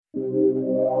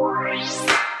You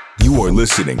are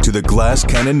listening to the Glass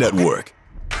Cannon Network.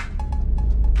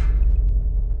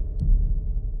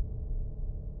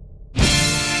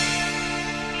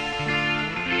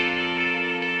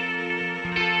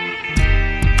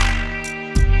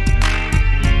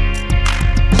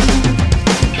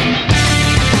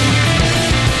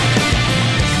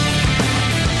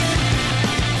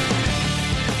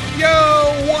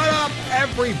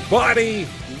 Everybody,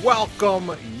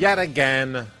 welcome yet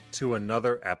again to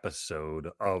another episode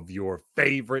of your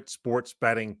favorite sports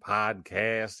betting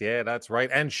podcast. Yeah, that's right.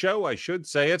 And show, I should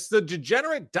say. It's the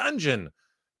Degenerate Dungeon,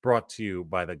 brought to you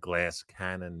by the Glass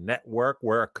Cannon Network,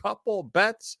 where a couple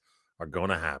bets are going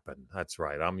to happen. That's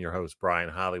right. I'm your host, Brian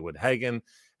Hollywood Hagan,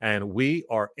 and we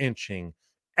are inching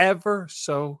ever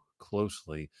so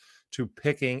closely to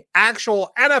picking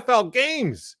actual NFL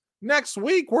games. Next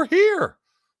week, we're here.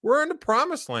 We're in the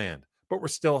promised land, but we're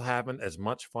still having as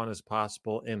much fun as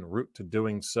possible en route to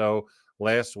doing so.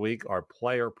 Last week, our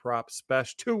player prop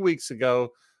special. 2 weeks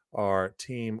ago, our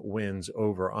team wins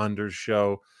over unders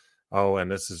show. Oh,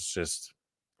 and this is just,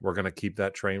 we're going to keep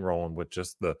that train rolling with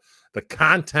just the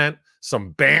content, some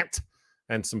bant,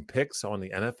 and some picks on the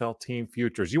NFL team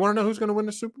futures. You want to know who's going to win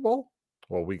the Super Bowl?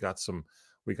 Well, we got some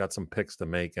picks to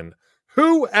make, and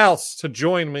who else to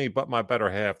join me but my better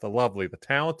half, the lovely, the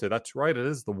talented, that's right, it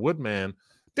is the Woodman.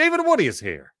 David Woody is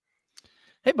here.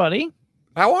 Hey, buddy.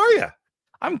 How are you?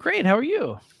 I'm great. How are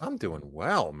you? I'm doing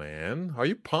well, man. Are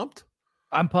you pumped?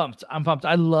 I'm pumped.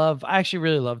 I actually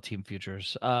really love team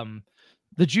futures.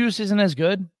 The juice isn't as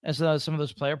good as some of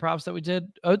those player props that we did.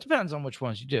 Oh, it depends on which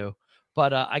ones you do.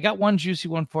 But I got one juicy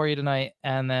one for you tonight,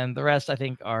 and then the rest I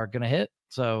think are going to hit.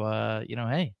 So,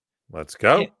 hey. Let's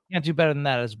go. Can't do better than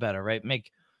that. It's better, right?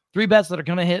 Make 3 bets that are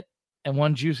going to hit and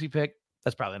one juicy pick.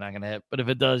 That's probably not going to hit. But if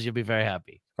it does, you'll be very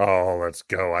happy. Oh, let's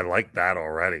go. I like that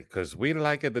already because we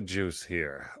like it the juice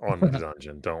here on the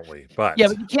dungeon, don't we? But yeah,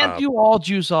 but you can't do all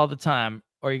juice all the time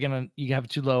or you have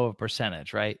too low of a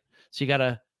percentage, right? So you got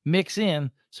to mix in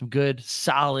some good,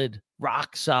 solid,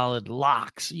 rock solid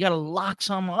locks. You got to lock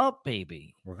some up,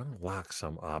 baby. We're going to lock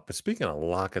some up. But speaking of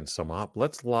locking some up,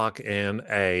 let's lock in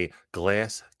a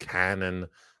Glass Cannon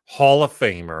Hall of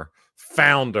Famer,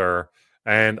 founder,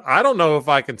 and I don't know if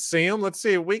I can see him. Let's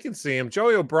see if we can see him.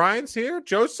 Joey O'Brien's here.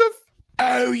 Joseph?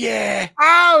 Oh, yeah.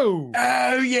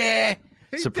 Oh, yeah.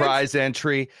 Surprise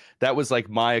entry. That was like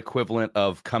my equivalent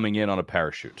of coming in on a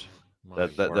parachute.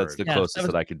 That's the closest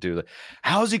that I could do.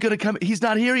 How's he going to come? He's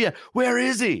not here yet. Where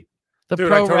is he?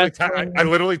 Dude, I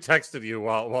literally texted you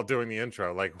while doing the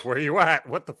intro. Like, where you at?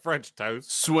 What the French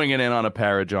toast? Swinging in on a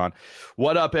Paragon.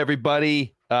 What up,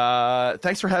 everybody?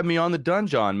 Thanks for having me on the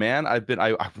Dungeon, man. I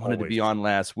wanted to be on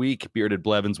last week. Bearded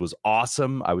Blevins was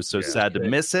awesome. I was so sad to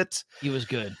miss it. He was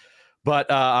good.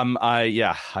 But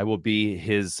I will be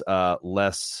his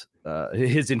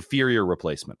his inferior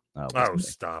replacement.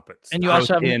 Stop it. And you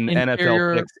also have in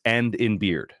NFL picks and in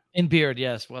Beard. In Beard,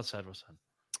 yes. Well said.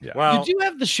 Yeah. Well, you do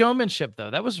have the showmanship, though.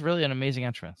 That was really an amazing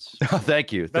entrance.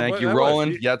 Thank you,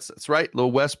 Roland. Yes, that's right.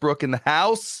 Little Westbrook in the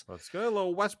house. Let's go,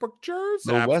 little Westbrook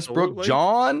jersey. Little Westbrook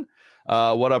John.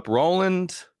 What up,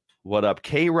 Roland? What up,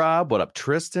 K-Rob? What up,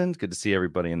 Tristan? Good to see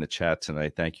everybody in the chat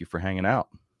tonight. Thank you for hanging out.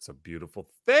 It's a beautiful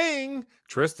thing.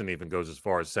 Tristan even goes as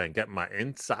far as saying, "Get my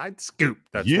inside scoop."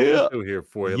 That's what we do here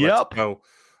for you. Yep. Let's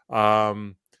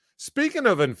go. Speaking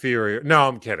of inferior, no,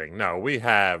 I'm kidding. No, we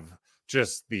have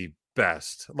just the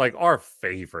best, like our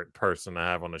favorite person to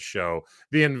have on the show,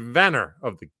 the inventor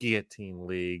of the Guillotine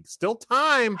League. Still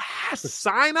time to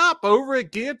sign up over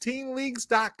at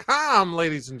guillotineleagues.com,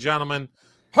 ladies and gentlemen.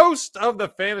 Host of the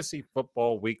Fantasy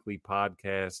Football Weekly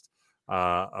podcast,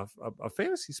 a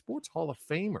fantasy sports Hall of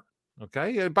Famer.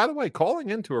 Okay. By the way, calling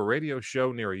into a radio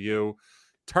show near you,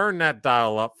 turn that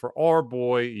dial up for our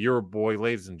boy, your boy,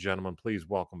 ladies and gentlemen. Please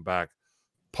welcome back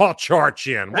Paul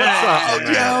Charchian. What's up,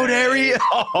 man? Joe, there he is.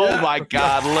 Oh, my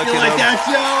God. Look at him. That,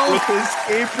 Joe? With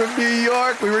Escape from New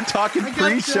York. We were talking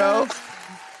pre-show.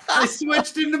 I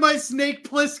switched into my Snake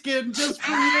Plissken just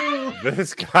for you.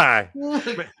 This guy.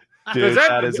 Dude,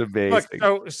 that is amazing.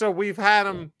 Look, so we've had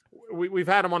him. We've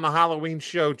had him on the Halloween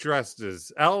show dressed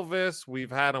as Elvis.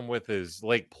 We've had him with his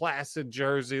Lake Placid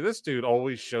jersey. This dude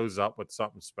always shows up with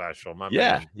something special.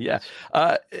 Yeah.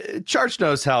 Charge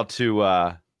knows how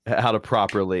to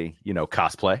properly,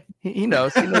 cosplay. He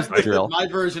knows the drill. My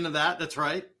version of that. That's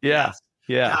right. Yeah. Yes.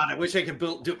 Yeah. God, I wish I could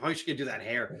do that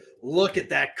hair. Look at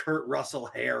that Kurt Russell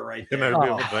hair right there. Isn't that a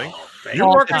beautiful thing? You're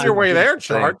working your way there,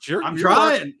 Charge. I'm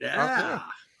trying. Yeah. Okay.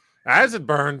 As it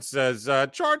burns says,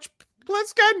 Charge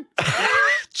Pliskin.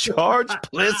 Charge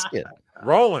Pliskin.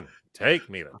 Roland, Take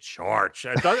me to church.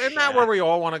 Isn't that where we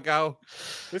all want to go?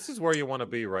 This is where you want to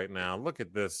be right now. Look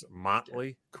at this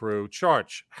motley crew.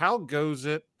 Church, how goes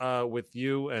it with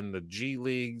you and the G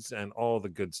Leagues and all the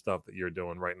good stuff that you're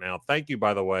doing right now? Thank you,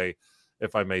 by the way,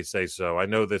 if I may say so. I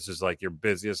know this is like your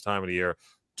busiest time of the year.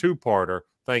 Two-parter.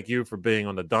 Thank you for being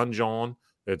on the Dungeon.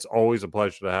 It's always a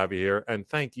pleasure to have you here. And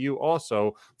thank you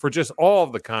also for just all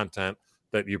of the content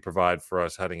that you provide for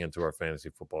us heading into our fantasy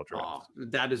football draft. Oh,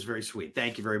 that is very sweet.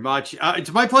 Thank you very much.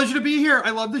 It's my pleasure to be here. I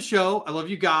love the show. I love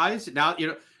you guys.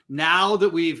 Now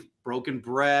that we've broken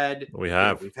bread, we've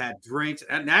had drinks,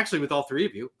 and actually with all three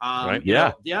of you, right?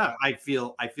 I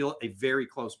feel a very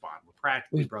close bond. We're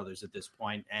practically brothers at this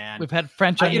point, and we've had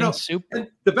French onion soup. And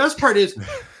the best part is,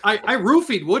 I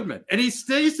roofied Woodman, and he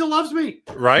still loves me,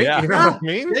 right? Yeah. You know what I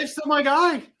mean? Dave's still my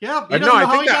guy. Yeah, he doesn't know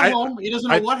how he got home. He doesn't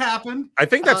know what happened. I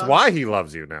think that's why he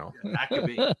loves you now. That could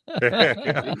be.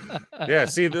 Yeah.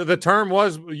 See, the term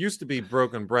used to be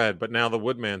broken bread, but now the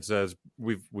Woodman says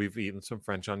we've eaten some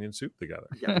French onion soup together.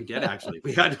 Yeah, we did actually.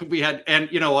 We had, and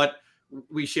you know what?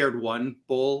 We shared one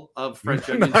bowl of French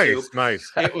onion soup.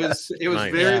 Nice. It was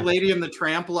very Lady and the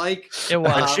Tramp like. It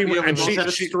was. And she had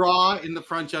a straw in the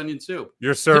French onion soup.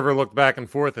 Your server looked back and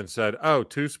forth and said, "Oh,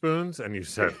 2 spoons," and you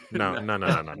said, "No."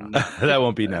 That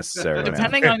won't be necessary.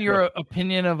 Depending on your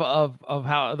opinion of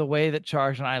how the way that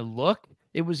Charge and I look,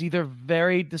 it was either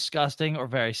very disgusting or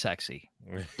very sexy.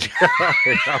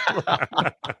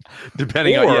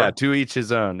 Depending on to each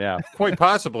his own. Yeah, quite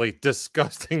possibly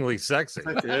disgustingly sexy.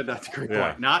 That's a great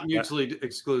point. Not mutually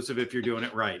exclusive if you're doing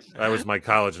it right. That was my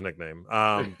college nickname.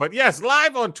 But yes,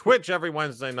 live on Twitch every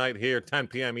Wednesday night here, 10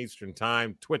 p.m. Eastern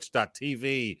time,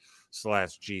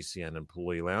 twitch.tv/GCN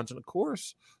Employee Lounge. And of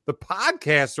course, the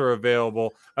podcasts are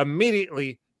available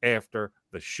immediately after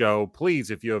the show. Please,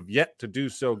 if you have yet to do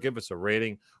so, give us a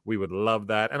rating. We would love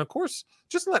that. And of course,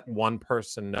 just let one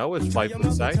person know, as Fife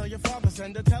would say.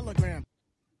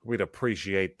 We'd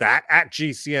appreciate that. At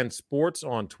GCN Sports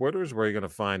on Twitter is where you're going to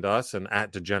find us, and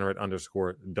at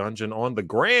Degenerate_Dungeon on the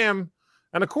gram.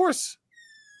 And of course,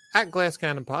 at Glass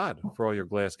Cannon Pod for all your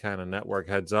Glass Cannon Network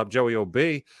heads up. Joey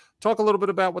O.B., talk a little bit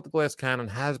about what the Glass Cannon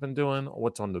has been doing,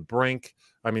 what's on the brink.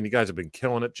 I mean, you guys have been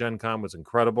killing it. Gen Con was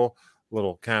incredible.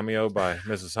 Little cameo by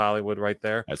Mrs. Hollywood right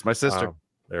there. That's my sister.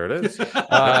 There it is.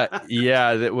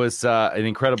 That was an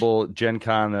incredible Gen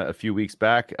Con a few weeks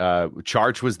back.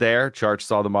 Charge was there. Charge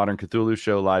saw the Modern Cthulhu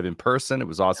show live in person. It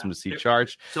was awesome to see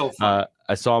Charge. So fun.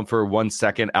 I saw him for 1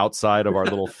 second outside of our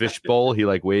little fish bowl. He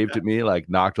waved at me,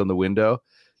 knocked on the window.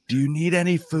 Do you need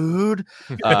any food?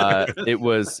 It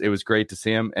was great to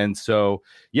see him. And so,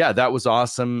 yeah, that was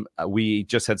awesome. We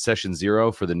just had session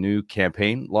 0 for the new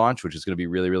campaign launch, which is going to be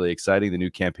really, really exciting. The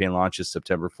new campaign launch is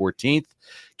September 14th.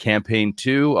 Campaign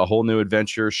 2, a whole new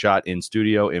adventure shot in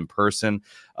studio in person.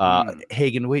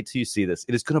 Hagen, wait till you see this.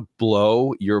 It is going to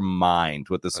blow your mind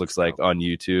what this looks like on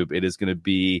YouTube. It is going to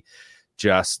be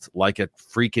just like a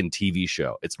freaking TV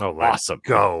show. It's awesome.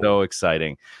 So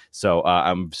exciting. So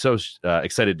I'm so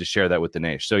excited to share that with the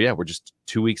nation. So yeah, we're just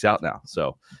 2 weeks out now.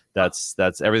 So that's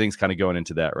everything's kind of going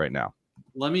into that right now.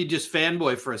 Let me just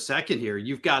fanboy for a second here.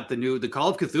 You've got the Call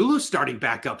of Cthulhu starting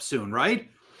back up soon, right?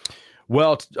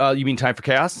 Well, you mean Time for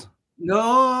Chaos?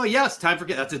 No, yes, Time for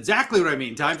Chaos. That's exactly what I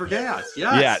mean. Time for Chaos.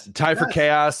 Yes. Yeah, Time for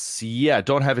Chaos. Yeah,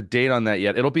 don't have a date on that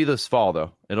yet. It'll be this fall,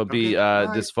 though. It'll be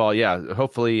this fall. Yeah,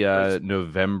 hopefully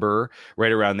November,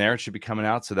 right around there. It should be coming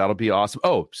out, so that'll be awesome.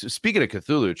 Oh, so speaking of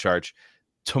Cthulhu, Charge,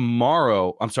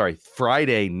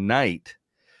 Friday night,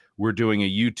 we're doing a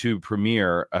YouTube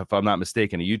premiere, if I'm not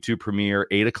mistaken,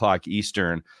 8:00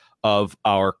 Eastern, of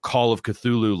our Call of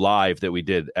Cthulhu live that we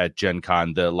did at Gen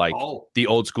Con, the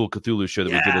old school Cthulhu show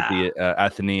that we did at the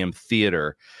Athenaeum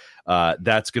Theater.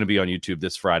 That's going to be on YouTube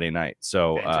this Friday night.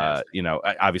 So,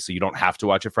 obviously you don't have to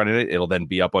watch it Friday night. It'll then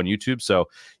be up on YouTube. So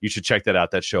you should check that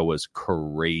out. That show was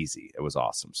crazy. It was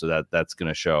awesome. So that's going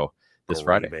to show this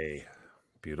Friday.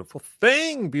 Beautiful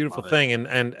thing.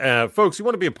 And folks, you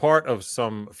want to be a part of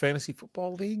some fantasy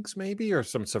football leagues maybe, or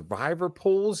some survivor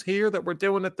pools here that we're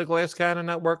doing at the Glass Cannon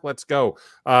Network? Let's go.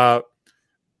 A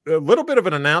little bit of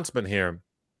an announcement here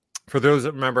for those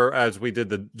that remember, as we did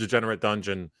the Degenerate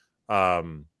Dungeon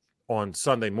on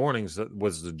Sunday mornings. That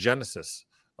was the genesis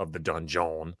of the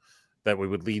dungeon, that we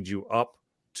would lead you up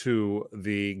to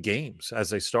the games as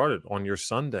they started on your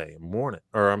Sunday morning,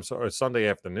 Sunday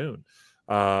afternoon.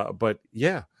 But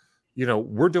yeah,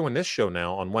 we're doing this show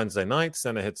now on Wednesday nights,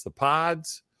 and it hits the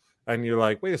pods, and you're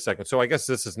like, wait a second. So I guess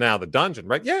this is now the dungeon,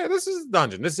 right? Yeah, this is the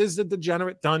dungeon. This is the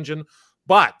Degenerate Dungeon.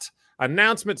 But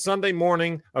announcement Sunday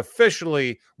morning,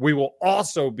 officially, we will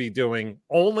also be doing,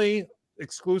 only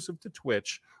exclusive to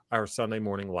Twitch, our Sunday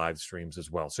morning live streams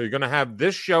as well. So you're going to have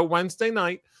this show Wednesday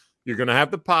night. You're going to have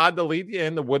the pod to lead you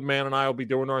in. The Woodman and I will be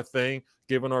doing our thing,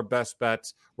 giving our best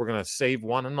bets. We're going to save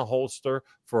one in the holster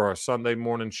for our Sunday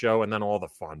morning show, and then all the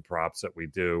fun props that we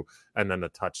do, and then the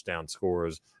touchdown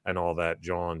scores and all that,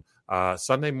 John.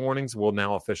 Sunday mornings will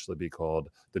now officially be called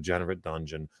Degenerate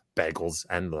Dungeon Bagels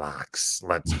and Locks.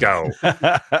 Let's go.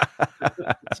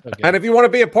 And if you want to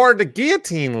be a part of the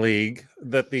Guillotine League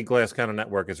that the Glass Cannon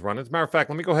Network is running, as a matter of fact,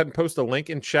 let me go ahead and post a link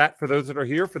in chat for those that are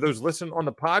here. For those listening on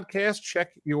the podcast,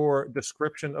 check your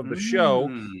description of the show.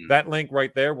 That link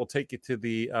right there will take you to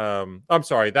the I'm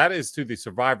sorry, that is to the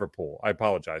Survivor Pool. I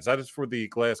apologize. That is for the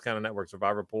Glass Cannon Network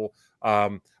Survivor Pool.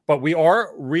 But we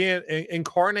are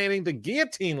reincarnating the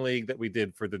Guillotine League that we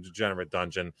did for the Degenerate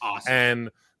Dungeon. Awesome. And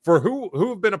for who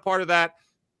have been a part of that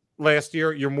last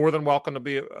year, you're more than welcome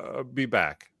to be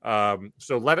back.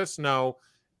 So let us know.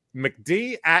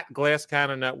 McD at Glass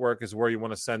Cannon Network is where you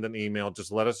want to send an email.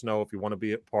 Just let us know if you want to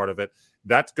be a part of it.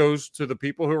 That goes to the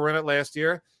people who were in it last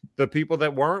year. The people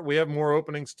that weren't, we have more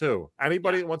openings too.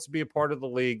 Anybody that wants to be a part of the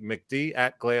league, McD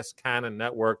at Glass Cannon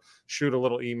Network, shoot a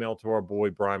little email to our boy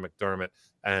Brian McDermott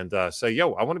and say,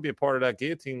 yo, I want to be a part of that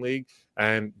Guillotine League.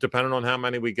 And depending on how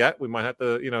many we get, we might have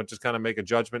to, just kind of make a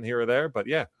judgment here or there. But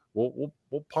yeah, we'll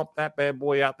pump that bad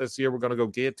boy out this year. We're going to go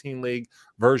Guillotine League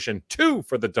version 2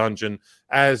 for the dungeon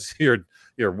as your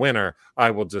winner. I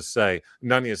will just say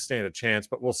none of you stand a chance,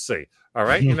 but we'll see. All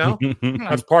right,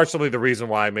 that's partially the reason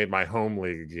why I made my home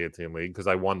league a Guillotine League, because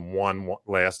I won one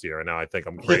last year, and now I think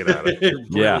I'm great at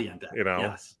it. Brilliant.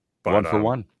 Yes. But, 1 for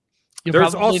 1. You'll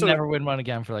probably also never win one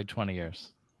again for like 20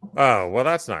 years. Oh, well,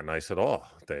 that's not nice at all,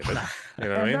 David. You know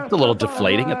what I mean? It's a little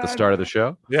deflating at the start of the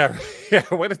show. Yeah.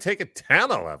 Way to take it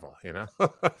down a level,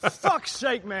 Fuck's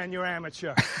sake, man, you're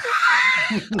amateur.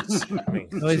 We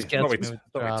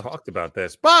talked about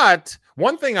this. But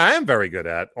one thing I am very good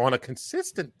at on a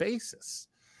consistent basis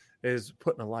is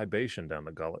putting a libation down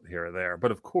the gullet here or there.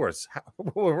 But of course,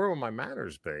 where will my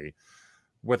manners be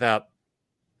without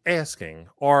asking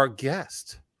our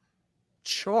guest,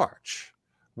 Charge?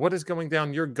 What is going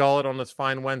down your gullet on this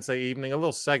fine Wednesday evening? A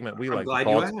little segment we like to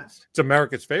call. It's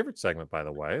America's favorite segment, by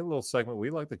the way. A little segment we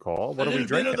like to call. What are we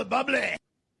drinking? Of the bubbly.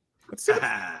 Let's see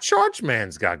what Charge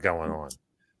Man's got going on.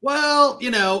 Well,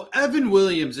 Evan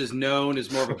Williams is known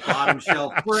as more of a bottom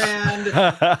shelf brand,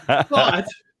 but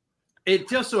it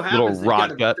just so happens little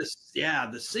rot gut.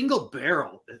 The single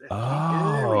barrel.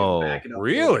 Oh,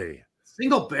 really?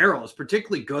 Single barrel is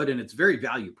particularly good, and it's very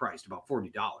value priced, about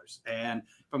 $40. And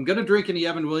if I'm going to drink any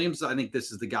Evan Williams, I think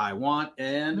this is the guy I want.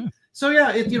 And so,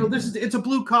 yeah, it's a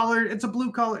blue collar. It's a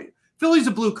blue collar. Philly's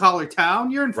a blue collar town.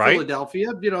 You're in Philadelphia.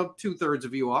 2/3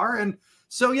 of you are, and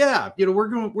so yeah,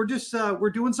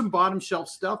 we're doing some bottom shelf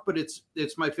stuff, but it's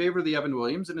my favorite, the Evan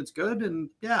Williams, and it's good, and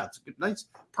yeah, it's a good, nice,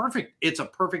 perfect. It's a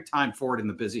perfect time for it in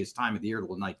the busiest time of the year,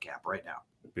 little nightcap right now.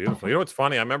 Beautiful. You know what's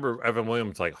funny? I remember Evan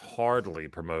Williams hardly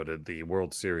promoted the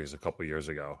World Series a couple years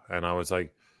ago, and I was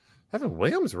like, Evan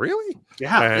Williams, really?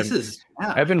 Yeah,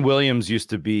 Evan Williams used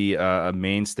to be a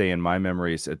mainstay in my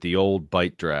memories at the old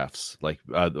bite drafts, like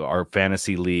our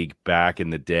fantasy league back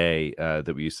in the day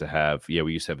that we used to have. Yeah,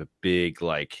 we used to have a big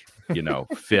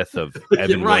fifth of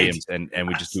Evan Williams, and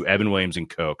we just do Evan Williams and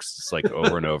Cokes, just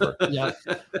over and over. Yeah.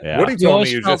 Woody told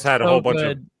me you just had a whole bunch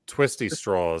of twisty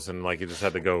straws, and you just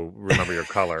had to go remember your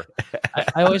color.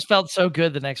 I always felt so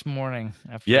good the next morning.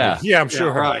 Yeah, I'm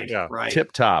sure. Right.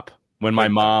 Tip top. When my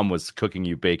mom was cooking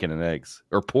you bacon and eggs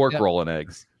or pork roll and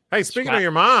eggs. Hey, speaking of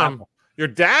your mom, your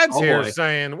dad's here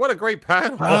saying, what a great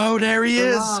panel. Oh, there he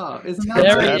is.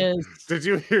 There he is. Did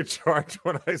you hear Charge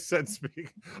when I said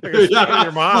speak? Speaking of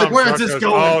your mom. Where's this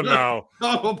going? Oh, no.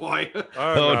 Oh, boy.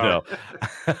 Oh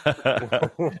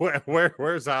no.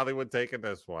 Where's Hollywood taking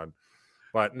this one?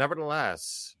 But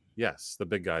nevertheless, yes, the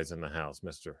big guy's in the house,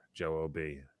 Mr. Joe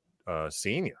O.B.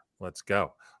 Senior. Let's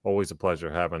go. Always a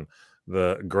pleasure having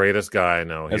the greatest guy I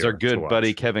know. As our good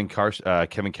buddy Kevin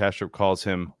Kastrup calls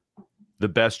him, the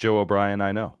best Joe O'Brien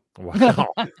I know. Wow.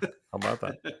 How about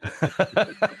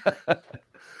that?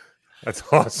 That's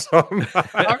awesome.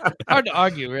 Hard to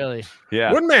argue, really.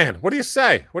 Yeah. Woodman, what do you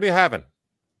say? What are you having?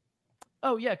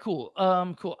 Oh, yeah, cool.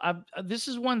 Cool. This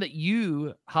is one that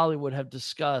you, Hollywood, have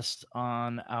discussed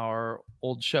on our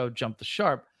old show, Jump the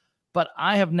Sharp, but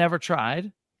I have never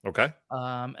tried. Okay.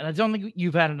 And I don't think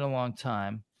you've had it in a long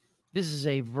time. This is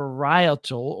a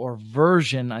varietal or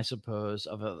version, I suppose,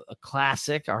 of a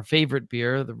classic, our favorite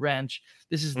beer, the Wrench.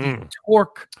 This is the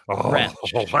Torque Wrench.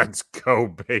 Let's go,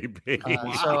 baby.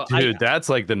 Dude, that's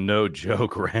like the no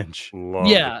joke Wrench.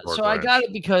 So I got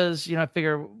it because, I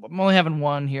figure I'm only having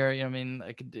one here.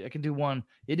 I could do one.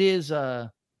 It is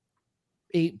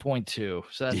 8.2.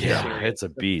 So that's it's a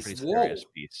beast. pretty serious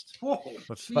beast. Whoa,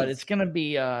 But it's gonna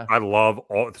be I love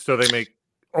all. So they make.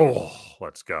 Oh,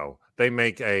 let's go. They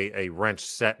make a wrench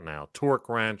set now. Torque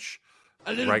wrench,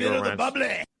 regular wrench.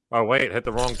 bubbly. Oh wait, hit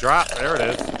the wrong drop. There it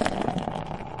is.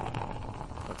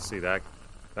 Let's see that.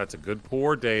 That's a good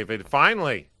pour, David.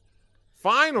 Finally,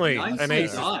 Nicely an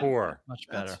aces done. pour. much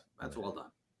better. That's well done.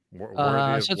 Worthy So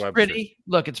of it's Webster. pretty.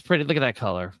 Look, it's pretty. Look at that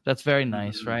color. That's very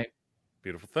nice, right?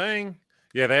 Beautiful thing.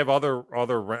 Yeah, they have other.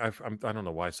 I don't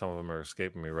know why some of them are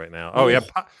escaping me right now. Oh yeah,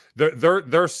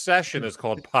 their session is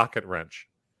called Pocket Wrench.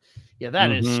 Yeah,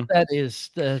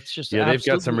 that's just Yeah, they've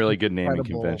got some absolutely really good naming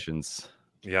incredible- conventions.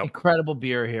 Yep. Incredible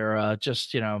beer here.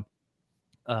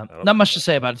 Not much to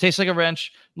say about it. Tastes like a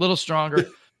wrench, a little stronger.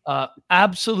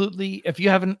 Absolutely. If you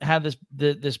haven't had this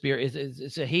beer,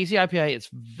 it's a hazy IPA. It's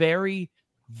very,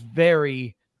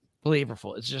 very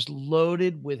flavorful. It's just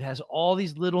loaded with, has all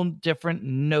these little different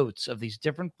notes of these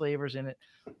different flavors in it,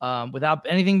 without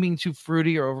anything being too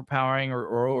fruity or overpowering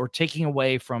or taking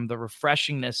away from the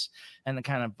refreshingness and the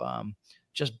kind of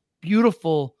just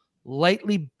beautiful,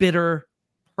 lightly bitter,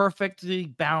 perfectly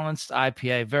balanced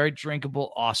IPA. Very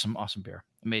drinkable, awesome beer.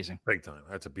 Amazing. Big time.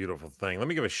 That's a beautiful thing. Let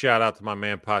me give a shout out to my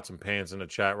man Pots and Pans in the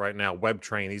chat right now. Web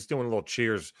Train. He's doing a little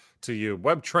cheers to you.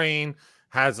 Web Train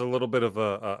has a little bit of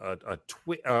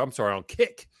on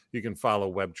Kick. You can follow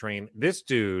Web Train. This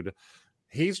dude,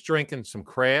 he's drinking some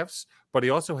crafts, but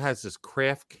he also has this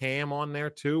craft cam on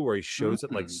there too, where he shows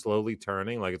it like slowly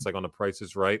turning, like it's like on The Price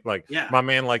is Right. Like my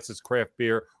man likes his craft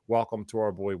beer. Welcome to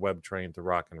our boy Web Train to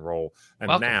rock and roll.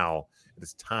 And now it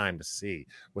is time to see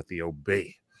what the OG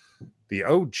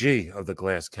of the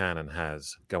Glass Cannon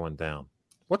has going down.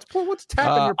 What's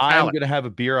tapping your palate? I'm going to have a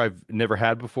beer I've never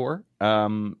had before.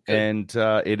 And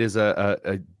it is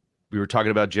we were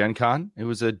talking about Gen Con. It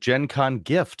was a Gen Con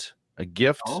gift,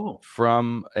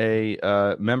 from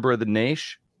a member of the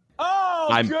Nation.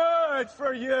 Oh, good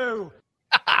for you.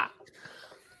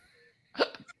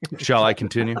 Shall I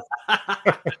continue?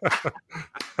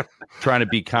 Trying to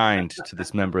be kind to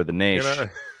this member of the Nation.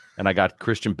 And I got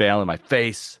Christian Bale in my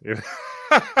face.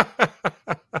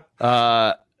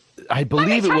 I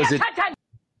believe it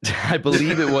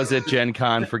was at Gen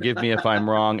Con. Forgive me if I'm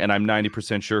wrong, and I'm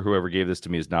 90% sure whoever gave this to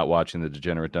me is not watching the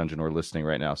Degenerate Dungeon or listening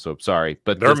right now. So sorry,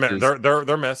 but they're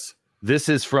miss. This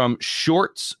is from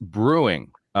Shorts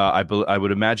Brewing. I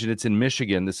would imagine it's in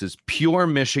Michigan. This is Pure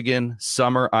Michigan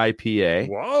Summer IPA.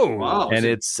 Whoa! And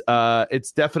it's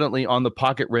definitely on the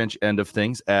pocket wrench end of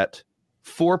things at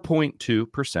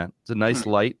 4.2%. It's a nice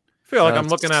light. I feel like I'm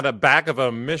looking at a back of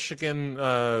a Michigan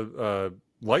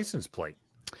license plate.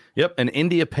 Yep, an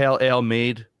India Pale Ale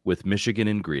made with Michigan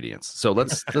ingredients. So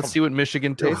let's see what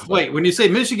Michigan tastes like. Wait, when you say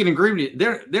Michigan ingredient,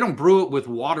 they don't brew it with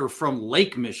water from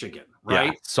Lake Michigan, right?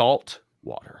 Yeah, salt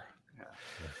water.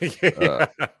 Yeah,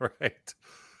 right.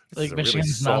 Lake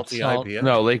Michigan's not salt. IPA.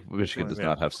 No, Lake Michigan does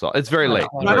not have salt. It's very late.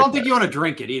 But I don't think you want to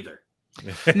drink it either.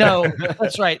 No,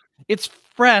 that's right. It's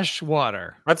fresh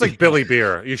water. That's like Billy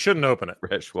Beer. You shouldn't open it.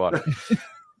 Fresh water.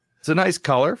 It's a nice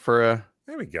color for a.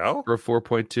 There we go. For a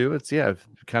 4.2. It's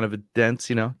kind of a dense.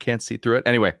 Can't see through it.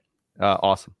 Anyway,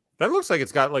 awesome. That looks like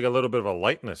it's got like a little bit of a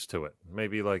lightness to it.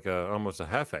 Maybe like almost a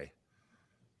hefe.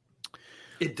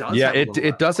 It does. Yeah,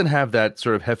 it doesn't have that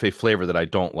sort of hefe flavor that I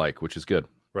don't like, which is good.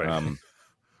 Right.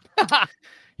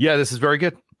 Yeah, this is very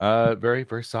good. Very,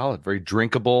 very solid. Very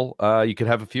drinkable. You could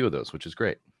have a few of those, which is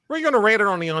great. Where are you going to rate it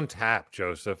on the Untapped,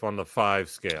 Joseph, on the 5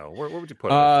 scale? Where would you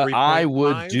put it? I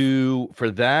would do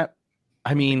for that.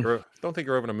 I mean, don't think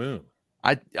you're over the moon.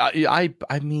 I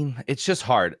mean, it's just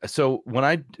hard. So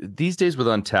these days with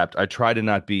Untapped, I try to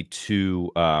not be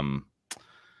too.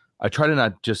 I try to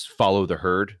not just follow the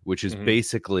herd, which is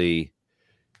basically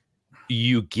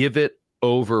you give it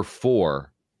over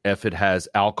 4 if it has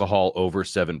alcohol over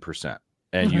 7%.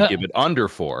 And you give it under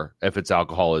 4 if its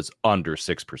alcohol is under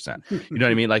 6%. You know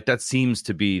what I mean? Like that seems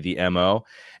to be the MO.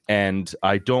 And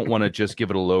I don't want to just give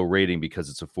it a low rating because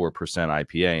it's a 4%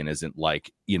 IPA and isn't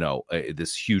like,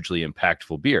 this hugely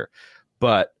impactful beer.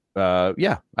 But I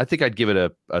think I'd give it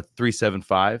a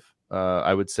 3.75,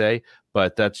 I would say.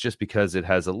 But that's just because it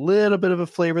has a little bit of a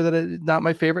flavor that is not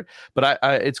my favorite. But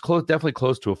it's definitely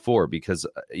close to a 4 because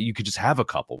you could just have a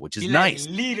couple, which is nice.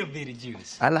 Like a little bit of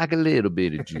juice. I like a little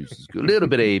bit of juice. It's good. A little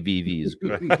bit of ABV is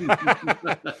good.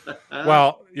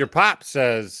 Well, your pop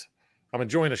says, I'm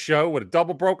enjoying the show with a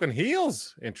double broken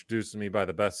heels, introducing me by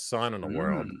the best son in the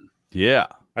world. Yeah.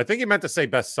 I think he meant to say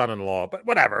best son-in-law, but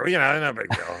whatever, no big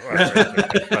deal.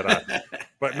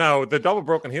 But no, the double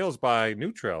broken heels by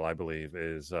Neutral, I believe,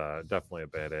 is definitely a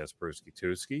badass brewski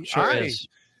tooski. Sure is.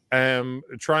 am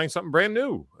trying something brand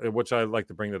new, which I like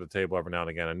to bring to the table every now and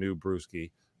again, a new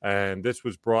brewski. And this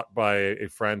was brought by a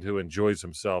friend who enjoys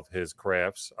his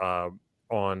crafts on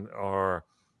our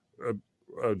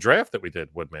draft that we did,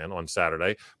 Woodman, on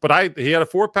Saturday. But he had a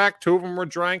 4-pack, 2 of them were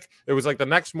drank. It was like the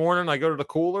next morning I go to the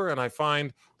cooler and I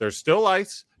find there's still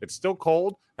ice, it's still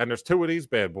cold, and there's 2 of these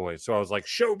bad boys. So I was like,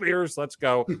 show beers, let's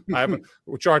go. I have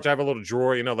a little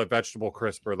drawer, the vegetable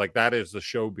crisper. Like, that is the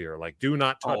show beer. Like, do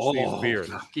not touch these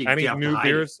beers. Any new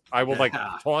beers, I will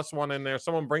toss one in there.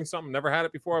 Someone brings something, never had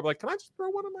it before. I'm like, can I just throw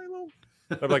one in my little?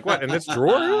 They're like, what, in this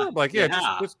drawer here? I'm like,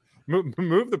 yeah. Just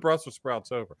move the Brussels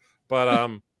sprouts over. But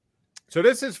so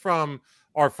this is from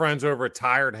our friends over at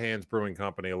Tired Hands Brewing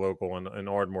Company, a local in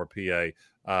Ardmore,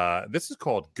 PA. This is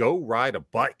called Go Ride a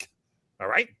Bike. All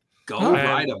right.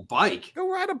 Ride a bike. Go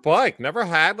ride a bike. Never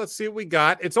had. Let's see what we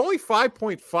got. It's only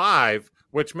 5.5,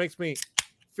 which makes me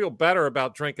feel better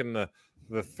about drinking the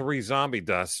 3 zombie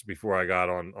dusts before I got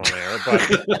on air. But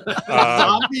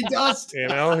zombie dust?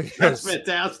 That's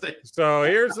fantastic. So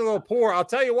here's a little pour. I'll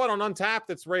tell you what, on Untappd,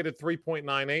 it's rated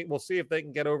 3.98. We'll see if they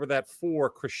can get over that 4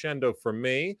 crescendo for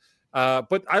me.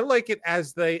 But I like it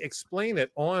as they explain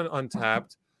it on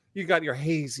Untappd. You got your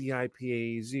hazy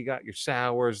IPAs, you got your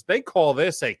sours. They call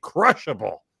this a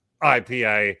crushable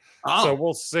IPA. Oh. So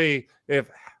we'll see if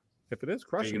it is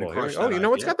crushable.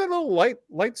 It's got that little light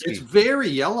speed. It's very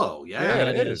yellow. Yeah,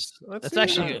 it is. That's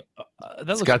actually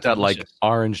it's got that delicious, like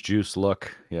orange juice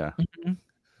look. Yeah. Mm-hmm.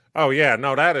 Oh yeah,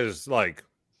 no, that is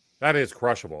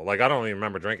crushable. Like, I don't even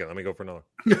remember drinking. Let me go for another.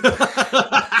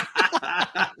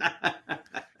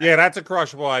 Yeah, that's a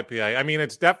crushable IPA. I mean,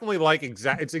 it's definitely like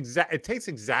it tastes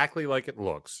exactly like it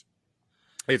looks.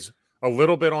 It's a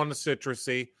little bit on the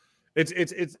citrusy.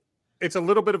 It's a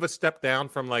little bit of a step down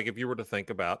from, like, if you were to think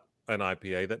about an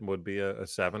IPA that would be a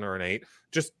 7 or an 8.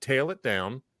 Just tail it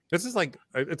down. This is like,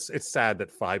 it's sad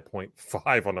that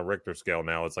 5.5 on the Richter scale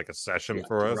now is like a session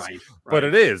for us. Right. But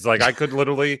it is. Like, I could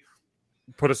literally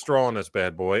put a straw in this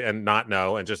bad boy and not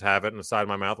know, and just have it in the side of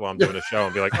my mouth while I'm doing a show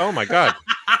and be like, oh my God.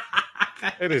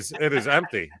 It is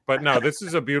empty. But no, this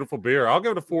is a beautiful beer. I'll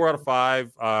give it a 4 out of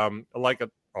 5. I like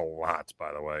it a lot,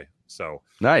 by the way. So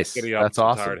nice. That's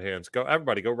awesome. Tired Hands.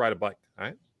 Everybody go ride a bike. All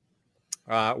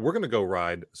right. We're gonna go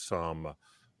ride some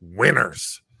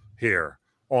winners here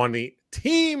on the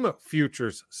team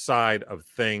futures side of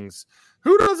things.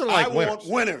 Who doesn't like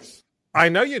winners? I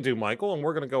know you do, Michael, and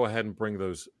we're gonna go ahead and bring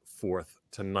those forth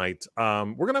tonight.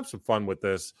 We're gonna have some fun with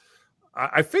this.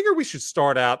 I figure we should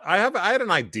start out. I had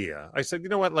an idea. I said, you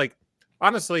know what? Like,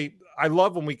 honestly, I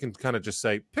love when we can kind of just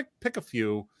say, pick a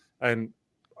few, and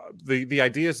the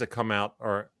ideas that come out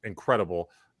are incredible.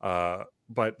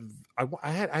 But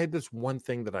I had this one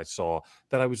thing that I saw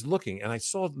that I was looking, and I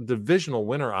saw the divisional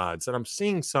winner odds, and I'm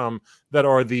seeing some that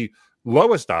are the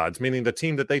lowest odds, meaning the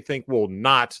team that they think will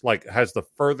not, like, has the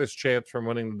furthest chance from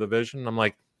winning the division. I'm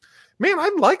like, man,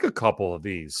 I like a couple of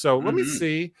these. So let me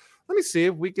see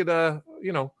if we could,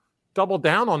 double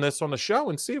down on this on the show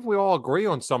and see if we all agree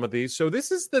on some of these. So this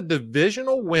is the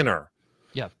divisional winner.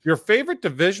 Yeah. Your favorite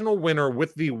divisional winner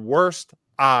with the worst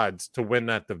odds to win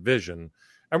that division.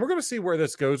 And we're going to see where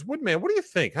this goes. Woodman, what do you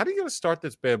think? How are you going to start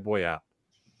this bad boy out?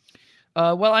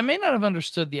 Well, I may not have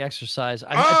understood the exercise.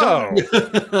 I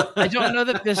don't know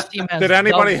that this team has. Did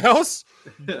anybody else?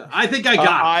 I think I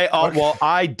got it. Well,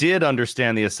 I did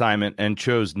understand the assignment and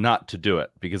chose not to do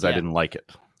it because I didn't like it.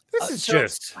 This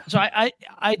is so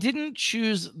I didn't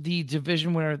choose the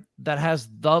division winner that has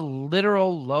the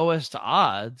literal lowest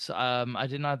odds. I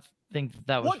did not think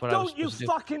that was what I was supposed to do.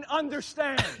 What don't you fucking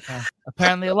understand?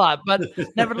 Apparently a lot, but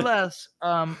nevertheless,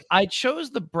 I chose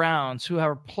the Browns, who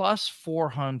are plus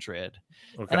 400,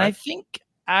 and I think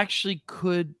actually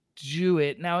could do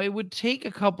it. Now, it would take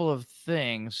a couple of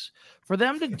things for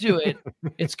them to do it.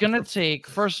 It's going to take,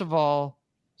 first of all,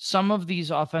 some of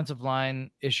these offensive line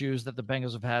issues that the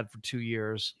Bengals have had for 2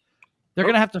 years. They're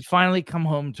going to have to finally come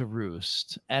home to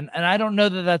roost. And I don't know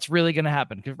that that's really going to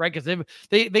happen. Right. Because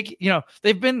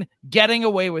they've been getting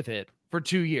away with it for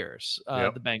 2 years.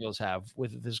 The Bengals have,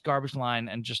 with this garbage line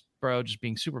and just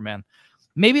being Superman.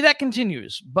 Maybe that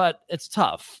continues, but it's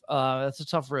tough. That's a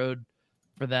tough road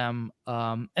for them.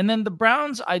 And then the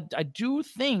Browns, I do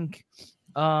think,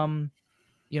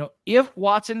 if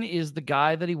Watson is the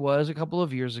guy that he was a couple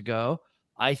of years ago,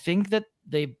 I think that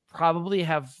they probably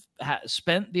have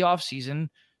spent the offseason,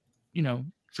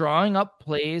 drawing up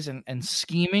plays and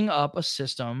scheming up a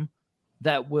system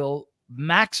that will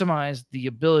maximize the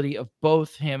ability of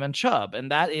both him and Chubb.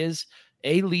 And that is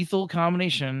a lethal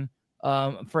combination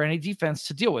for any defense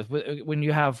to deal with when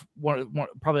you have one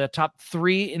probably a top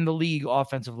 3 in the league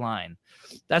offensive line.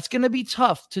 That's going to be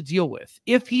tough to deal with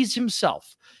if he's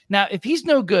himself. Now, if he's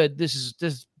no good, this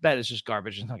bet is just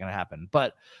garbage. It's not going to happen.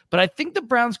 But I think the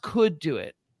Browns could do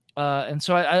it. And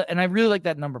so I really like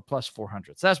that number plus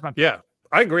 400. So that's my pick. Yeah,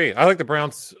 I agree. I like the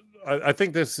Browns. I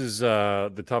think this is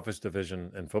the toughest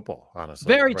division in football,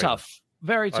 honestly. Very tough.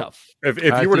 Very tough. If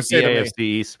you were to say the to AFC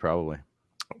East, probably.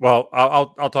 Well,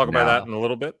 I'll talk about that in a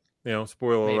little bit.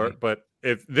 Spoiler Maybe. alert. But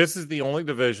if this is the only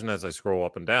division, as I scroll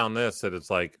up and down this, that it's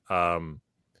like,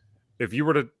 if you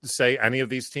were to say any of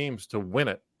these teams to win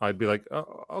it, I'd be like,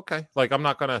 oh, okay. Like, I'm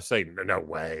not gonna say no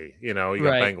way. You got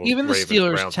Right. Bengals, Even the Ravens,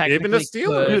 Steelers Browns. technically Even the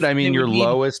Steelers. could. Dude, I mean, They your would need-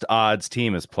 lowest odds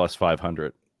team is plus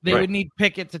 500. They Right. would need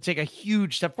Pickett to take a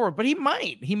huge step forward, but he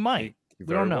might. He might. You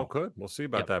We don't very well know. could. We'll see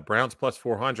about Yep. that. Browns plus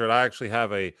 400. I actually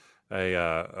have a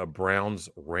Browns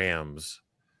Rams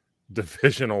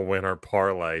divisional winner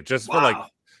parlay just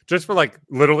for like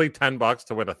literally $10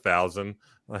 to win 1,000.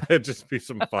 It'd just be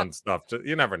some fun stuff.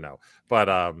 You never know. But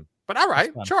all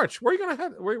right, fun. Church, where are you gonna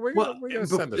head? Where you gonna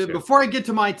send us here? Before I get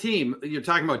to my team, you're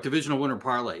talking about divisional winner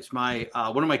parlays. My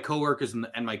one of my coworkers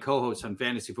and my co-host on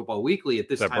Fantasy Football Weekly at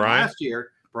this Is that time Brian? last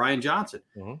year, Brian Johnson,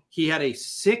 Mhm. he had a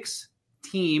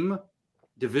 6-team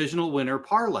divisional winner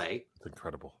parlay It's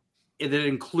incredible. that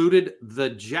included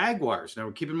the Jaguars. Now,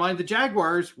 keep in mind the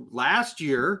Jaguars last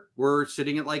year were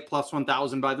sitting at like plus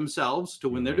 1,000 by themselves to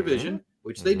win their division,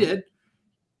 which they did.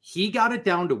 He got it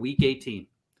down to week 18.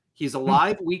 He's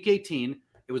alive week 18.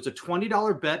 It was a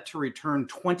 $20 bet to return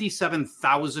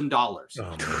 $27,000.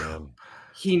 Oh man.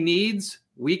 He needs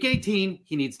week 18.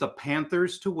 He needs the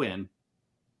Panthers to win,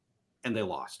 and they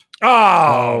lost.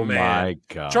 Oh, man. my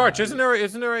God. Church, isn't there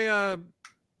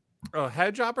a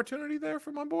hedge opportunity there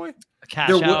for my boy? A cash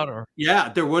There out would- or Yeah,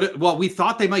 there would. Well, we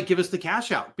thought they might give us the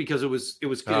cash out because it was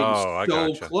getting Oh, I so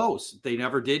gotcha. close. They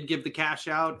never did give the cash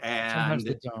out, sometimes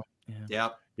and they don't. Yeah.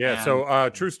 yep. Yeah, And- so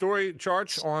true story,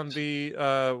 Charge on the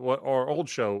what our old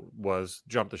show was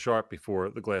Jump the Shark before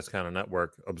the Glass Cannon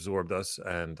Network absorbed us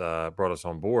and brought us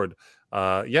on board.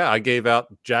 I gave out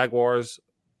Jaguars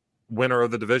winner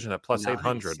of the division at plus Nice.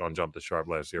 800 on Jump the Shark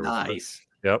last year. Nice.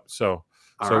 Yep. So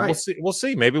All we'll right. see. We'll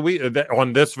see. Maybe we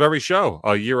on this very show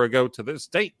a year ago to this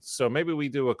date. So maybe we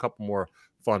do a couple more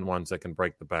fun ones that can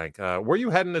break the bank. Were you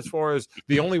heading as far as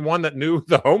the only one that knew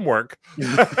the homework?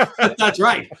 That's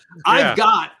right.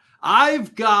 Yeah.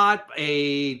 I've got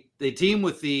the team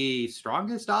with the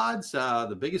strongest odds,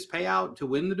 the biggest payout to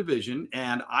win the division,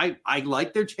 and I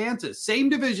like their chances. Same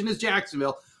division as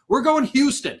Jacksonville. We're going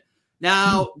Houston.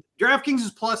 Now, DraftKings is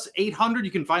plus 800.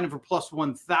 You can find them for plus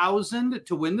 1,000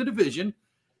 to win the division.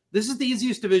 This is the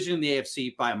easiest division in the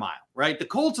AFC by a mile, right? The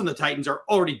Colts and the Titans are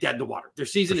already dead in the water. Their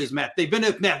season is met. They've been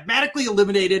mathematically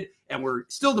eliminated, and we're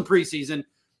still in the preseason.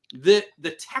 The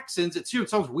Texans, it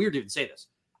sounds weird to even say this.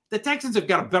 The Texans have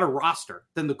got a better roster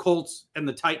than the Colts and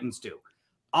the Titans do.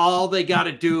 All they got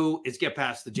to do is get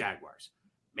past the Jaguars.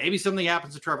 Maybe something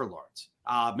happens to Trevor Lawrence.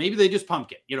 Maybe they just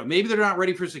pumpkin. Maybe they're not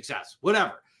ready for success.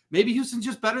 Whatever. Maybe Houston's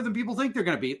just better than people think they're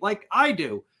going to be, like I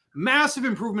do. Massive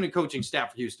improvement in coaching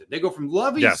staff for Houston. They go from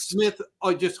Lovie Smith,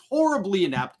 just horribly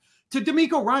inept, to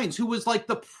DeMeco Ryans, who was like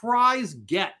the prize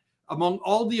get among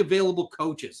all the available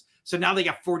coaches. So now they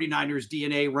got 49ers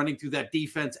DNA running through that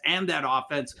defense and that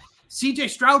offense. CJ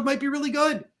Stroud might be really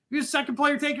good. He was the second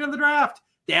player taken in the draft.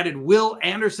 They added Will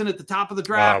Anderson at the top of the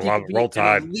draft. Wow, He could be roll an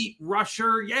Tide. elite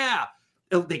rusher. Yeah.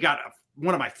 They got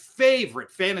one of my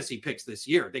favorite fantasy picks this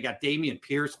year. They got Dameon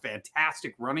Pierce,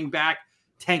 fantastic running back.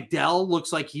 Tank Dell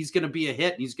looks like he's going to be a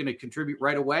hit and he's going to contribute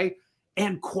right away.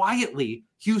 And quietly,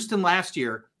 Houston last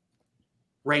year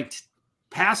ranked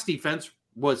pass defense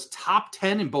was top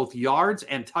 10 in both yards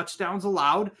and touchdowns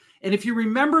allowed. And if you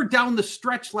remember down the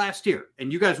stretch last year,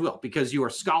 and you guys will because you are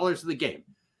scholars of the game,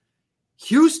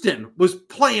 Houston was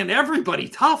playing everybody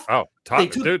tough. Oh,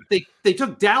 tough, dude. They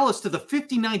took Dallas to the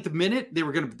 59th minute. They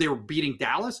were beating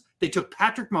Dallas. They took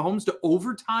Patrick Mahomes to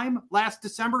overtime last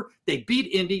December. They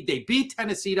beat Indy. They beat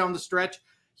Tennessee down the stretch.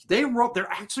 They're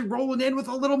actually rolling in with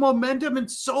a little momentum and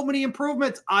so many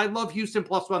improvements. I love Houston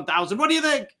plus 1,000. What do you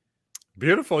think?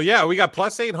 Beautiful. Yeah, we got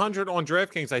plus 800 on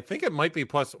DraftKings. I think it might be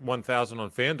plus 1,000 on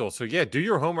FanDuel. So, yeah, do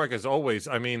your homework as always.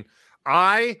 I mean,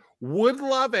 I would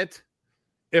love it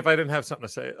if I didn't have something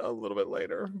to say a little bit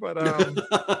later. But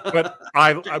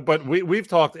but we've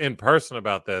talked in person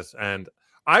about this, and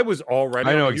I was already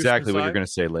I know on the Houston exactly what you're side. going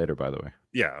to say later, by the way.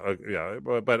 Yeah.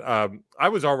 But I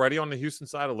was already on the Houston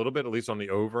side a little bit, at least on the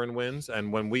over and wins.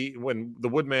 And when the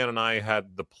Woodman and I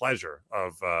had the pleasure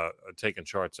of taking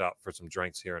charts out for some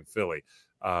drinks here in Philly,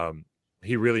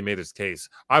 he really made his case.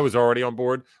 I was already on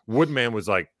board. Woodman was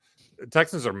like,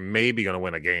 Texans are maybe going to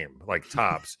win a game, like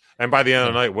tops. And by the end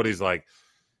of the night, Woody's like,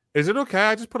 "Is it okay?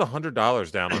 I just put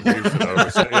 $100 down on Houston over."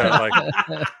 So,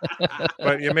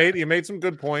 but you made some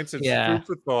good points. It's food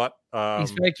for thought.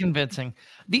 He's very convincing.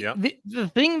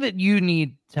 The thing that you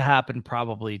need to happen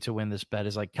probably to win this bet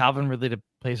is like Calvin Ridley to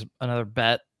place another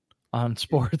bet on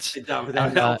sports,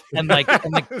 and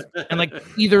like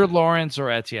either Lawrence or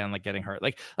Etienne like getting hurt.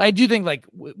 Like I do think like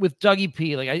with Dougie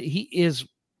P, like he is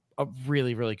a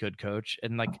really, really good coach,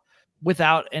 and like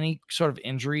without any sort of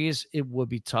injuries, it would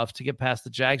be tough to get past the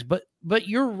Jags. But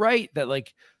you're right that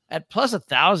like at plus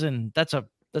 1,000, that's a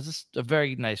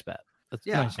very nice bet. That's a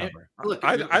nice number. Look,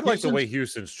 I like the way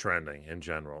Houston's trending in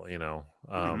general.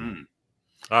 I'm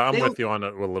with you on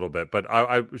it a little bit, but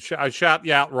I shout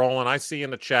you out, Roland. I see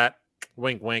in the chat.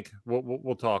 Wink, wink.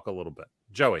 We'll talk a little bit.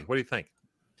 Joey, what do you think?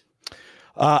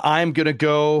 I'm gonna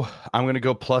go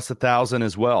plus 1,000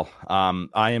 as well.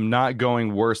 I am not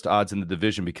going worst odds in the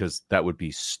division because that would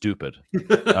be stupid.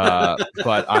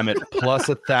 But I'm at plus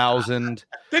 1,000.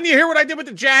 Didn't you hear what I did with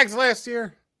the Jags last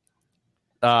year?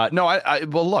 No,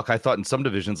 well, look, I thought in some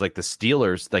divisions like the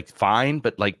Steelers, like fine,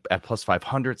 but like at plus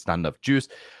 500, it's not enough juice.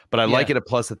 But I like it at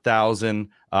plus 1,000.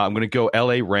 I'm going to go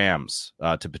LA Rams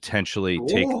to potentially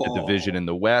take the division in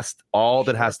the West. All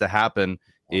that has to happen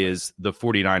is the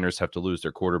 49ers have to lose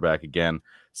their quarterback again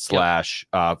 / collapse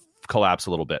a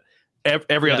little bit.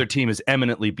 Every other team is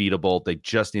eminently beatable. They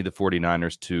just need the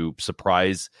 49ers to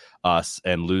surprise us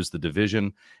and lose the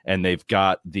division. And they've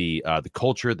got the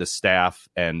culture, the staff,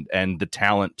 and the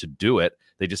talent to do it.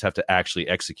 They just have to actually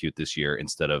execute this year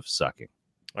instead of sucking.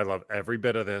 I love every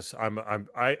bit of this.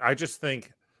 I just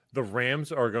think the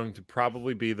Rams are going to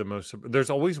probably be the most. There's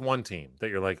always one team that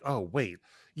you're like, oh wait,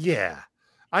 yeah,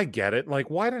 I get it. Like,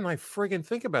 why didn't I friggin'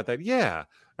 think about that? Yeah,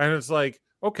 and it's like,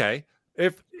 okay,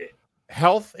 if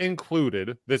health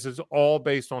included, this is all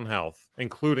based on health,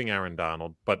 including Aaron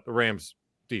Donald, but the Rams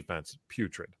defense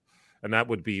putrid, and that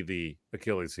would be the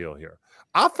Achilles heel here.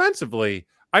 Offensively,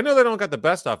 I know they don't got the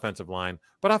best offensive line,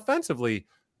 but offensively,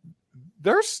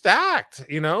 they're stacked.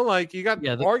 Like you got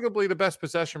arguably the best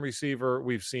possession receiver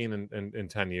we've seen in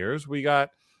 10 years. We got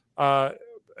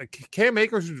Cam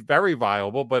Akers, who's very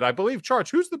viable, but I believe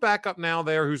who's the backup now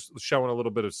there who's showing a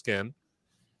little bit of skin?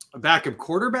 A backup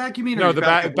quarterback, you mean? No,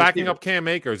 backing up Cam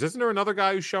Akers. Isn't there another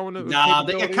guy who's showing it? Nah,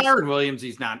 they got Kyren Williams.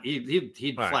 He's not.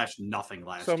 He flashed nothing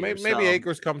last year. So maybe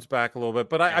Akers comes back a little bit.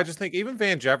 But I just think even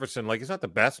Van Jefferson, like he's not the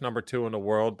best number 2 in the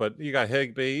world, but you got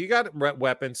Higbee, you got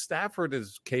weapons. Stafford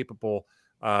is capable.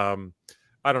 I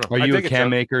don't know. Are you a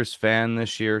Cam Akers fan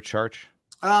this year, Charch?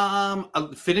 I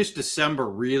finished December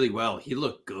really well. He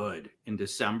looked good in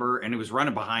December, and it was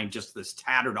running behind just this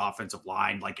tattered offensive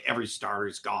line. Like every star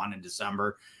is gone in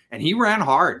December, and he ran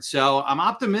hard. So I'm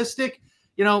optimistic.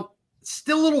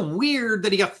 Still a little weird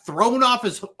that he got thrown off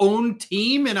his own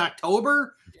team in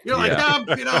October.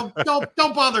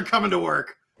 Don't bother coming to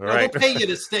work. Right. We'll pay you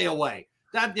to stay away.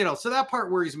 So that part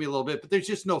worries me a little bit. But there's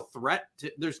just no threat.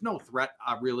 There's no threat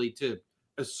really to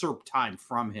usurp time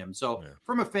from him. So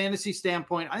from a fantasy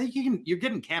standpoint, I think you're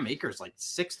getting Cam Akers like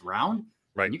 6th round.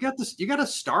 Right. You got a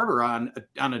starter on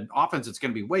an offense that's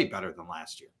going to to be way better than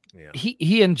last year. Yeah.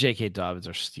 He and J.K. Dobbins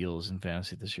are steals in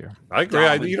fantasy this year. I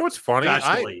agree. You know what's funny?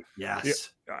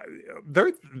 Yes.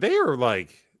 They are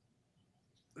like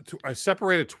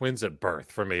separated twins at birth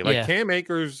for me. Like Cam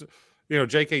Akers,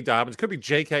 J.K. Dobbins, could be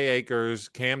J.K. Akers,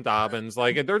 Cam Dobbins.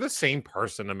 Like they're the same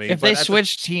person to me. If they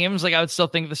switched teams, like I would still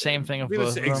think the same thing of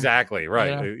both. Exactly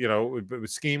right.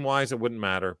 Scheme wise, it wouldn't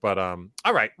matter. But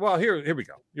all right. Well, here we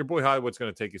go. Your boy Hollywood's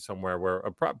going to take you somewhere where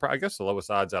I guess the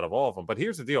lowest odds out of all of them. But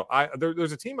here's the deal.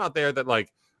 There's a team out there that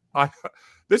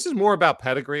this is more about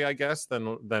pedigree, I guess,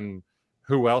 than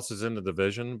who else is in the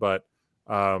division. But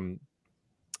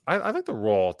I think the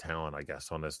raw talent, I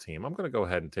guess, on this team. I'm going to go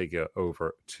ahead and take you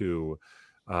over to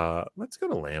let's go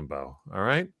to Lambeau. All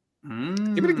right.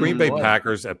 Give me the Green Bay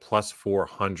Packers at plus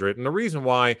 400. And the reason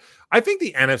why I think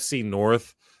the NFC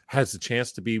North has a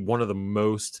chance to be one of the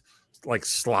most like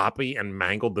sloppy and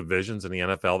mangled divisions in the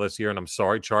NFL this year. And I'm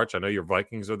sorry, Charch, I know your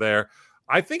Vikings are there.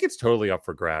 I think it's totally up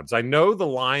for grabs. I know the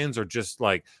Lions are just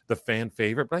like the fan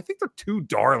favorite, but I think they're too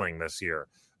darling this year.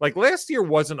 Like last year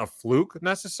wasn't a fluke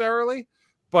necessarily,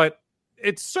 but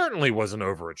it certainly was an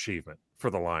overachievement for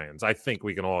the Lions. I think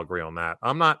we can all agree on that.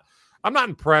 I'm not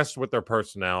impressed with their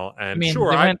personnel. And they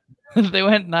went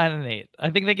 9-8.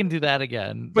 I think they can do that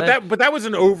again. But that was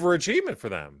an overachievement for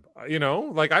them.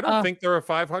 Like I don't think they're a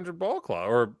 500 ball club,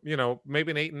 or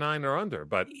maybe an 8-9 or under.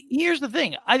 But here's the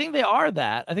thing: I think they are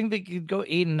that. I think they could go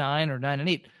 8-9 or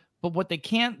 9-8. But what they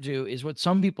can't do is what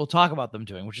some people talk about them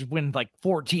doing, which is win like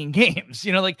 14 games.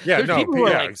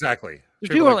 Exactly.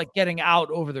 People are like getting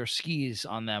out over their skis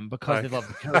on them because they love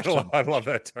the coach. I love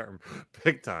that term,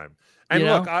 big time. And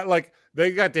look,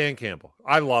 they got Dan Campbell.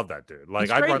 I love that dude.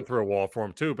 Like I'd run through a wall for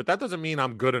him too, but that doesn't mean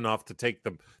I'm good enough to take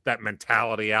that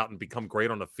mentality out and become great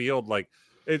on the field. Like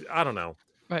I don't know.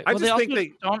 Right. I well, just think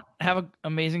they don't have an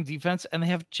amazing defense, and they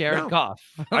have Jared Goff.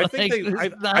 I think they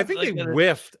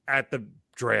whiffed at the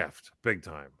draft big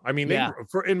time. I mean,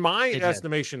 in my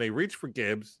estimation, they reached for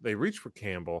Gibbs, they reached for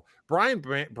Campbell. Brian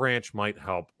Branch might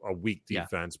help a weak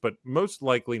defense, but most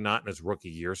likely not in his rookie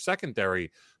year. Secondary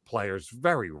players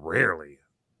very rarely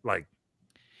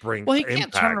bring. Well, he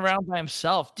can't turn around by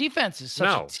himself. Defense is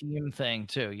such a team thing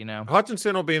too,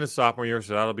 Hutchinson will be in his sophomore year,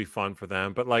 so that'll be fun for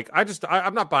them. But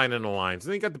I'm not buying into lines.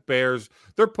 And then you got the Bears.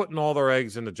 They're putting all their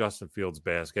eggs into Justin Fields'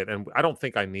 basket, and I don't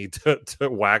think I need to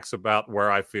wax about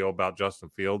where I feel about Justin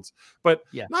Fields. But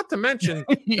not to mention,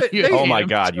 oh my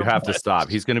God, you have to stop.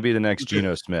 He's going to be the next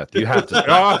Geno Smith. You have to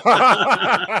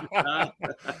stop.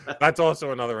 That's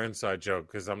also another inside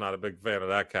joke because I'm not a big fan of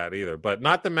that cat either. But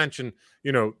not to mention,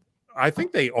 I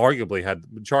think they arguably had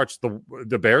charged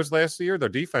the Bears last year. Their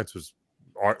defense was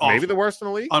maybe the worst in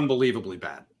the league. Unbelievably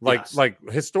bad. Like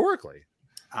historically.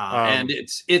 And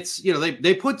it's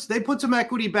they put some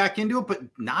equity back into it, but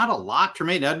not a lot.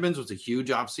 Tremaine Edmonds was a huge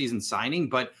offseason signing,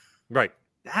 but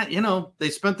that they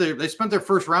spent their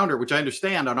first rounder, which I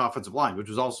understand, on offensive line, which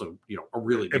was also a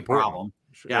really big problem.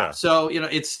 Yeah. So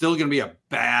it's still going to be a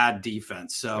bad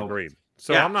defense. So agreed.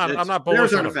 So I'm not bullish.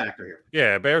 Bears aren't a factor here.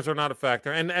 Yeah, Bears are not a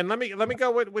factor. And let me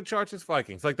go with Chargers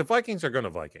Vikings. Like the Vikings are going to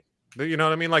Viking. You know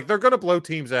what I mean? Like they're going to blow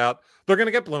teams out. They're going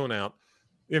to get blown out.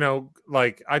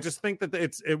 I just think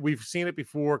that we've seen it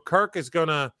before. Kirk is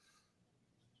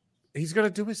he's going to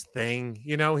do his thing.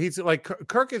 He's like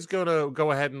Kirk is going to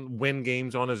go ahead and win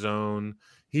games on his own.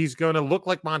 He's going to look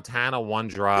like Montana one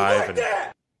drive.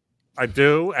 I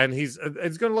do, and he's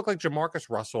going to look like Jamarcus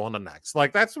Russell on the next.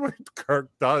 Like that's what Kirk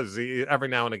does every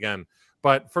now and again.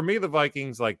 But for me, the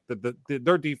Vikings, like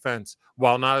their defense,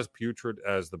 while not as putrid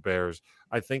as the Bears,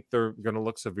 I think they're going to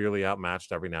look severely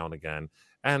outmatched every now and again.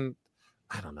 And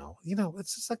I don't know,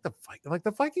 it's just like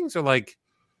the Vikings are like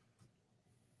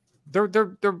they're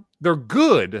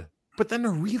good, but then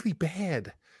they're really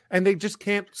bad, and they just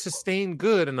can't sustain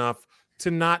good enough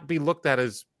to not be looked at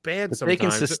as bad. Sometimes they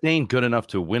can sustain good enough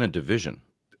to win a division.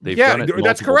 They've done it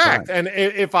that's correct. Times. And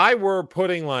if I were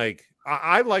putting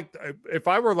I'm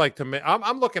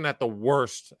looking at the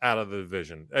worst out of the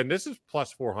division, and this is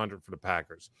plus 400 for the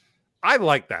Packers. I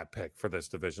like that pick for this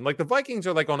division. Like the Vikings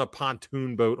are like on a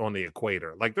pontoon boat on the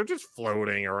equator. Like they're just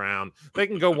floating around. They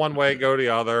can go one way, go the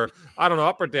other. I don't know,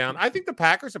 up or down. I think the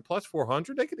Packers at plus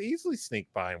 400, they could easily sneak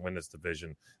by and win this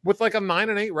division with like a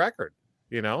 9-8 record.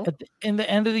 In the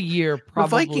end of the year,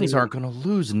 probably the Vikings aren't going to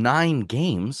lose 9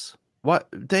 games. What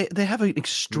they have an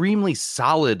extremely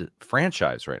solid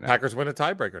franchise right now. Packers win a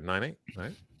tiebreaker, 9-8,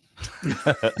 right?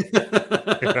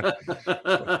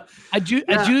 I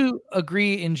do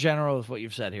agree in general with what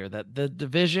you've said here that the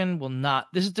division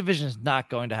this division is not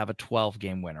going to have a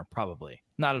 12-game winner, probably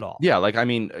not at all. Yeah,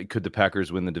 could the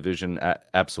Packers win the division?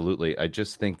 Absolutely. I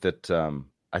just think that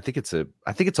I think it's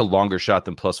a longer shot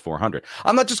than plus 400.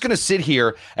 I'm not just going to sit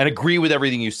here and agree with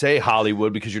everything you say,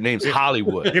 Hollywood, because your name's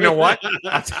Hollywood. You know what?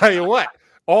 I'll tell you what.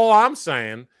 All I'm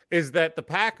saying is that the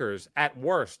Packers, at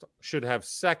worst, should have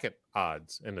second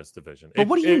odds in this division. But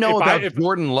what do you know about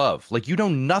Jordan Love? Like, you know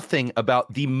nothing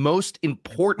about the most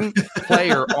important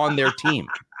player on their team.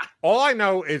 All I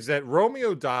know is that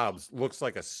Romeo Doubs looks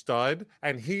like a stud,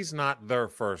 and he's not their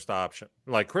first option.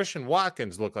 Like Christian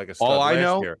Watkins looked like a stud last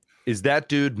year. Year. Is that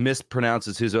dude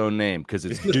mispronounces his own name because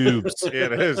it's Doubs.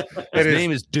 It is. His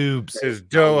name is Doubs. Is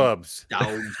Doubs.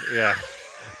 Yeah.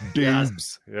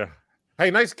 Doubs. Yeah.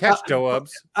 Hey, nice catch,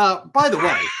 Doubs. By the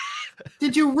way,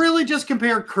 did you really just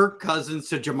compare Kirk Cousins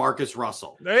to Jamarcus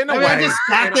Russell? In a way. I just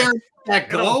sat there and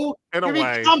go. In a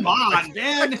way. Come on,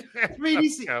 man.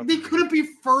 He couldn't be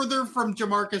further from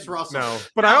Jamarcus Russell. No,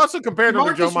 but I also compared him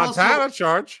to Joe Montana,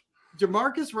 Charge.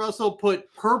 Jamarcus Russell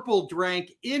put purple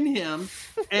drank in him,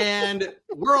 and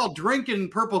we're all drinking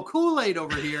purple Kool-Aid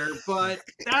over here, but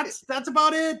that's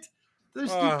about it.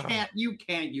 You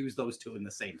can't use those two in the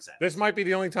same sentence. This might be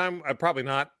the only time, probably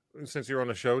not, since you're on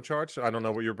the show, Charge. I don't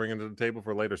know what you're bringing to the table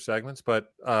for later segments,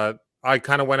 but I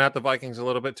kind of went at the Vikings a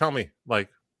little bit. Tell me, like,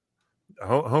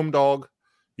 home dog,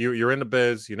 you're in the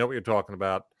biz, you know what you're talking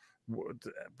about. What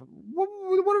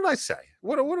did I say?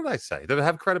 What did I say? Did it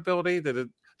have credibility?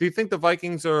 Do you think the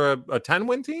Vikings are a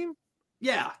 10-win team?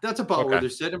 Yeah, that's about where they're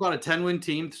sitting, about a 10-win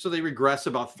team. So they regress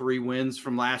about 3 wins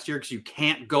from last year because you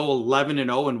can't go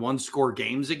 11-0 and one-score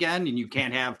games again, and you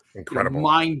can't have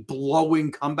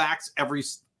mind-blowing comebacks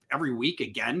every week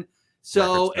again.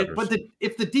 So, Record but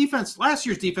if the defense, last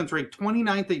year's defense ranked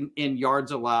 29th in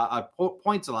yards allowed,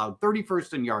 points allowed,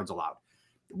 31st in yards allowed.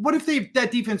 What if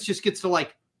that defense just gets to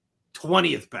like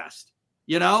 20th best?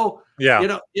 Yeah.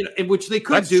 In which they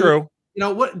could That's do. true.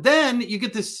 Then you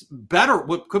get this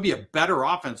what could be a better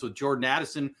offense with Jordan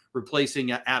Addison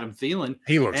replacing Adam Thielen.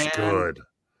 He looks good.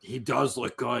 He does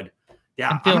look good.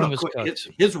 Yeah, And Thielen was cooked.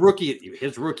 his rookie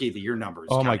of the year numbers.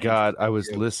 Oh my God. I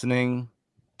was listening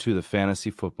to the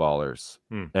Fantasy Footballers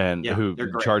and who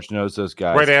Charge knows those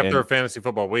guys. Right after Fantasy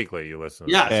Football Weekly, you listen.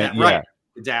 Yeah, right.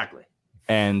 Exactly.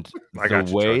 And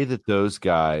the way that those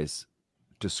guys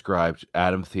described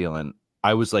Adam Thielen,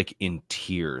 I was like in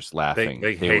tears laughing.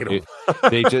 They hate him.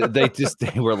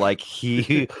 They were like,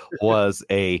 he was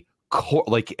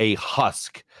like a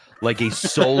husk, like a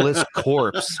soulless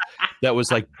corpse that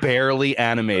was like barely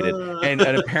animated. And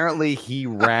apparently he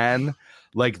ran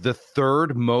like the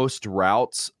third most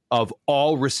routes of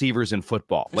all receivers in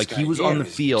football. Like he was on the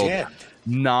field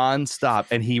nonstop,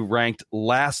 and he ranked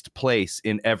last place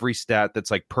in every stat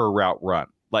that's like per route run.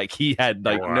 Like he had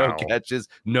like no catches,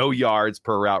 no yards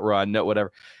per route run, no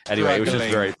whatever. Anyway, it was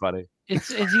just very funny.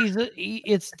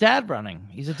 It's dad running.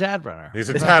 He's a dad runner. He's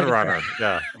a dad runner.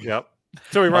 Yeah. Yep.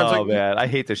 So he runs. Oh man, I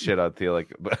hate the shit on Thielen.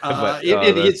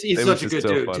 He's such a good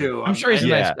dude funny. too. I'm sure he's a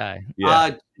nice guy.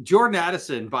 Yeah. Jordan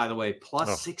Addison, by the way, plus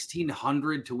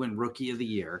 1,600 to win Rookie of the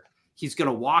Year. He's going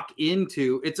to walk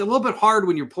into. It's a little bit hard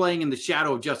when you're playing in the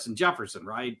shadow of Justin Jefferson,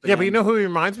 right? But you know who he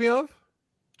reminds me of?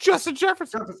 Justin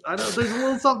Jefferson. I know there's a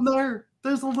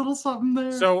little something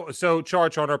there. So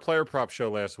Charge, on our player prop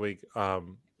show last week,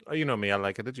 you know me, I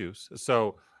like it the juice.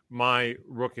 So my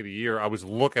Rookie of the Year, I was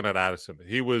looking at Addison.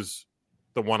 He was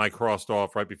the one I crossed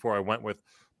off right before I went with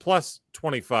plus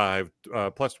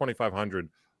 2,500.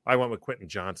 I went with Quentin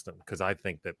Johnston because I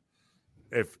think that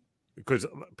because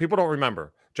people don't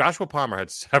remember, Joshua Palmer had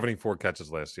 74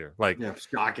 catches last year. Like,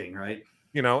 shocking, right?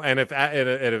 And if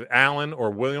Allen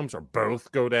or Williams or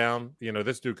both go down,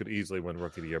 this dude could easily win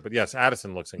Rookie of the Year. But yes,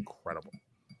 Addison looks incredible.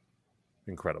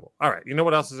 Incredible. All right. You know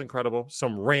what else is incredible?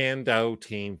 Some rando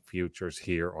team futures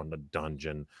here on the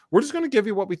Dungeon. We're just going to give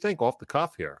you what we think off the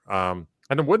cuff here.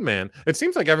 And the Woodman, it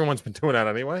seems like everyone's been doing that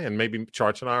anyway, and maybe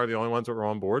Charch and I are the only ones that are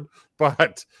on board.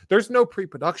 But there's no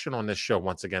pre-production on this show,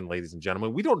 once again, ladies and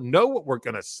gentlemen. We don't know what we're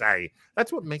going to say.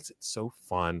 That's what makes it so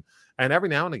fun. And every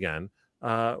now and again,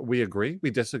 we agree,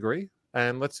 we disagree,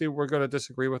 and let's see what we're going to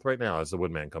disagree with right now as the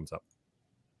Woodman comes up.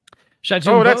 That's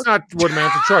not Woodman,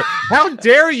 it's a chart. How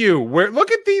dare you?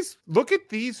 Look at these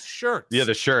shirts. Yeah,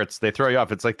 the shirts, they throw you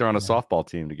off. It's like they're on a softball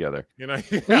team together. He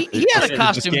had a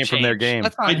costume change from their game.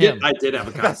 I did have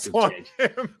a costume change.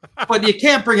 But you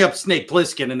can't bring up Snake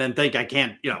Plissken and then think I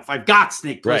can't, if I've got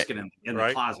Snake Plissken in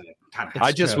the closet.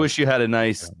 I just wish you had a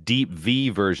nice deep V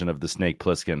version of the Snake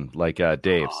Plissken like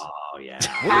Dave's. Oh, yeah.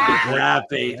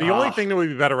 The only thing that would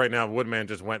be better right now, Woodman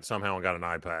just went somehow and got an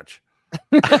eye patch.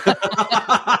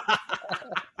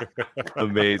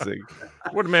 Amazing.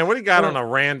 Woodman, what do you got on a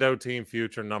rando team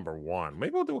future number one?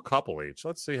 Maybe we'll do a couple each.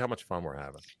 Let's see how much fun we're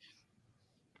having.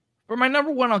 For my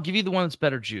number one, I'll give you the one that's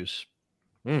better juice.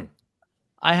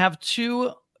 I have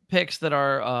two picks that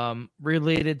are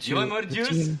related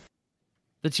to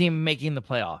the team making the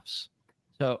playoffs.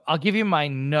 So I'll give you my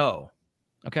no.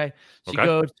 Okay. So you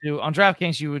go to on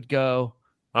DraftKings, you would go.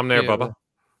 I'm there, Bubba.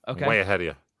 Okay. Way ahead of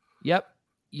you. Yep.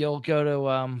 You'll go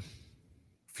to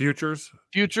futures,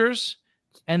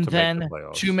 and then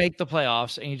to make the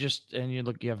playoffs, and you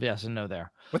look. You have yes and no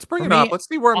there. Let's bring it up. Let's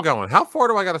see where I'm going. How far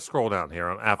do I got to scroll down here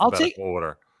on alphabetical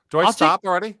order? Do I stop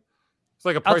already? It's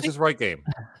like a Price is Right game.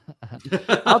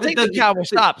 I'll take the Cowboys.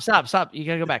 Stop. You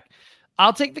gotta go back.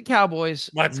 I'll take the Cowboys.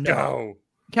 Let's go.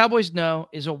 Cowboys no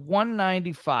is a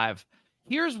 195.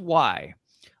 Here's why.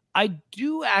 I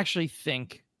do actually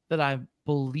think that I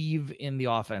believe in the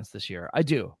offense this year. I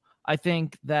do. I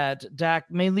think that Dak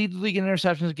may lead the league in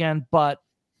interceptions again, but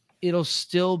it'll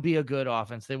still be a good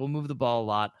offense. They will move the ball a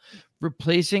lot.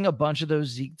 Replacing a bunch of those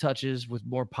Zeke touches with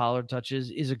more Pollard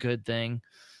touches is a good thing.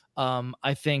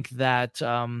 I think that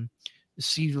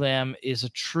CeeDee Lamb is a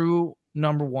true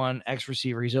number one X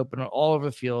receiver. He's open all over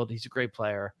the field. He's a great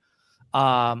player.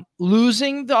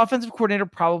 Losing the offensive coordinator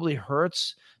probably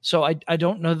hurts. So I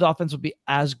don't know the offense will be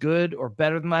as good or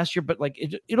better than last year, but like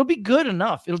it'll be good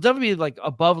enough. It'll definitely be like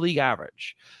above league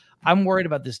average. I'm worried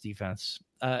about this defense.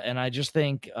 And I just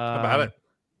think about it.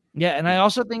 Yeah. And I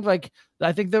also think I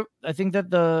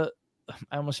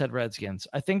almost said Redskins.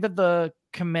 I think that the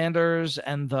Commanders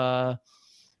and the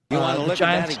Giants,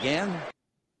 at that again?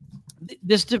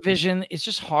 This division is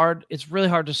just hard. It's really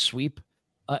hard to sweep.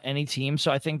 any team.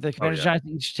 So I think the Commanders Giants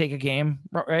each take a game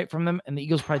right from them, and the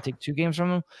Eagles probably take 2 games from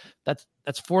them.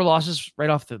 That's 4 losses right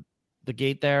off the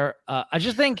gate there. I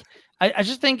just think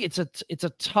it's a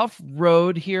tough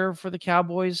road here for the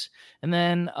Cowboys. And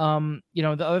then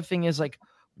the other thing is, like,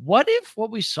 what if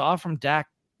what we saw from Dak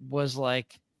was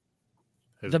like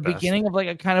the beginning of like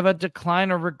a kind of a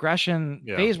decline or regression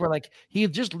phase where like he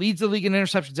just leads the league in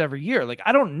interceptions every year? Like,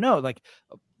 I don't know. Like,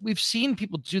 we've seen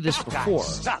people do this before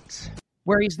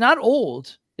where he's not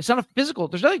old. It's not a physical.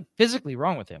 There's nothing physically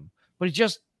wrong with him, but he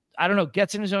just, I don't know,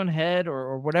 gets in his own head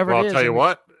or whatever it is. I'll tell you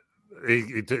what,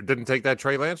 he didn't take that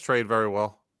Trey Lance trade very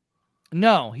well.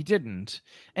 No, he didn't.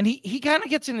 And he kind of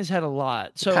gets in his head a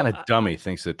lot. So kind of dummy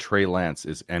thinks that Trey Lance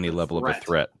is any level of a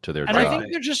threat to their and drive. I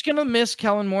think they're just going to miss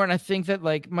Kellen Moore. And I think that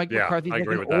like Mike McCarthy's like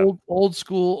an old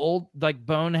school, like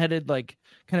boneheaded, like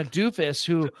kind of doofus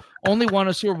who only won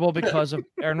a Super Bowl because of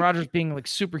Aaron Rodgers being like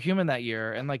superhuman that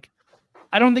year. And like,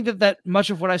 I don't think that much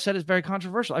of what I said is very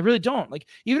controversial. I really don't. Like,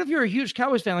 even if you're a huge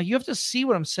Cowboys fan, like, you have to see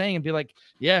what I'm saying and be like,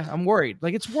 yeah, I'm worried.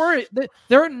 Like, it's worried that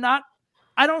they're not.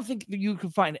 I don't think that you can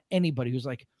find anybody who's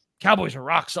like, Cowboys are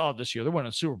rock solid this year. They're winning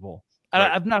a Super Bowl. Right.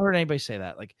 I've not heard anybody say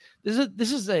that. Like, this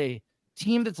is a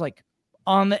team that's like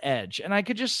on the edge, and I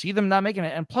could just see them not making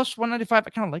it. And plus 195, I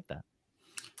kind of like that.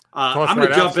 I'm going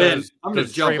to jump in.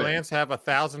 Does Trey Lance have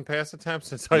 1,000 pass attempts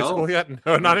since high school yet?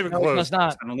 No, not even close. Does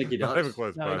not. I don't think he does. Not even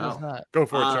close. No, he does not. Go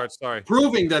for it, Chart. Sorry.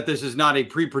 Proving that this is not a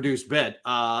pre-produced bet.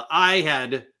 I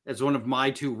had as one of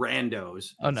my 2 randos.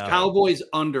 Cowboys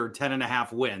under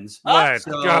 10.5 wins. Let's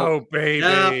go,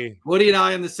 baby. Woody and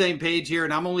I on the same page here,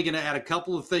 and I'm only going to add a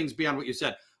couple of things beyond what you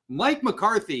said. Mike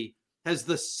McCarthy has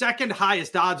the second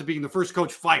highest odds of being the first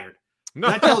coach fired. No.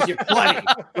 That tells you plenty,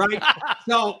 right?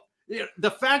 So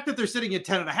the fact that they're sitting at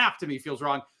 10.5 to me feels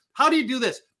wrong. How do you do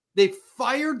this? They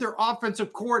fired their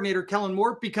offensive coordinator, Kellen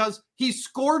Moore, because he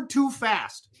scored too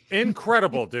fast.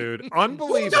 Incredible, dude.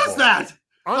 Unbelievable. Who does that?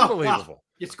 Unbelievable. Oh, wow.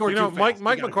 You scored too fast.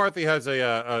 Mike McCarthy has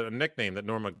a nickname that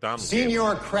Norm Macdonald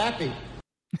Senior Crappy.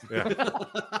 Yeah.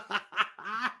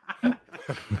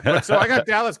 So I got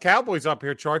Dallas Cowboys up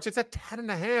here, Charts. It's at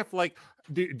 10.5. Like,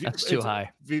 that's too high.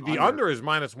 The under is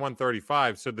minus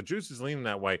 135, so the juice is leaning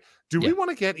that way. Do we want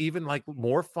to get even like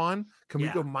more fun? Can we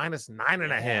go minus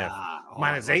 9.5,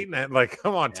 minus 8.5? Like,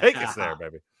 come on, take us there,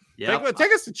 baby. Yep.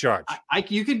 Take us to charge.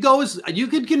 You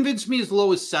could convince me as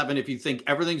low as 7 if you think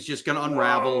everything's just going to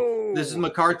unravel. Whoa. This is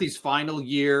McCarthy's final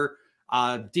year.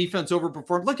 Defense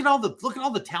overperformed. Look at all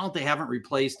the talent they haven't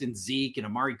replaced in Zeke and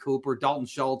Amari Cooper, Dalton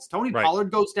Schultz. Tony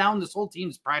Pollard goes down. This whole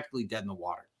team's practically dead in the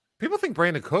water. People think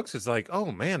Brandon Cooks is like,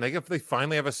 oh man, they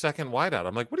finally have a second wideout.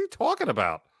 I'm like, what are you talking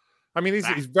about? I mean,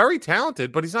 he's very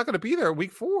talented, but he's not going to be there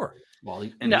week 4. Well,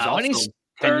 he's 10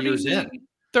 years in.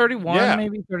 31,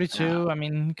 maybe 32. I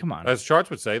mean, come on. As Charts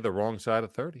would say, the wrong side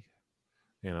of 30.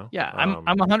 You know? Yeah, I'm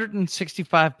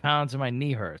 165 pounds and my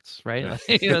knee hurts, right?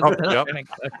 Yep.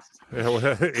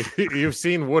 You've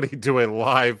seen Woody do a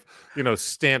live,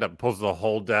 stand up, pulls the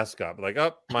whole desk up. Like,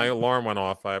 oh, my alarm went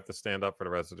off. I have to stand up for the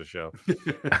rest of the show.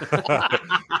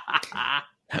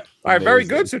 All right, very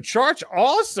good. So Charts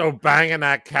also banging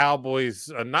that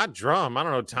Cowboys, not drum. I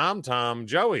don't know, tom.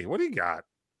 Joey, what do you got?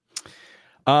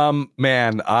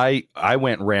 Man, I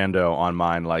went rando on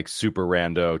mine, like super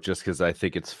rando, just because I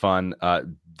think it's fun.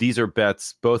 These are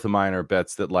bets. Both of mine are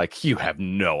bets that, like, you have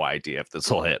no idea if this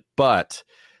will hit, but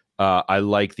I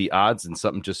like the odds, and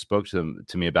something just spoke to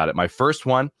me about it. My first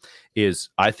one is,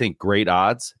 I think, great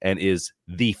odds and is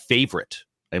the favorite.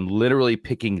 I'm literally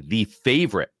picking the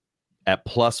favorite at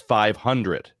plus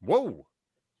 500. Whoa.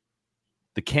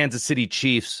 The Kansas City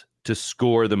Chiefs to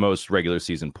score the most regular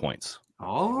season points.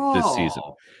 This season,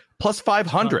 plus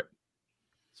 500.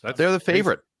 So they're the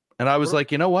favorite. And I was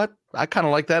like, you know what? I kind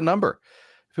of like that number.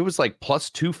 If it was like plus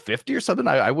 250 or something,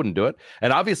 I wouldn't do it.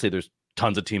 And obviously there's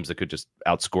tons of teams that could just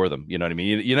outscore them. You know what I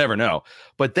mean? You never know.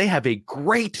 But they have a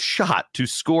great shot to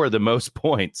score the most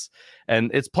points. And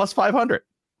it's plus 500.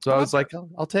 So I was like,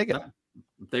 I'll take it.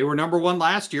 They were number 1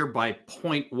 last year by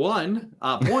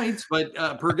 0.1 points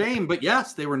but per game. But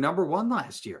yes, they were number 1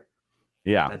 last year.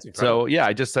 Yeah. So yeah,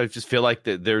 I just feel like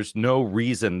that there's no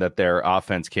reason that their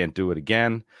offense can't do it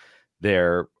again.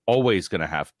 They're always going to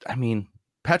have. I mean,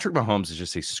 Patrick Mahomes is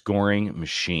just a scoring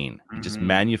machine. He just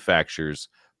manufactures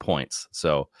points.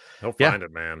 So he'll find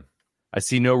it, man. I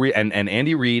see no and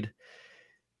Andy Reid,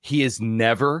 he is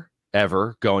never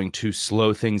ever going to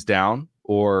slow things down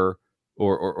or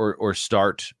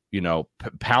start,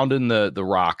 pounding the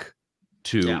rock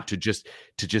to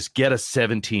just get a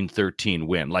 17-13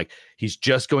 win. Like, he's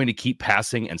just going to keep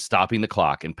passing and stopping the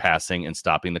clock and passing and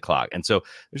stopping the clock. And so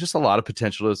there's just a lot of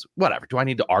potential. As whatever. Do I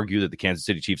need to argue that the Kansas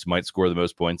City Chiefs might score the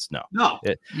most points? No.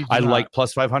 I like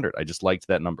plus 500. I just liked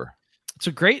that number. It's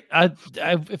a great.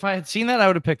 If I had seen that, I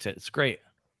would have picked it. It's great.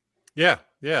 Yeah.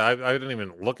 I didn't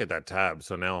even look at that tab,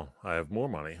 so now I have more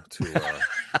money to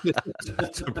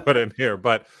to put in here.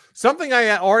 But something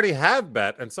I already have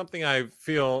bet, and something I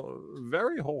feel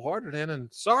very wholehearted in.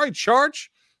 And sorry,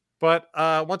 Charge, but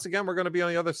once again, we're going to be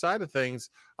on the other side of things.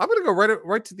 I'm going to go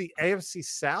right to the AFC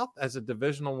South as a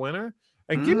divisional winner,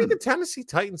 and give me the Tennessee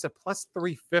Titans at plus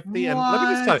 350. And let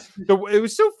me just tell you, it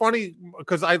was so funny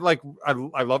because I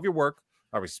love your work,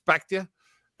 I respect you.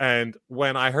 And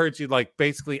when I heard you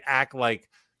basically act like,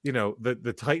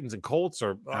 the Titans and Colts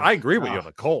I agree with you on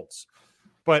the Colts,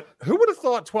 but who would have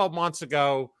thought 12 months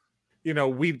ago,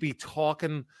 we'd be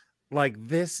talking like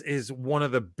this is one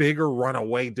of the bigger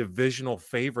runaway divisional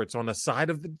favorites on the side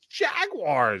of the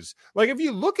Jaguars. Like, if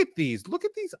you look at these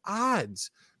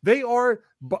odds, they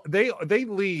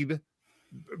lead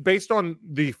based on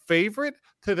the favorite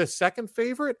to the second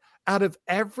favorite out of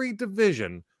every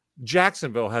division.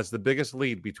 Jacksonville has the biggest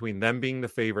lead between them being the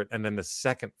favorite and then the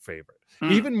second favorite,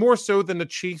 even more so than the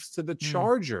Chiefs to the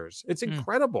Chargers. It's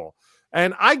incredible.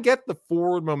 And I get the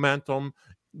forward momentum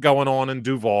going on in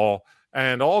Duval,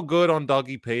 and all good on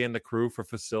Dougie P and the crew for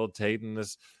facilitating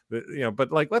this,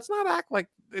 but let's not act like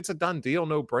it's a done deal,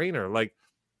 no brainer. Like,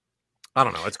 I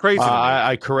don't know. It's crazy.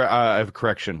 I have a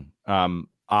correction.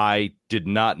 I did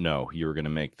not know you were going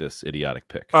to make this idiotic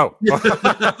pick. Oh,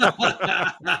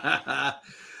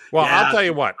 well, I'll tell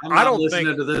you what. I don't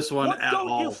think to this one at all.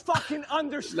 Don't you fucking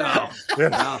understand?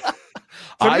 No.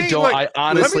 I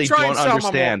honestly don't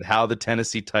understand how the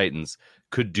Tennessee Titans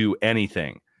could do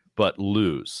anything but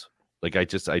lose. Like, I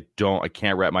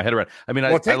can't wrap my head around. I mean,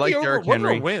 I like Derrick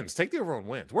Henry. Take the over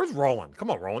wins. Where's Roland? Come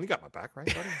on, Roland. You got my back, right,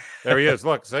 buddy? There he is.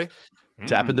 Look, see?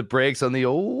 Tapping the brakes on the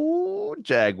old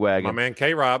Jagwagon. My man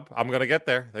K-Rob. I'm going to get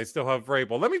there. They still have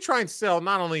Vrabel. Let me try and sell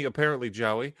not only apparently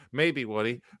Joey, maybe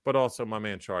Woody, but also my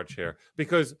man Charge here.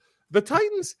 Because the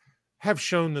Titans have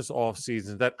shown this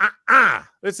offseason that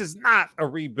this is not a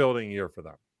rebuilding year for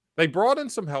them. They brought in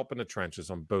some help in the trenches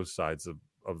on both sides of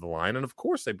the line. And, of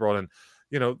course, they brought in,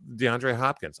 DeAndre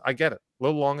Hopkins. I get it. A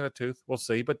little long in the tooth. We'll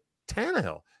see. But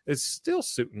Tannehill is still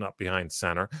suiting up behind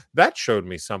center. That showed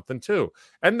me something too.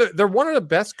 And they're one of the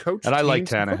best coaches. And I like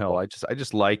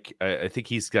Tannehill. I think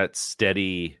he's got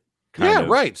steady kind of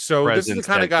right. So this is the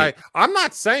kind of guy. I'm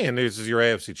not saying this is your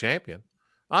AFC champion.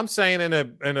 I'm saying in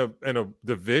a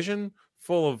division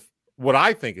full of what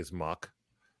I think is muck,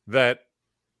 that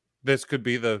this could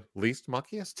be the least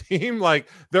muckiest team. Like,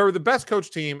 they're the best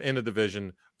coach team in the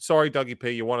division. Sorry, Dougie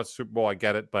P, you won a Super Bowl. I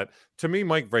get it. But to me,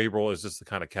 Mike Vrabel is just the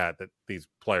kind of cat that these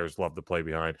players love to play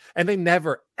behind. And they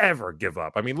never, ever give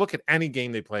up. I mean, look at any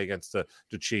game they play against the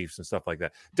Chiefs and stuff like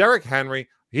that. Derrick Henry,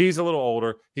 he's a little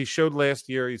older. He showed last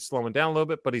year he's slowing down a little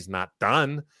bit, but he's not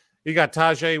done. You got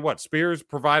Tajay, Spears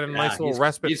providing a nice little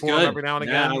respite for him every now and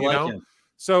again. Him.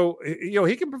 So,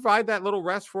 he can provide that little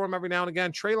rest for him every now and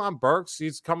again. Treylon Burks,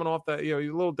 he's coming off that, he's a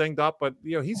little dinged up, but,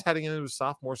 he's heading into his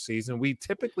sophomore season. We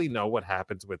typically know what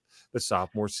happens with the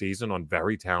sophomore season on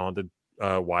very talented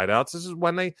wideouts. This is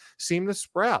when they seem to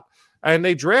sprout. And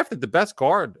they drafted the best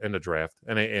guard in the draft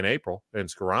in April in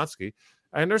Skoronski.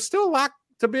 And there's still a lot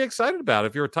to be excited about.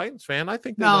 If you're a Titans fan, I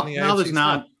think no, there's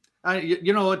not.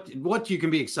 You know what you can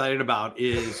be excited about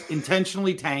is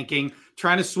intentionally tanking,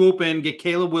 trying to swoop in, get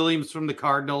Caleb Williams from the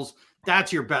Cardinals.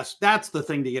 That's your best. That's the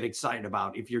thing to get excited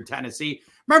about if you're Tennessee.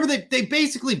 Remember, they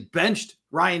basically benched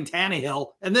Ryan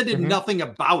Tannehill and then did nothing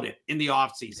about it in the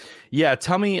offseason. Yeah,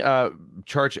 tell me,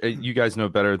 Charge, you guys know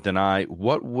better than I.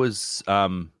 What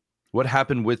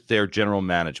happened with their general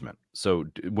management? So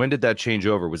when did that change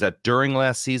over? Was that during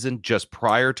last season, just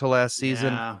prior to last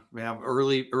season? Yeah,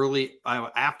 early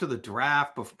after the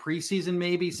draft, before preseason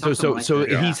maybe. So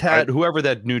he's had whoever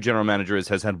that new general manager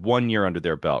has had 1 year under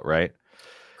their belt, right?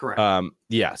 Correct.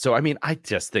 Yeah. So, I mean, I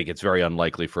just think it's very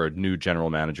unlikely for a new general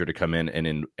manager to come in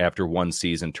and after one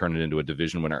season turn it into a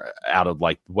division winner out of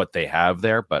like what they have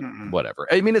there. But whatever.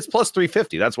 I mean, it's plus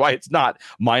 350. That's why it's not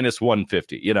minus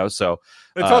 150. So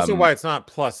it's also why it's not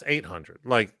plus 800.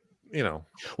 Like,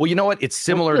 Well, you know what? It's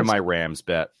similar to my Rams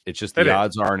bet. It's just the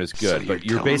odds aren't as good. But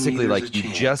you're basically like you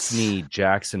just need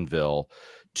Jacksonville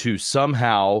to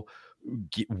somehow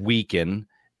weaken.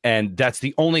 And that's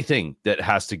the only thing that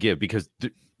has to give, because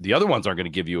the other ones aren't going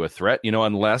to give you a threat,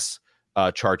 unless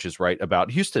Charge is right about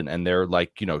Houston and they're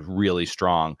like, really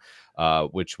strong,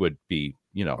 which would be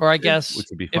Or I guess which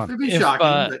would be if, fun. It'd be shocking,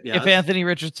 but yes. if Anthony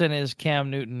Richardson is Cam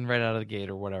Newton right out of the gate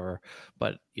or whatever,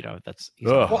 but that's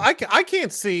well, I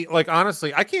can't see, like,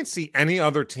 honestly, I can't see any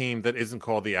other team that isn't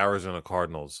called the Arizona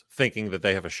Cardinals thinking that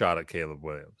they have a shot at Caleb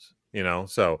Williams.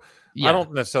 So I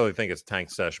don't necessarily think it's Tank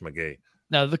Sesh McGee.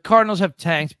 No, the Cardinals have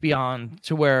tanked beyond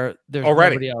to where there's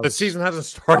already nobody else. the season hasn't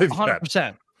started 100%.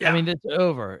 yet. Yeah. I mean, it's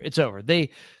over. It's over. They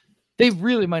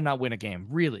really might not win a game.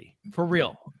 Really, for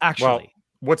real. Actually. Well,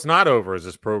 what's not over is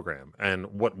this program, and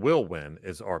what will win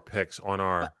is our picks on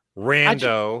our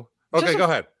rando. Okay, go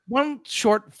ahead. One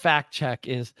short fact check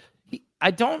is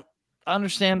I don't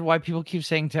understand why people keep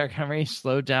saying Derrick Henry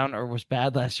slowed down or was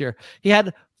bad last year. He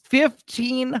had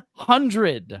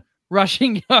 1,500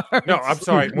 rushing yards. No, I'm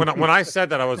sorry. When I said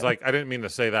that, I was like, I didn't mean to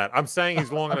say that. I'm saying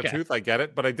he's long in the tooth. I get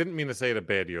it, but I didn't mean to say it a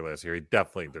bad year last year. He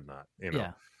definitely did not.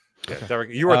 Yeah. Derrick,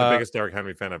 you are the biggest Derrick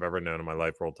Henry fan I've ever known in my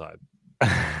life. Roll Tide.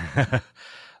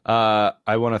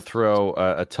 I want to throw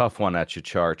a tough one at you,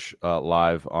 Charch,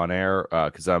 live on air,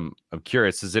 because I'm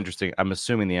curious. This is interesting. I'm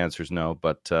assuming the answer is no,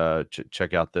 but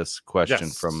check out this question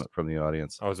from the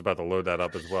audience. I was about to load that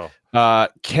up as well.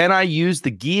 Can I use the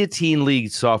Guillotine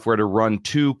League software to run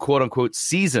 2 quote unquote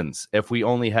seasons if we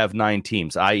only have 9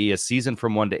 teams, i.e., a season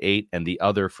from 1 to 8 and the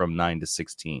other from 9 to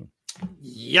 16?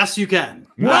 Yes, you can.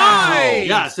 Wow.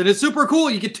 Yes, and it's super cool.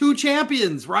 You get 2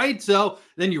 champions, right? So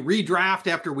then you redraft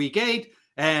after week 8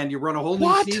 and you run a whole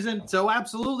new season. So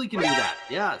absolutely can do that.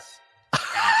 Yes.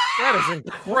 That is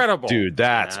incredible. Dude,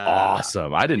 that's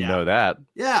awesome. I didn't know that.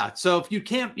 Yeah. So if you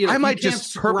can't, I might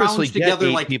just purposely together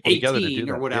get like people 18 together to do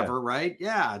that. or whatever, right?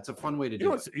 Yeah, it's a fun way to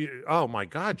do it. Oh my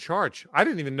God, Charge. I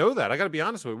didn't even know that. I got to be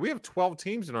honest with you. We have 12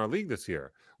 teams in our league this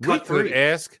year. We could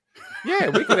ask,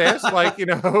 like,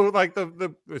 like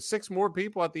the 6 more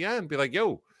people at the end, be like,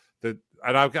 I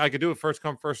could do it first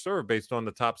come, first serve based on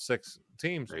the top 6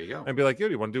 teams. There you go. And be like, do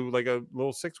you want to do like a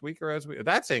little 6-weeker as we?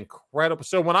 That's incredible.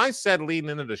 So when I said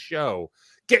leading into the show,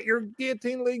 get your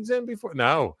Guillotine Leagues in before.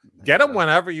 No, get them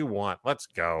whenever you want. Let's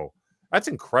go. That's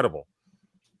incredible.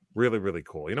 Really, really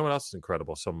cool. You know what else is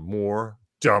incredible? Some more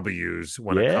W's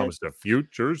when it comes to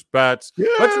futures bets. Yeah.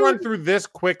 Let's run through this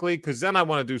quickly because then I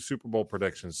want to do Super Bowl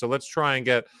predictions. So let's try and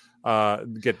get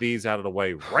these out of the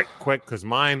way right quick because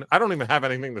mine, I don't even have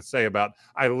anything to say about.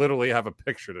 I literally have a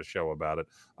picture to show about it.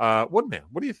 Woodman,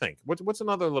 what do you think? What's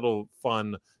another little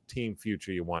fun team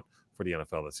future you want for the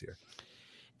NFL this year?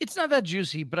 It's not that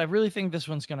juicy, but I really think this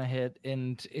one's going to hit,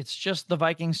 and it's just the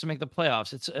Vikings to make the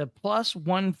playoffs. It's a plus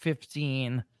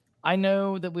 115. I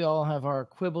know that we all have our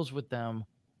quibbles with them,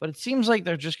 but it seems like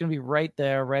they're just going to be right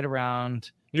there, right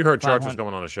around. You heard Chargers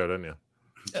going on a show, didn't you?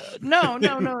 No.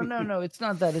 It's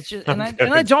not that. It's just, and I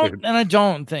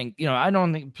don't think,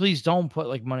 please don't put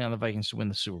like money on the Vikings to win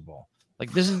the Super Bowl.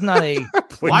 Like this is not a.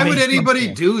 Why would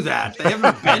anybody do that? They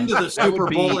haven't been to the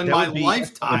Super Bowl in my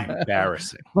lifetime.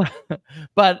 Embarrassing.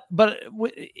 but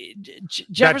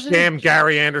Jefferson. That damn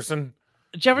Gary Anderson.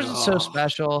 Jefferson's so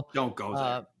special. Don't go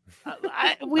there.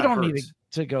 We don't need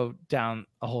to go down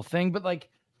a whole thing, but like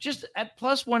just at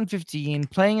plus 115,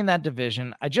 playing in that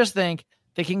division, I just think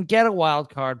they can get a wild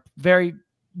card very,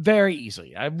 very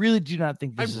easily. I really do not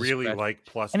think this is really like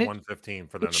plus 115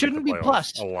 for them. It shouldn't be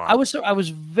plus. A lot. I was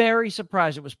very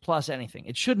surprised it was plus anything.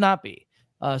 It should not be.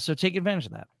 So take advantage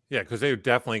of that. Yeah, because they're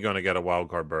definitely going to get a wild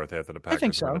card berth after the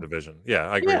Packers win the division. Yeah,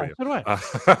 I agree with you. So do I.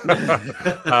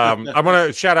 I want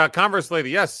to shout out Converse Lady.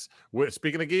 Yes,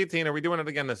 speaking of guillotine, are we doing it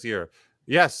again this year?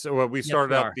 Yes. Well, we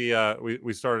started out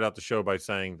we started out the show by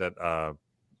saying that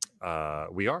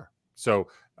we are. So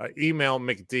email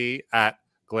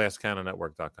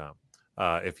mcd@glasscannonnetwork.com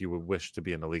if you would wish to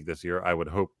be in the league this year. I would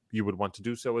hope you would want to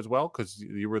do so as well because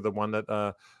you were the one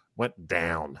that went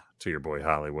down to your boy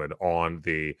Hollywood on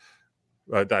the.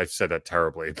 I said that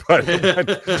terribly, but in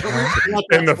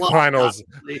the finals.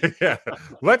 Yeah.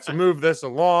 Let's move this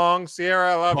along.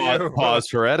 Sierra, I love you. Pause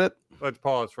for edit. Let's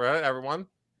pause for edit, everyone.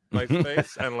 Nice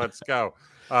face, and let's go.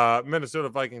 Minnesota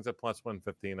Vikings at plus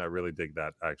 115. I really dig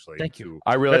that, actually. Thank you.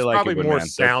 I really like probably it. More man.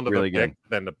 sound That's of really a pick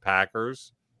than the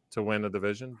Packers to win the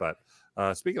division. But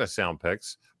speaking of sound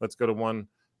picks, let's go to one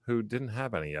who didn't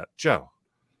have any yet. Joe.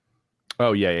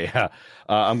 Oh, yeah.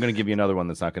 I'm going to give you another one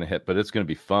that's not going to hit, but it's going to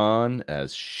be fun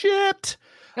as shit.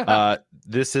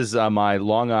 This is my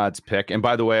long odds pick. And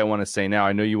by the way, I want to say now,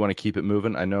 I know you want to keep it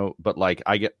moving. I know, but like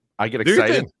I get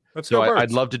excited. So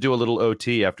I'd love to do a little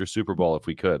OT after Super Bowl if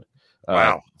we could.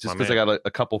 Wow. Just because I got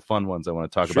a couple fun ones I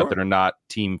want to talk about that are not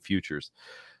team futures.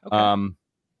 Okay.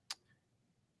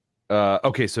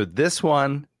 Okay, so this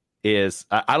one is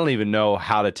I don't even know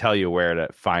how to tell you where to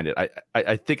find it.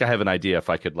 I think I have an idea if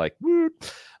I could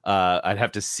I'd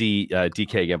have to see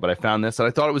DK again, but I found this and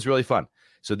I thought it was really fun.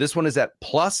 So this one is at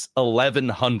plus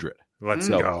 1,100. Let's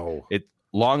So go. It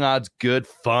long odds, good,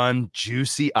 fun,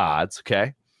 juicy odds.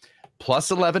 Okay.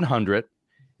 Plus 1,100.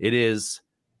 It is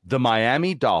the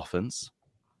Miami Dolphins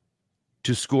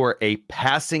to score a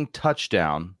passing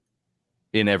touchdown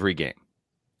in every game.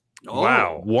 Oh,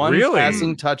 Wow. One Really?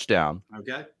 passing touchdown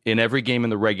Okay. in every game in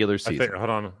the regular season. Hold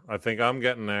on. I think I'm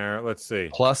getting there. Let's see.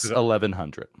 Plus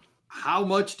 1,100. How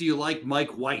much do you like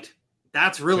Mike White?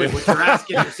 That's really what you're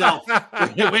asking yourself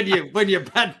when you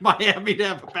bet Miami to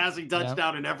have a passing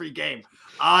touchdown in every game.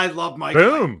 I love Mike White.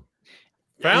 Boom.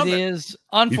 Found It it. is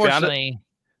unfortunately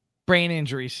brain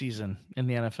injury season in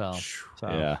the NFL. So.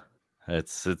 Yeah.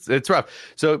 It's rough.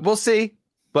 So we'll see.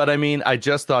 But I mean, I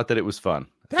just thought that it was fun.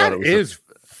 That is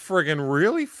friggin'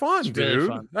 really fun, It's dude. really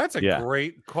fun. That's a Yeah.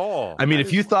 great call. I mean,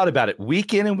 if you thought about it,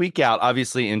 week in and week out,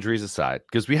 obviously injuries aside,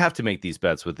 because we have to make these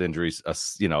bets with injuries,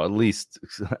 at least.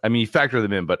 I mean, you factor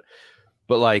them in, but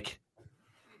like,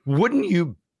 wouldn't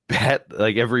you bet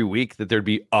like every week that there'd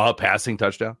be a passing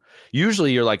touchdown?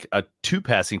 Usually, you're like a 2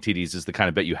 passing TDs is the kind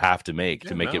of bet you have to make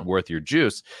it worth your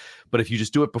juice. But if you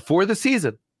just do it before the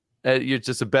season, you're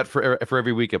just a bet for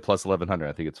every week at plus 1,100.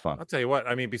 I think it's fun. I'll tell you what.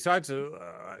 I mean, besides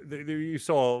you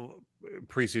saw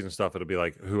preseason stuff, it'll be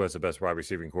like who has the best wide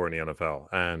receiving core in the NFL,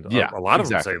 and a lot of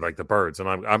them say like the Birds, and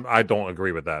I don't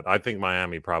agree with that. I think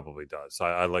Miami probably does.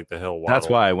 I like the Hill. That's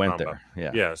Waddle why I went combo.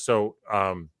 there. Yeah. So,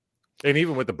 and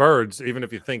even with the Birds, even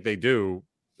if you think they do,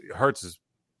 Hurts is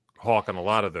hawking a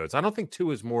lot of those. I don't think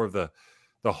Tua is more of the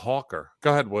hawker.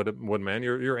 Go ahead, Woodman.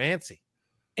 You're antsy.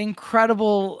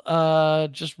 Incredible,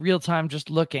 just real time, just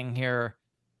looking here.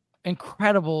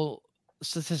 Incredible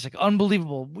statistic,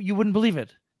 unbelievable. You wouldn't believe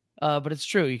it, but it's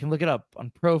true. You can look it up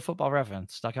on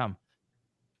ProFootballReference.com.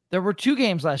 There were 2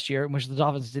 games last year in which the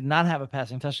Dolphins did not have a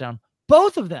passing touchdown.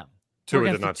 Both of them. Tua were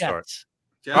did against not the start. Jets.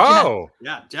 Jets. Oh,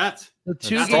 Yeah, Jets. The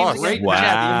 2 That's games awesome. against the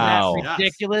Wow. Jets. That's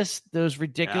ridiculous. Those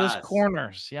ridiculous Yes.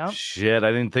 corners. Yeah. Shit,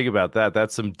 I didn't think about that.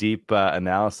 That's some deep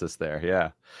analysis there.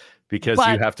 Yeah. Because you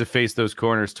But- have to face those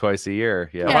corners twice a year.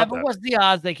 Yeah. Yeah, about but that? what's the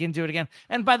odds they can do it again?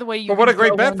 And by the way, but what a can great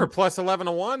throw bet one- for plus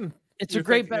 11-1. It's You a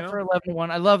great think, bet for 11-1.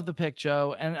 I love the pick,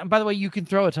 Joe. And by the way, you can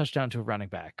throw a touchdown to a running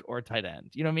back or a tight end.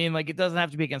 You know what I mean? Like it doesn't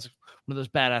have to be against one of those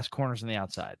badass corners on the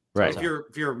outside. Right.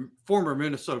 If you're former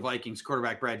Minnesota Vikings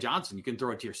quarterback Brad Johnson, you can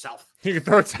throw it to yourself. You can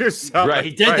throw it to yourself. Right.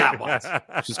 He did that once. I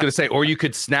was just gonna say, or you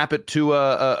could snap it to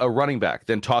a running back,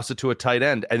 then toss it to a tight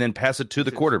end, and then pass it to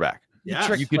the quarterback. Yeah,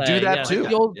 Trick You could play, do that yeah. too.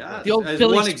 The old, Yeah. the old As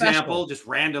Philly one special. example, just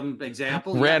random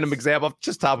example. Random yes. example,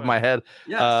 just top of my head.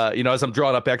 Yes. As I'm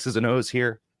drawing up X's and O's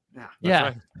here. Yeah.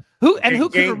 right. Who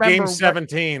could game, remember game what-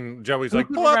 17? Joey's who like,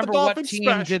 could pull out the remember what Dolphins team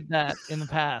special. did that in the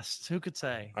past? Who could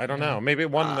say? I don't know. Maybe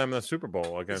it won them the Super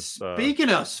Bowl against. Speaking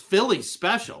of Philly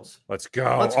specials, Let's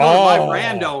go. let's go to my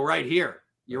rando right here.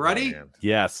 You ready? Man,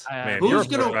 Yes. man Who's you're a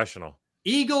gonna- professional.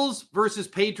 Eagles versus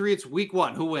Patriots week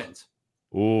 1. Who wins?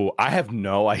 Ooh, I have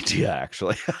no idea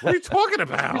actually. What are you talking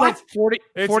about? Like 40,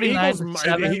 It's 49 Eagles. to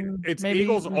 7, It's maybe?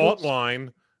 Eagles alt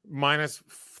line minus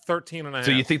 13.5.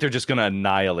 So you think they're just gonna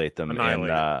annihilate them? Annihilate.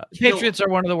 The Patriots are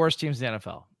one of the worst teams in the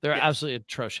NFL. They're Yes. absolutely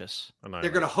atrocious. They're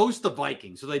going to host the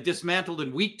Vikings. So they dismantled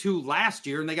in week 2 last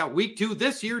year, and they got week 2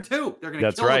 this year too. They're going to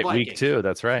That's kill right. the Vikings. Week 2.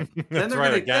 That's right. Then That's they're right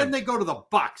gonna again. then they go to the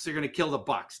Bucks. They're gonna kill the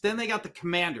Bucks. Then they got the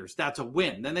Commanders. That's a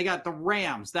win. Then they got the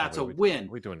Rams. That's a win.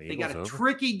 Are we doing They Eagles got a over?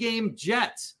 tricky game,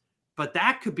 Jets, but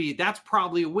that's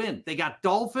probably a win. They got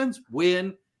Dolphins,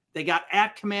 win. They got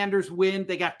at Commanders, win.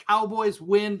 They got Cowboys,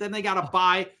 win. Then they got a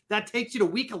bye. That takes you to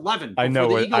week 11. I know before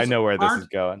the where Eagles this aren't is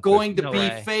going. going to No be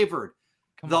way. favored.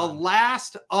 Come The on.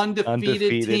 last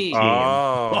undefeated team,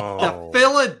 Oh, the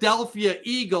Philadelphia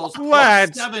Eagles,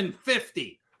 Let's- plus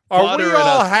 750. are Butter we it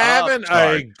all up, having a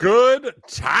Chark. good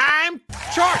time?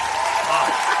 Chart.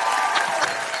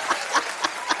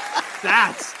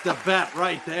 That's the bet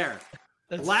right there.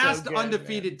 That's Last so good,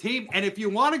 undefeated team. And if you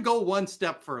want to go one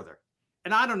step further,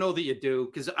 and I don't know that you do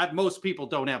because most people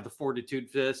don't have the fortitude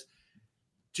for this.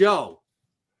 Joe,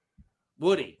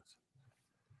 Woody,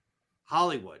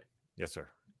 Hollywood, Yes, sir.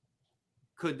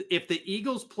 could, if the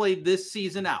Eagles played this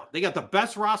season out, they got the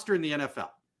best roster in the NFL.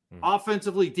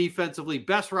 Offensively, defensively,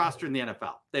 best roster in the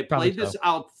NFL. They Probably played this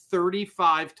out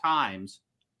 35 times.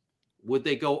 Would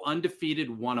they go undefeated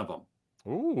one of them?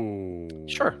 Ooh.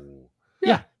 Sure.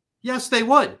 Yes, they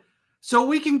would. So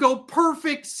we can go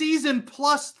perfect season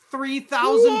plus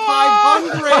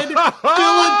 3,500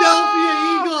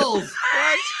 Philadelphia Eagles.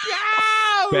 Let's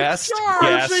go. Best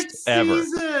Perfect guest ever.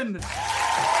 season.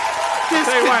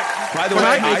 Tell you what, By the can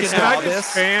way, I, I can saw I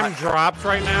just this. spam drops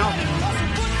right now?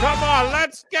 Come on,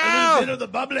 let's go. the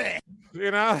bubbly. You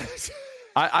know,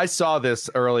 I saw this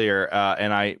earlier,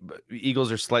 and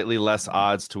Eagles are slightly less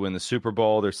odds to win the Super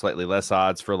Bowl. They're slightly less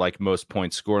odds for like most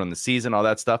points scored on the season, all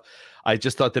that stuff. I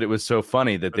just thought that it was so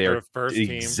funny that they're the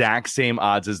exact same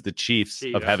odds as the Chiefs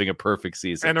of having a perfect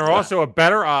season. And they're also a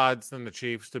better odds than the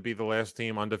Chiefs to be the last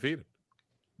team undefeated.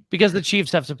 Because the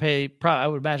Chiefs have to pay, I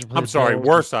would imagine. I'm sorry,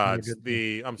 worse odds.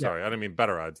 I'm sorry, I didn't mean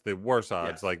better odds. The worse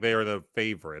odds, like they are the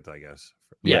favorite, I guess.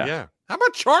 Yeah. How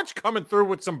about Charge coming through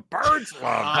with some birds love?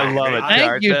 I love it, Thank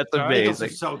Charge. you, That's Charge. Eagles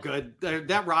amazing. are so good.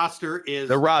 That roster is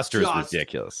The roster is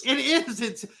ridiculous. It is.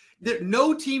 It's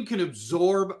no team can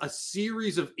absorb a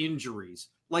series of injuries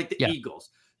like the Eagles.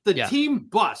 The team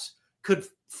bus could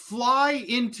fly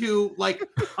into like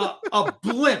a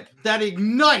blimp that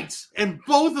ignites and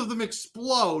both of them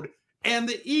explode, and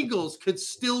the Eagles could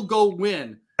still go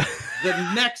win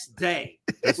the next day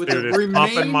with the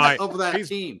remainder of that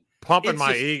team. Pumping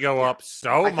my ego up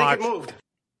so much.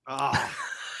 Oh.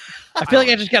 I feel like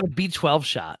I just got a B12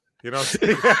 shot. You know.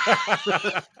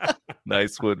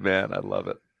 Nice one, man. I love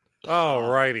it. All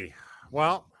righty.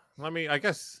 Well, I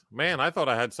guess, man, I thought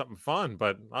I had something fun,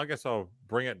 but I guess I'll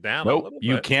bring it down a little bit.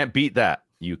 You can't beat that.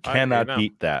 You cannot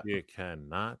beat that. You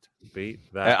cannot beat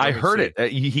that. I heard it.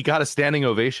 He got a standing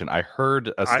ovation. I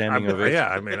heard a standing ovation. Yeah,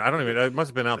 I mean, I don't even, it must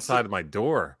have been outside of my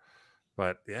door.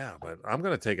 But I'm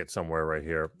going to take it somewhere right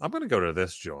here. I'm going to go to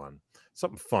this, John.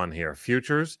 Something fun here.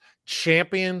 Futures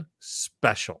Champion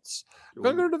Specials. I'm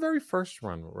going to go to the very first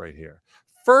one right here.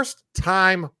 First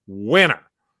time winner.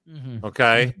 Mm-hmm.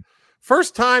 Okay.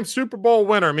 First time Super Bowl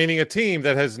winner, meaning a team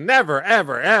that has never,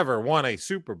 ever, ever won a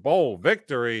Super Bowl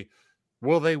victory.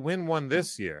 Will they win one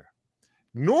this year?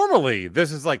 Normally,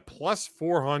 this is like plus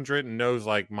 400 and knows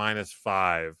like minus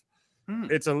 5.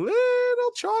 It's a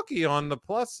little chalky on the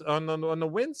plus on the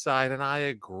win side, and I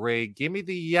agree. Give me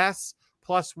the yes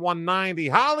plus 190.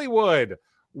 Hollywood.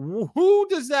 Who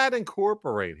does that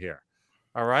incorporate here?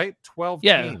 All right, 12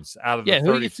 teams out of the 32.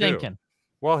 Who are you thinking?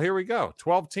 Well, here we go.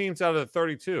 12 teams out of the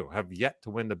 32 have yet to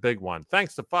win the big one.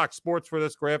 Thanks to Fox Sports for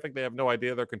this graphic. They have no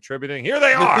idea they're contributing. Here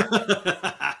they are.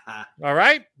 All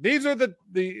right, these are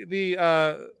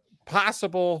the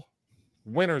possible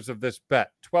winners of this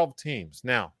bet. 12 teams.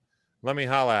 Now, let me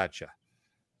holla at you.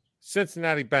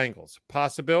 Cincinnati Bengals.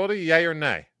 Possibility, yay or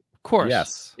nay? Of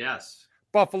course. Yes.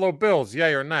 Buffalo Bills,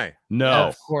 yay or nay? No.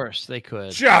 Of course they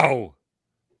could. Joe.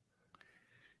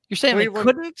 You're saying Cleveland.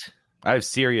 they couldn't? I have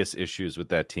serious issues with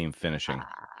that team finishing.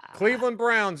 Cleveland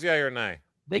Browns, yay or nay?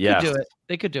 They could do it.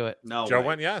 They could do it. No. Joe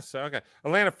went yes. Okay.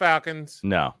 Atlanta Falcons.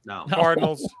 No.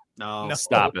 Cardinals. No.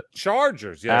 Stop it.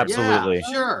 Chargers, yay Absolutely.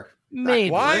 Yeah, sure.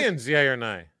 Maybe. Lions, yay or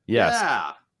nay? Yes.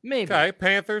 Yeah. Maybe. Okay.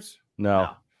 Panthers. No.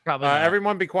 Probably not.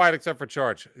 Everyone be quiet except for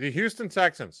Charge. The Houston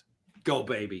Texans. Go,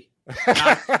 baby.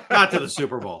 Not to the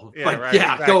Super Bowl. Yeah, but right,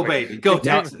 yeah, exactly. go, baby. Go,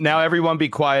 Now, Texans. now everyone be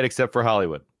quiet except for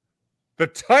Hollywood. The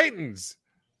Titans.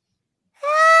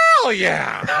 Hell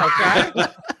yeah.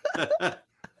 Okay.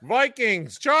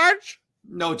 Vikings. Charge.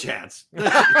 No chance.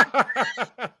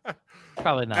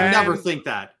 Probably not. And- Never think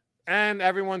that. And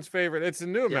everyone's favorite. It's a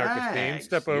new America's team. Jags,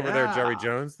 Step over there, Jerry yeah.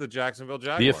 Jones, the Jacksonville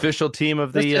Jaguars. The official team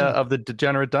of the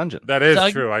Degenerate Dungeon. That is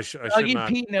Doug- true. I should Dougie not.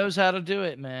 Pete knows how to do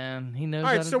it, man. He knows All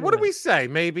how right, to so do what it. do we say?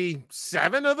 Maybe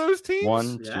 7 of those teams?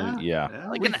 1, 2, yeah.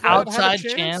 Like We an both have a outside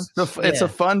chance? chance? It's a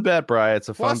fun bet, Brian. It's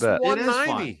a fun Plus bet.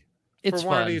 190 It's for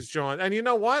one fun. of these, John. And you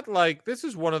know what? Like, this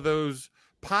is one of those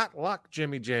potluck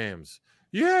Jimmy Jams.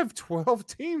 You have 12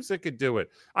 teams that could do it.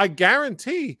 I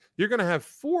guarantee you're going to have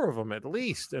 4 of them at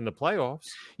least in the playoffs.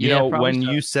 You Yeah, know, probably when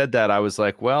so. you said that, I was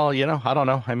like, well, I don't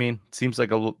know. I mean, it seems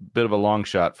like a bit of a long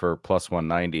shot for plus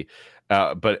 190.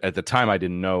 But at the time, I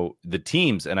didn't know the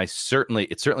teams. And it certainly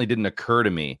didn't occur to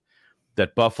me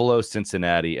that Buffalo,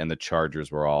 Cincinnati, and the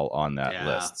Chargers were all on that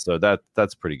list. So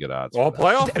that's pretty good odds. All for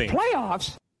that. playoff teams.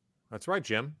 Playoffs? That's right,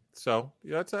 Jim. So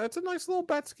yeah, that's a nice little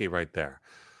bet ski right there.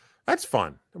 That's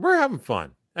fun. We're having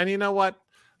fun. And you know what?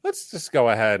 Let's just go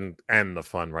ahead and end the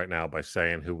fun right now by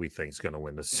saying who we think is going to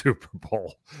win the Super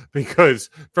Bowl. Because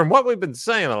from what we've been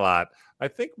saying a lot, I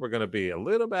think we're going to be a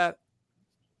little bit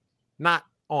not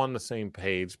on the same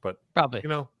page, but Probably.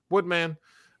 Woodman,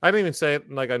 I didn't even say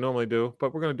it like I normally do,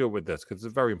 but we're going to do it with this because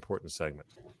it's a very important segment.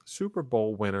 Super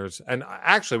Bowl winners. And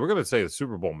actually, we're going to say the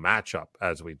Super Bowl matchup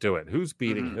as we do it. Who's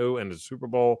beating who in the Super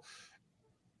Bowl?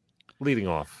 Leading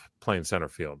off, playing center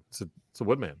field. It's a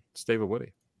Woodman. It's David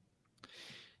Woody.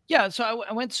 Yeah, so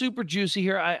I went super juicy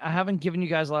here. I haven't given you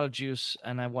guys a lot of juice,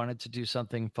 and I wanted to do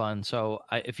something fun. So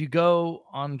if you go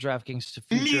on DraftKings to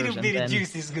futures, Little bit of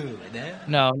juice is good, eh?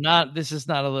 No, this is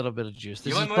not a little bit of juice.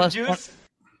 This You is want more plus. juice?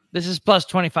 This is plus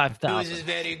Juice 25,000. is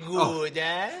very good,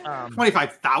 eh?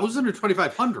 25,000 or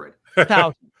 2,500?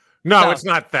 No, it's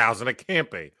not 1,000. It can't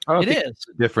be. I don't It think is.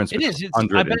 the difference. It is. between It's,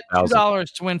 100 I bet and 1,000.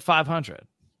 $2 to win 500.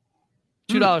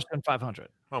 $2 to win 500.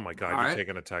 Oh my God, All you're right.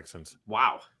 taking the Texans.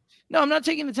 Wow. No, I'm not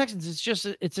taking the Texans.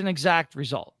 It's an exact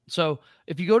result. So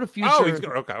if you go to future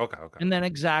Okay. and then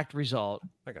exact result,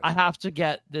 I got I you. have to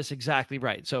get this exactly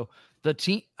right. So the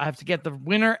team, I have to get the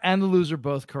winner and the loser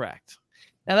both correct.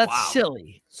 Now that's Wow.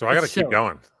 silly. So I got to It's keep silly.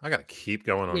 going. I got to keep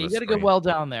going on Yeah, you this. got to go well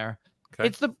down there. Okay.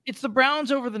 It's the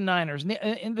Browns over the Niners,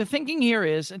 and the thinking here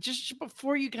is, and just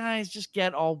before you guys just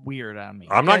get all weird on me,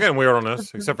 I'm not okay? getting weird on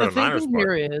this, except for the Niners thinking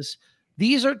part. here is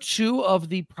these are two of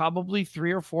the probably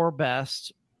 3 or 4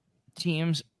 best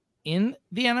teams in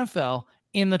the NFL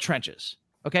in the trenches.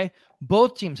 Okay,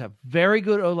 both teams have very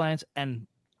good O-lines and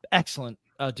excellent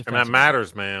defense, And that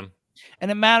matters, man. and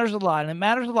it matters a lot, and it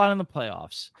matters a lot in the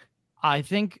playoffs. I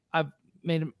think I've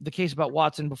made the case about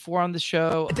Watson before on the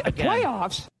show. Again,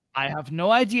 Playoffs? I have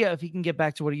no idea if he can get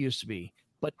back to what he used to be,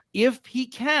 but if he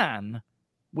can,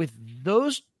 with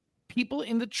those people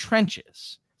in the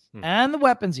trenches and the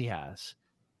weapons he has,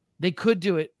 they could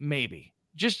do it. Maybe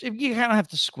just if you kind of have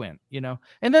to squint, you know.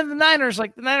 And then the Niners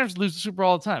lose the Super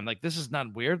Bowl all the time. Like, this is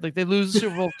not weird. Like, they lose the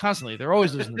Super Bowl constantly. They're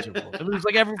always losing the Super Bowl. They lose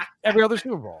like every other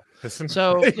Super Bowl.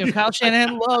 So Kyle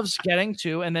Shanahan loves getting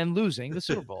to and then losing the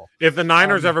Super Bowl. If the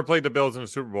Niners ever played the Bills in the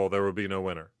Super Bowl, there would be no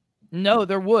winner. No,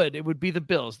 there would. It would be the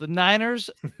Bills. The Niners,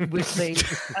 which they,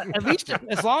 at least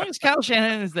as long as Kyle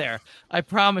Shanahan is there, I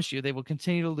promise you they will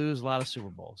continue to lose a lot of Super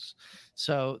Bowls.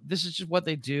 So this is just what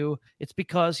they do. It's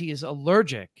because he is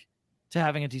allergic to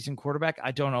having a decent quarterback.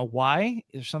 I don't know why.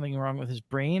 Is there something wrong with his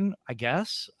brain? I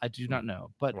guess. I do not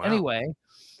know. But Wow. anyway,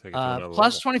 Take it to another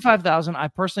plus level. 25,000. I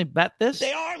personally bet this.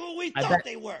 They are who we I thought bet-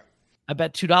 they were. I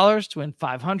bet $2 to win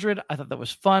 500. I thought that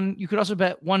was fun. You could also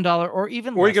bet $1 or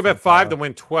even Or you less could than bet 5 $5. to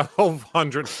win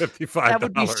 $1,255. That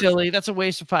would be silly. That's a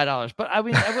waste of $5. But I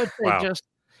mean, I would say Wow. just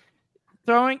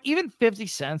throwing even 50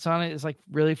 cents on it is like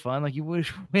really fun. Like, you would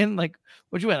win, like,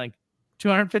 what'd you win? Like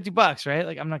 $250, right?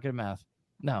 Like, I'm not good at math.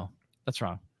 No, that's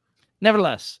wrong.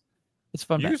 Nevertheless, it's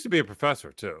fun. You bet. used to be a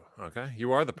professor too. Okay,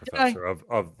 you are the Did I? professor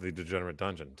of the Degenerate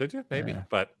Dungeon. Did you? Maybe. Yeah.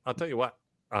 But I'll tell you what.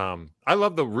 I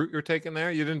love the route you're taking there.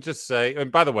 You didn't just say.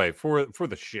 And by the way, for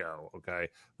the show, okay,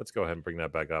 let's go ahead and bring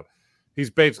that back up. He's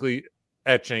basically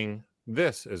etching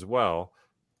this as well.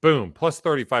 Boom, plus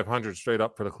 3,500 straight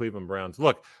up for the Cleveland Browns.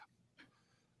 Look,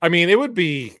 I mean, it would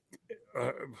be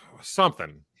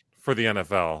something for the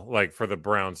NFL, like for the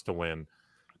Browns to win.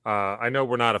 I know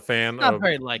we're not a fan Not of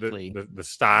very likely. the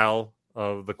style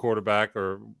of the quarterback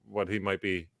or what he might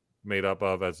be made up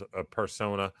of as a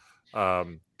persona.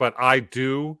 But I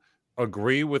do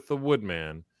agree with the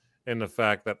Woodman in the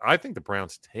fact that I think the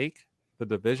Browns take the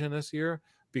division this year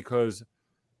because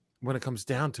when it comes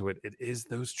down to it, it is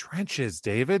those trenches,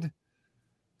 David.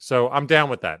 So I'm down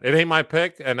with that. It ain't my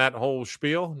pick, and that whole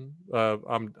spiel.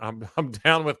 I'm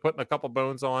down with putting a couple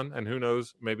bones on, and who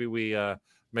knows, maybe we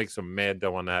make some mad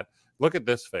dough on that. Look at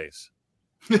this face.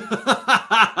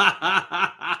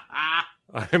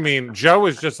 I mean, Joe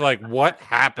is just like, what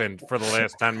happened for the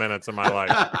last 10 minutes of my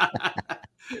life?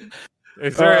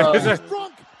 Is there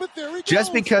Drunk, but there he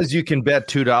Just goes. because you can bet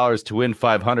 $2 to win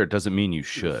 500 doesn't mean you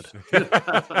should. No,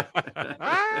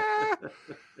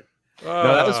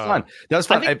 No, that was fun. That was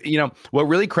fun. I think- What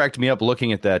really cracked me up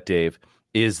looking at that, Dave,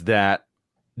 is that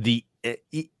the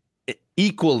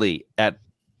equally at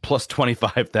plus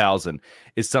 25,000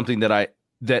 is something that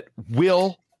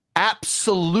will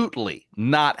absolutely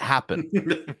not happen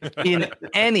in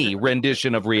any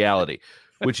rendition of reality,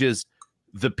 which is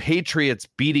the Patriots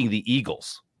beating the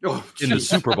Eagles Oh, in the geez.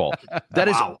 Super Bowl. That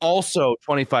is Wow. also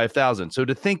 25,000. So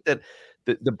to think that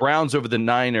the Browns over the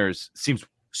Niners seems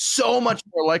so much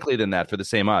more likely than that for the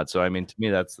same odds. So I mean, to me,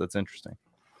 that's interesting.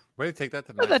 Way to take that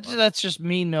to the But next that's just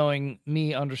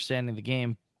me understanding the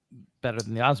game better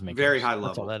than the odds makers. Very high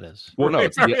That's all level. that is. Well, no,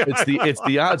 it's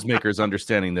the odds makers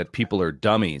understanding that people are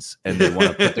dummies and they want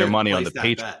to put their money on the Place that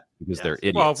Patriots bet. because Yes. they're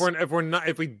idiots. Well,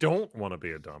 if we don't want to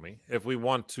be a dummy, if we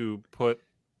want to put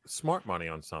smart money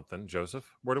on something, Joseph,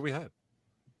 where do we head?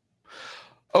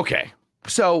 Okay.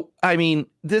 So, I mean,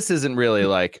 this isn't really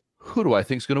like, who do I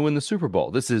think is going to win the Super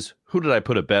Bowl? This is, who did I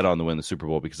put a bet on to win the Super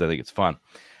Bowl because I think it's fun.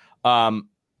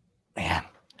 Man,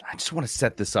 I just want to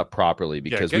set this up properly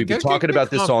because we've been talking about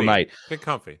this all comfy. night. Get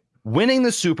comfy. Winning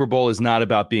the Super Bowl is not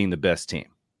about being the best team,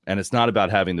 and it's not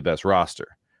about having the best roster.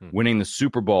 Winning the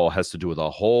Super Bowl has to do with a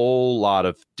whole lot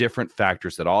of different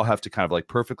factors that all have to kind of like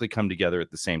perfectly come together at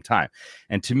the same time.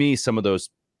 And to me, some of those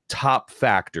top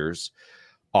factors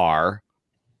are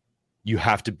you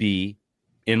have to be,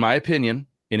 in my opinion,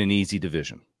 in an easy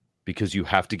division because you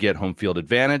have to get home field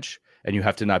advantage and you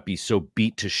have to not be so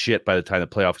beat to shit by the time the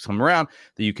playoffs come around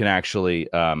that you can actually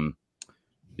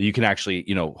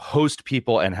host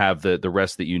people and have the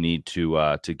rest that you need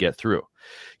to get through.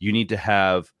 You need to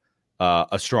have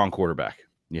a strong quarterback.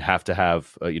 You have to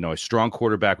have a strong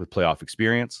quarterback with playoff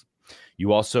experience.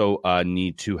 You also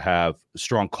need to have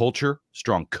strong culture,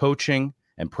 strong coaching,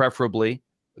 and preferably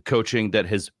coaching that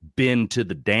has been to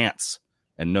the dance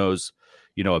and knows,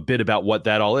 a bit about what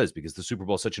that all is, because the Super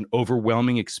Bowl is such an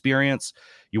overwhelming experience.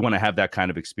 You want to have that kind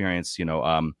of experience,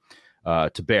 to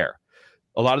bear.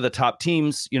 A lot of the top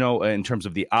teams, in terms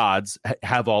of the odds,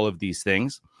 have all of these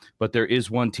things. But there is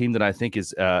one team that I think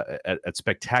is at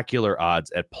spectacular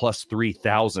odds at plus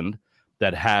 3,000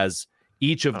 that has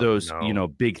each of those,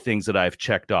 big things that I've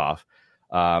checked off,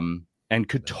 and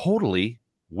could totally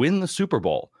win the Super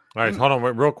Bowl. All right, hold on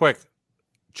real quick.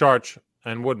 Charge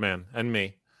and Woodman and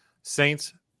me.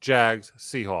 Saints, Jags,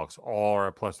 Seahawks all are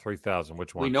at plus 3,000.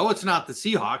 Which one? We know it's not the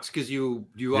Seahawks because you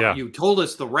told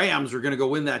us the Rams were going to go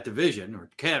win that division or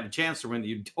have a chance to win.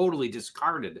 You totally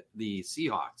discarded the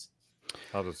Seahawks.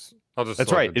 I'll just.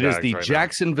 That's right. It is the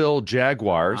Jacksonville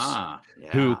Jaguars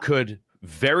who could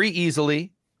very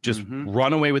easily just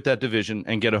run away with that division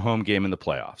and get a home game in the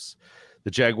playoffs. The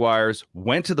Jaguars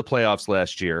went to the playoffs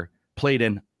last year, played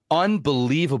an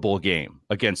unbelievable game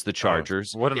against the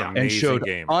Chargers, what an amazing and showed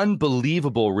game.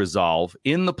 Unbelievable resolve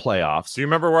in the playoffs. Do you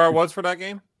remember where I was for that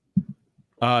game?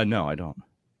 No, I don't.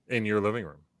 In your living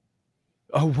room.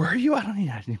 Oh, were you? I didn't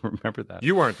even remember that.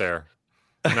 You weren't there.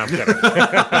 No, I'm kidding.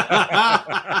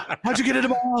 How'd you get into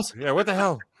my house? Yeah, what the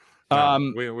hell?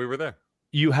 No, we were there.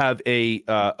 You have a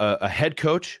head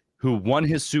coach who won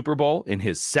his Super Bowl in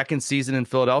his second season in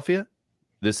Philadelphia.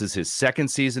 This is his second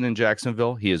season in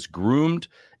Jacksonville. He has groomed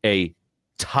a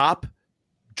top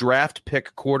draft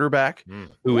pick quarterback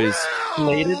who is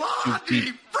slated to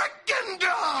be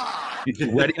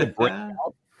ready to break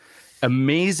out.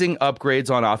 Amazing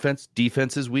upgrades on offense.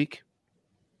 Defense is weak.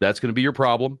 That's going to be your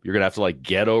problem. You're going to have to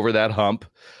get over that hump.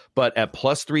 But at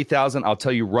plus 3,000, I'll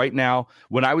tell you right now,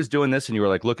 when I was doing this and you were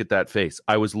like, look at that face,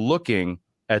 I was looking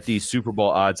at these Super Bowl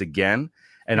odds again.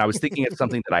 And I was thinking of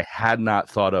something that I had not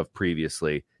thought of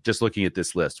previously, just looking at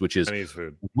this list, which is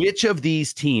which of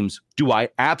these teams do I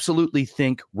absolutely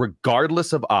think,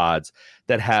 regardless of odds,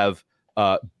 that have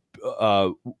that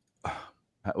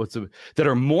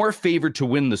are more favored to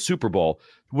win the Super Bowl,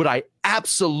 would I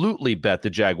absolutely bet the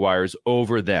Jaguars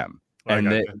over them?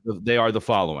 And they are the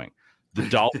following: the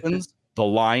Dolphins, the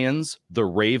Lions, the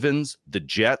Ravens, the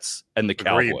Jets, and the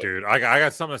Cowboys. Agreed, dude. I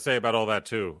got something to say about all that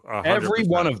too. 100%. Every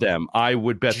one of them, I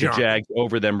would bet the Jags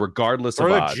over them, regardless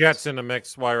of odds. Throw the Jets in the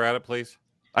mix while you're at it, please.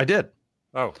 I did.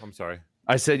 Oh, I'm sorry.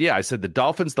 I said the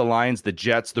Dolphins, the Lions, the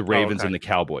Jets, the Ravens, and the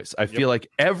Cowboys. I feel like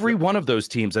every one of those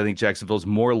teams, I think Jacksonville is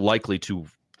more likely to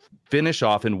finish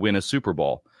off and win a Super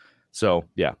Bowl. So,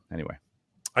 yeah, anyway.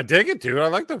 I dig it, dude. I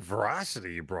like the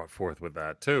veracity you brought forth with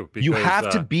that, too. Because, you have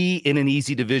to be in an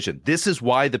easy division. This is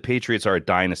why the Patriots are a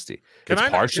dynasty. It's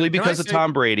partially because of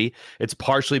Tom Brady. It's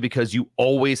partially because you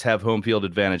always have home field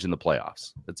advantage in the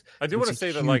playoffs. I do want to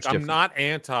say that, I'm not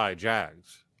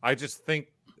anti-Jags. I just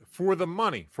think for the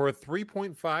money, for a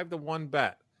 3.5 to 1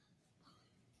 bet,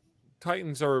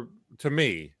 Titans are, to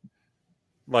me,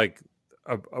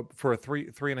 for a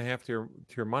 3.5 to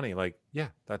your money,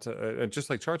 that's just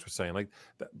like Charts was saying,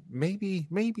 maybe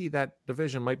that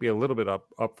division might be a little bit up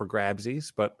for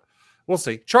grabsies, but we'll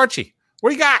see. Charchy,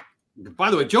 what do you got?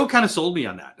 By the way, Joe kind of sold me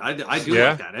on that. I do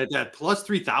like that at plus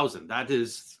 3,000. That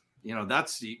is,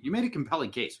 that's you made a compelling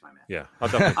case, my man. Yeah.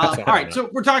 All right, so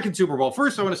we're talking Super Bowl.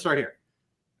 First, I want to start here.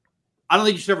 I don't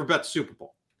think you should ever bet the Super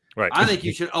Bowl. Right. I think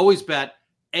you should always bet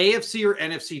AFC or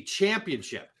NFC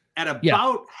championship at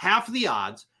about half the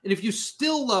odds. And if you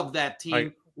still love that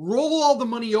team, roll all the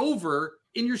money over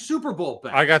in your Super Bowl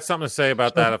bet. I got something to say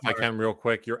about that if I can real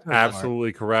quick. You're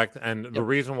absolutely correct. And the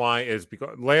reason why is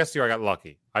because last year I got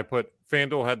lucky.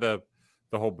 FanDuel had the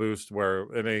whole boost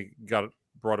and they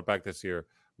brought it back this year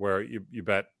where you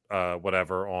bet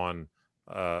whatever on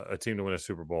a team to win a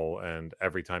Super Bowl, and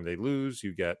every time they lose,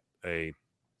 you get a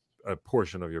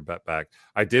portion of your bet back.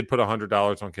 I did put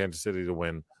 $100 on Kansas City to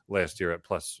win last year at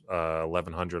plus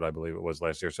 1,100, I believe it was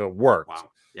last year. So it worked. Wow.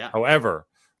 Yeah. However,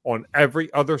 on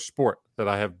every other sport that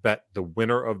I have bet the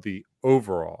winner of the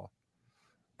overall,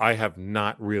 I have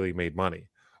not really made money.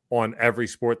 On every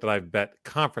sport that I've bet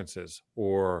conferences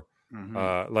or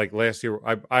like last year,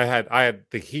 I had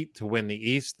the Heat to win the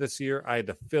East this year. I had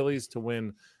the Phillies to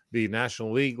win the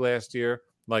National League last year.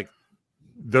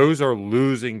 Those are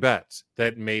losing bets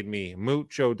that made me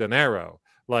mucho dinero.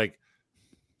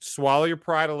 Swallow your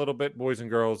pride a little bit, boys and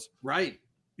girls. Right.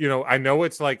 I know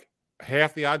it's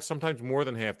half the odds, sometimes more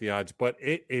than half the odds, but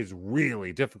it is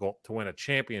really difficult to win a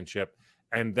championship.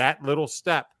 And that little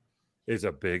step is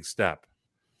a big step.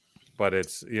 But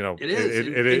it's, you know, it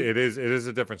is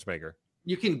a difference maker.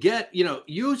 You can get, you know,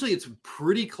 usually it's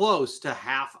pretty close to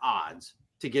half odds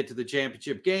to get to the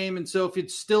championship game. And so if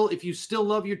you still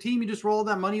love your team, you just roll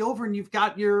that money over and you've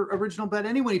got your original bet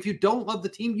anyway. If you don't love the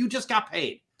team, you just got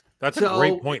paid. That's a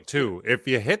great point too. If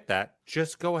you hit that,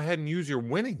 just go ahead and use your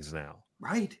winnings now.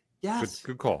 Right. Yes.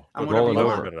 Good call. I'm rolling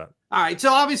over. That. All right.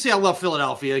 So obviously I love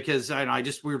Philadelphia because we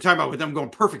were talking about with them going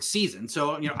perfect season.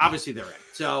 So, you know, obviously they're in.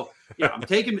 So, yeah, I'm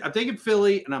taking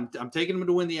Philly and I'm taking them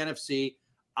to win the NFC.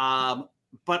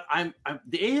 But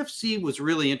the AFC was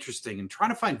really interesting and trying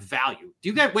to find value. Do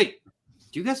you guys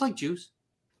like juice?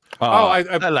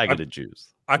 I like it at juice.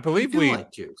 I believe we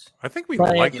like juice. I think we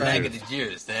like it the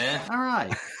juice, eh? All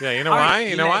right. Yeah, you know why?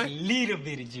 You know why? A little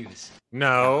bit of juice.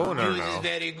 No. Juice is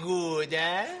very good,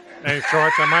 eh? Hey,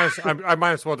 Shorts, I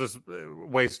might as well just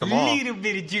waste them all. A little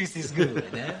bit of juice is good,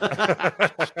 eh?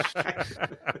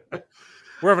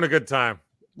 We're having a good time.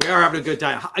 We are having a good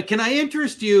time. Can I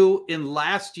interest you in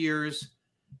last year's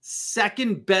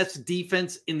second best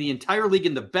defense in the entire league,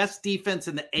 and the best defense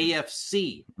in the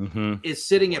AFC is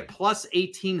sitting at plus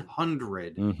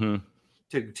 1,800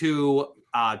 to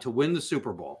win the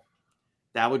Super Bowl?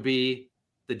 That would be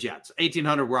the Jets.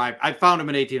 1,800 where I found them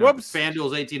at 1,800.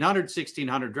 FanDuel's 1,800,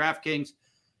 1,600 DraftKings.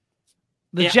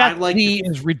 The Jets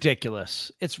is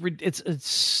ridiculous. It's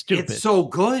stupid. It's so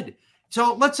good.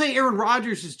 So let's say Aaron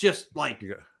Rodgers is just like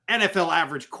NFL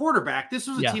average quarterback. This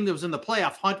was a team that was in the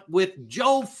playoff hunt with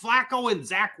Joe Flacco and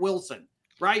Zach Wilson,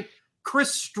 right?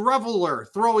 Chris Streveler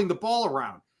throwing the ball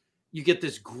around. You get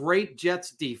this great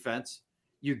Jets defense.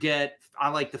 I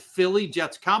like the Philly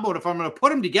Jets combo. And if I'm going to put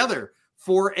them together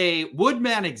for a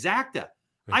Woodman exacta,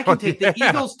 I can take the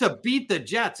Eagles to beat the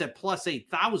Jets at plus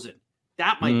 8,000.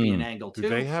 That might be an angle too. Do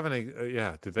they have any?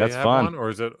 Did they That's have fun. one, or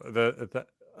is it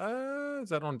is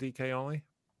that on DK only?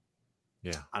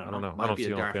 Yeah, I don't know. I don't see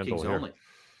it on FanDuel here. Only.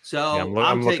 So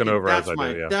I'm looking over as I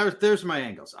do. Yeah, there's my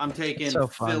angles. I'm taking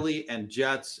Philly and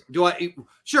Jets.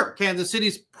 Sure, Kansas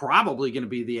City's probably going to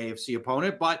be the AFC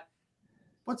opponent, but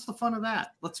what's the fun of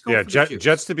that? Let's go. Yeah,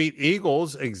 Jets to beat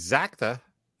Eagles exacta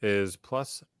is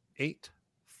plus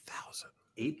 8,000.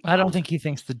 I don't think he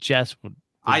thinks the Jets would.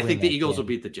 I think the Eagles will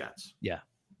beat the Jets. Yeah.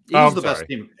 Eagles the best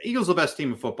team. Eagles the best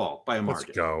team in football by a margin.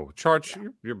 Let's go. Charge,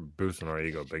 you're boosting our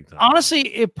ego big time.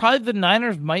 Honestly, probably the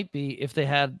Niners might be if they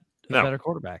had a better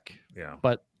quarterback. Yeah.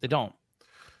 But they don't.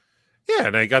 Yeah,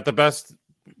 and they got the best.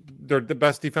 The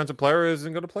best defensive player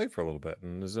isn't going to play for a little bit,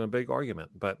 and is a big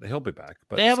argument. But he'll be back.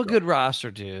 But they have a good roster,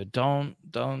 dude. Don't.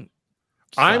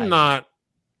 I'm not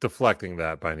deflecting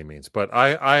that by any means, but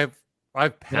I've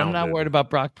pounded. I'm not worried about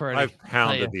Brock Purdy. I've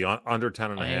pounded the under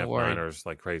 10.5 Niners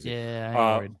like crazy.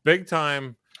 Yeah, big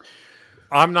time.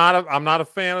 I'm not a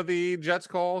fan of the Jets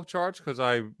call charge because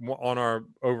on our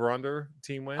over under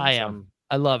team wins. I am.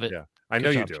 I love it. Yeah, I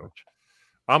know you do. George.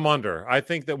 I'm under. I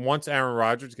think that once Aaron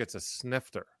Rodgers gets a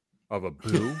snifter of a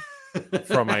boo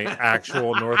from an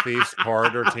actual Northeast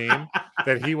corridor team,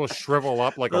 that he will shrivel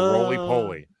up like a roly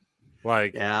poly.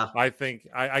 Like, I think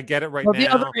I get it right now. The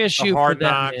other issue for them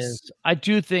knocks. is I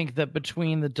do think that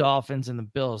between the Dolphins and the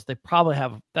Bills, they probably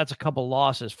that's a couple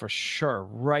losses for sure.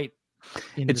 Right.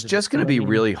 It's just going to be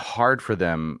really hard for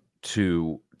them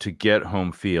to get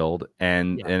home field.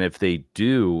 And if they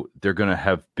do, they're going to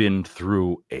have been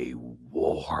through a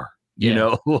war. You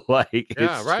know, like it's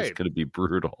just going to be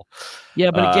brutal. Yeah,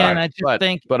 but again, I just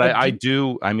think. But I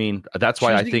do. I mean, that's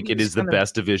why I think it is the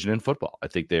best division in football. I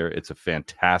think it's a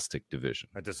fantastic division.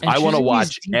 I want to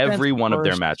watch every one of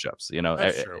their matchups. You know,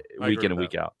 week in and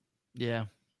week out. Yeah.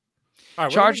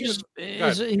 Right, Chargers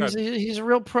he's a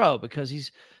real pro because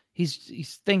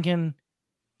he's thinking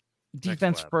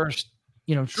defense first.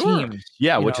 You know, teams.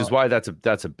 Yeah, which is why that's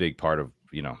a big part of.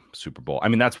 Super Bowl. I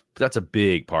mean, that's a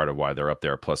big part of why they're up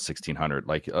there plus 1,600.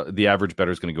 Like the average bettor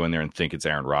is going to go in there and think it's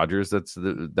Aaron Rodgers. That's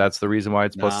the reason why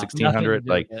it's plus 1,600.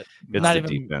 Like it's the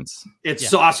defense. It's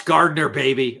Sauce Gardner,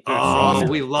 baby.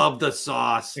 We love the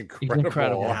Sauce.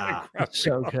 Incredible. Yeah. It's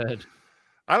so good.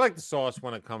 I like the Sauce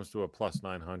when it comes to a plus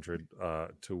 900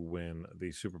 to win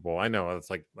the Super Bowl. I know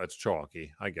that's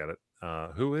chalky. I get it.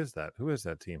 Who is that? Who is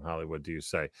that team, Hollywood, do you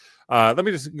say? Let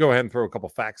me just go ahead and throw a couple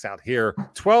facts out here.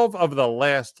 12 of the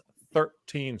last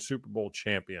 13 Super Bowl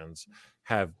champions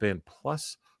have been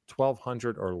plus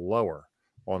 1,200 or lower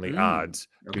on the odds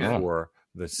before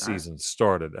the season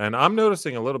started. And I'm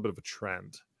noticing a little bit of a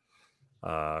trend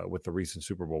with the recent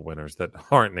Super Bowl winners that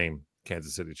aren't named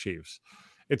Kansas City Chiefs.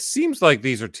 It seems like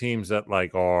these are teams that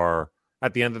are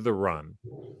at the end of the run.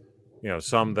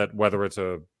 Some that whether it's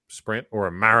a sprint or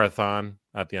a marathon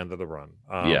at the end of the run.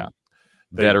 Yeah.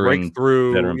 They break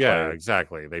through. veteran Yeah, player.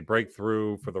 exactly. They break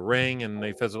through for the ring and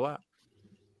they fizzle out.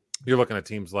 You're looking at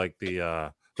teams like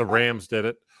the Rams did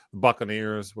it, the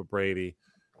Buccaneers with Brady,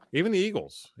 even the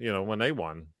Eagles. You know, when they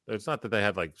won, it's not that they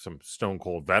had like some stone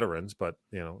cold veterans, but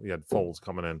you know, you had Foles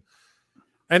coming in,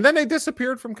 and then they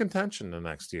disappeared from contention the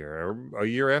next year or a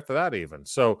year after that, even.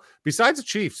 So, besides the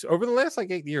Chiefs, over the last like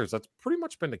 8 years, that's pretty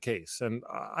much been the case. And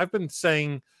I've been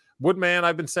saying, Woodman,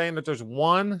 I've been saying that there's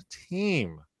one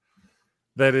team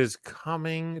that is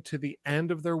coming to the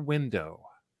end of their window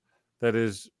that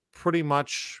is pretty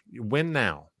much win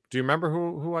now. Do you remember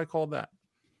who I called that?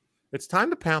 It's time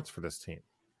to pounce for this team.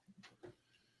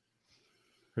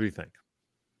 Who do you think?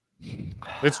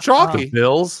 It's chalky.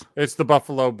 Bills. It's the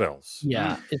Buffalo Bills.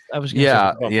 Yeah, I was. Gonna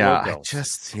Yeah, say, Buffalo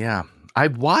Bills. I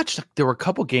watched. There were a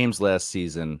couple games last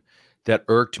season that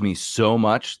irked me so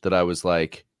much that I was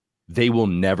like, they will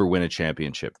never win a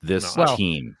championship. This No.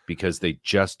 team, because they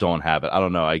just don't have it. I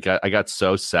don't know. I got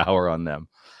so sour on them.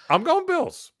 I'm going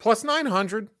Bills plus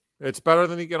 900. It's better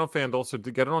than you get on FanDuel. So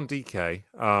to get it on DK,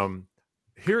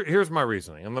 here's my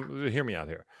reasoning. And hear me out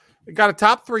here. You got a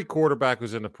top 3 quarterback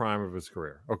who's in the prime of his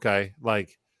career. Okay,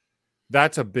 like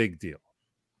that's a big deal.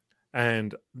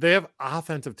 And they have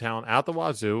offensive talent out the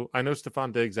wazoo. I know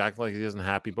Stephon Diggs acts like he isn't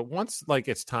happy, but once like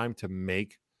it's time to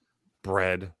make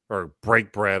bread or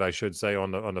break bread, I should say,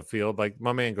 on the field, like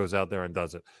my man goes out there and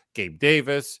does it. Gabe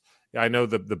Davis. I know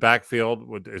the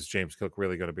backfield is James Cook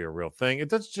really going to be a real thing. It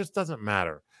just doesn't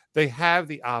matter. They have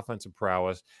the offensive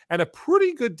prowess and a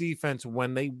pretty good defense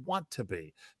when they want to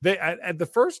be. They at the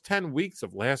first 10 weeks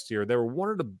of last year, they were one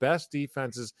of the best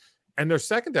defenses, and their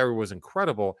secondary was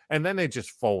incredible. And then they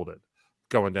just folded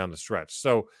going down the stretch.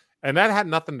 So, and that had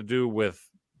nothing to do with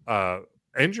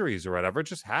injuries or whatever. It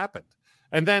just happened.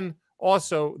 And then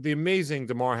also the amazing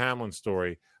DeMar Hamlin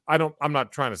story. I'm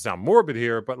not trying to sound morbid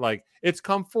here, but like it's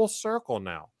come full circle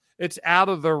now. It's out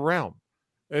of their realm.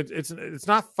 It's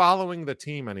not following the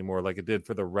team anymore like it did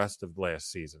for the rest of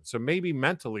last season. So maybe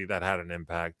mentally that had an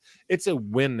impact. It's a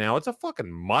win now. It's a fucking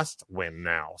must win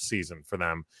now season for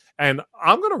them. And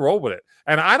I'm going to roll with it.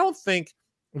 And I don't think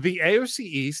the AFC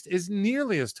East is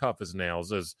nearly as tough as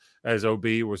nails as OB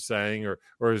was saying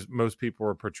or as most people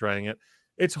were portraying it.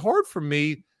 It's hard for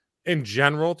me in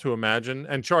general to imagine.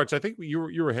 And Charts, I think you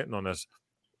were hitting on this.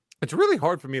 It's really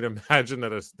hard for me to imagine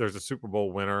that there's a Super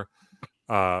Bowl winner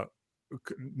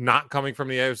not coming from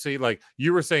the AFC. Like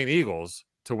you were saying Eagles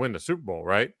to win the Super Bowl,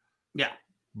 right? Yeah.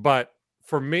 But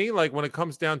for me, like when it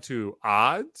comes down to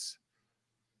odds,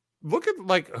 look at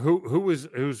like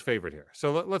who's favorite here.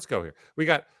 So let's go here. We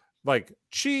got like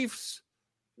Chiefs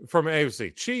from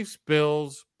AFC, Chiefs,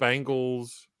 Bills,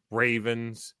 Bengals,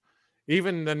 Ravens.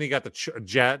 Even then you got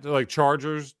the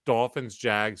Chargers, Dolphins,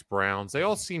 Jags, Browns. They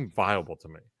all seem viable to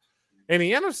me. In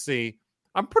the NFC,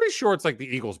 I'm pretty sure it's like the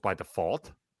Eagles by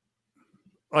default.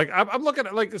 Like I'm looking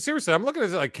at like seriously, I'm looking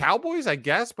at like Cowboys, I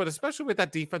guess, but especially with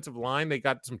that defensive line, they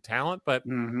got some talent, but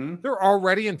they're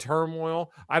already in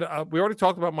turmoil. We already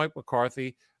talked about Mike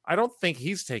McCarthy. I don't think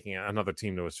he's taking another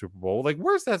team to a Super Bowl. Like,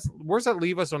 where's that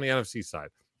leave us on the NFC side?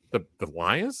 The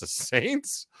Lions, the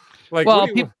Saints? Like, well,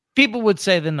 people would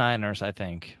say the Niners, I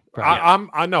think.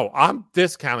 I'm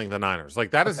discounting the Niners.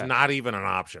 Like that is not even an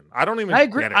option. I don't even. I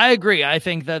agree. Get it. I agree. I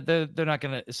think that they're not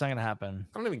gonna. It's not gonna happen.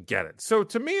 I don't even get it. So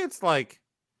to me, it's like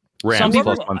Rams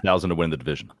plus 1,000 to win the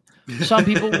division. Some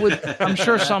people would. I'm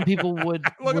sure some people would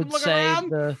look say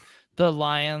around. the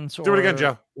Lions. Do it again,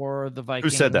 Joe. Or the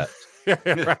Vikings. Who said that? Yeah,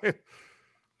 right.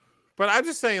 But I'm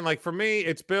just saying, like for me,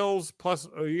 it's Bills plus.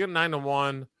 You get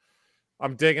 9-1.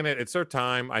 I'm digging it. It's their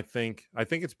time. I think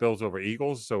it's Bills over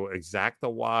Eagles. So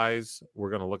exacta wise,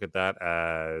 we're gonna look at that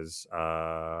as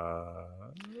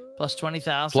plus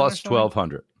 20,000 plus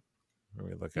 1,200. Let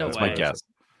me look at That's my guess.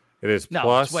 It is No,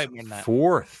 plus it's way more than that.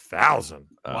 4,000.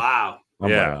 Wow.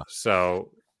 Yeah.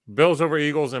 So Bills over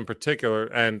Eagles in particular,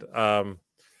 and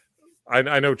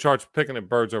I know Charts picking at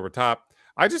Birds over top.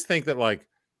 I just think that like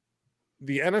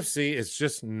the NFC is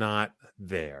just not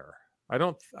there.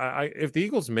 If the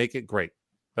Eagles make it, great.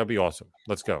 That'd be awesome.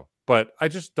 Let's go. But I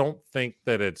just don't think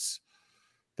that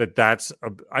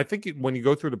I think when you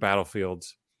go through the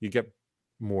battlefields, you get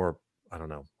more, I don't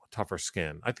know, tougher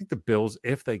skin. I think the Bills,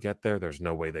 if they get there, there's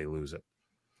no way they lose it.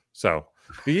 So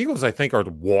the Eagles, I think, are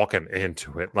walking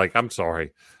into it. Like, I'm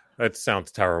sorry. That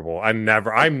sounds terrible. I'm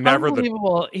never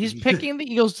unbelievable. He's picking the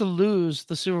Eagles to lose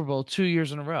the Super Bowl 2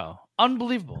 years in a row.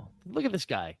 Unbelievable. Look at this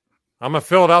guy. I'm a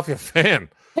Philadelphia fan.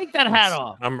 Take that hat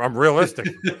off. I'm realistic.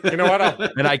 You know what?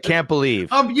 And I can't believe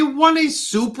you won a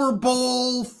Super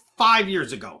Bowl 5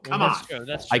 years ago. Come on.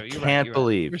 That's true. I can't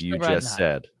believe you just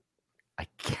said I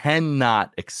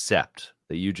cannot accept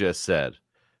that you just said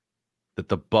that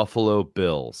the Buffalo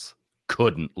Bills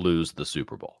couldn't lose the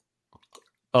Super Bowl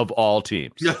of all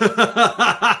teams. What?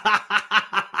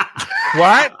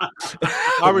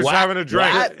 I was What? having a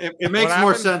drink. What? It makes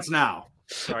more sense now.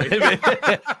 Sorry.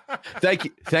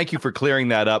 Thank you for clearing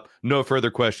that up. No further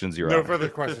questions, Your No Honor. further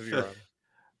questions, Your Honor.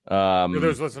 For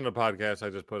those listening to podcasts, I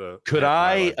just put a. Could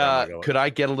I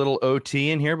get a little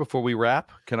OT in here before we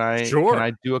wrap? Can I? Sure. Can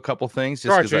I do a couple things?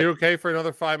 Just George, 'cause are you okay for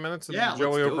another 5 minutes of Yeah, the Joey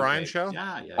let's do it, O'Brien babe. show?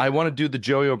 Yeah. I want to do the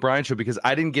Joey O'Brien show because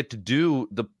I didn't get to do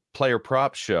the player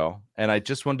prop show, and I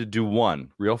just wanted to do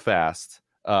one real fast.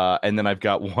 And then I've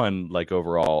got one like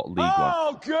overall league one.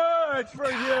 Oh, good for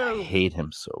I you. hate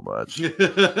him so much. You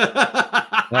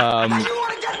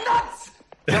want to get nuts?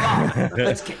 Come on,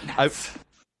 let's get nuts.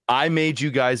 I made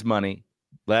you guys money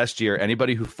last year.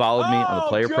 Anybody who followed me on the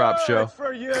player prop show,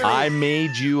 For you. I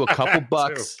made you a couple Too.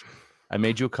 bucks. I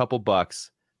made you a couple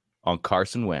bucks on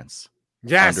Carson Wentz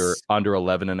Yes. under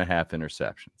 11 and a half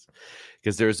interceptions.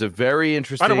 Because there's a very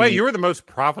interesting. By the way, you were the most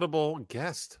profitable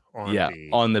guest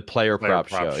on the player prop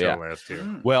show. Yeah. last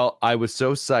year. Well, I was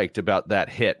so psyched about that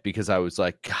hit because I was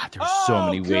like, God, there's so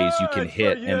many ways you can good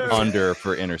hit for and you. under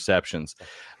for interceptions.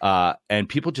 And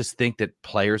people just think that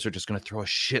players are just going to throw a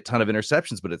shit ton of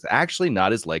interceptions, but it's actually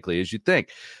not as likely as you think.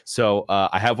 So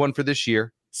I have one for this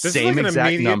year. This Same is like an exact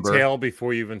immediate number. tail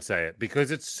before you even say it because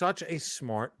it's such a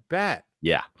smart bet.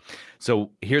 Yeah.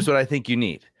 So here's what I think you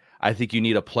need. I think you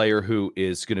need a player who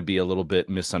is going to be a little bit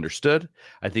misunderstood.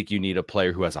 I think you need a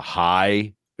player who has a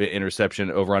high interception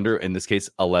over under, in this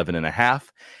case, 11 and a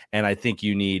half. And I think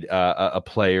you need a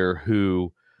player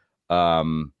who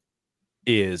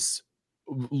is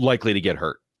likely to get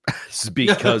hurt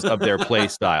because of their play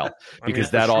style, because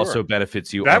for that sure. also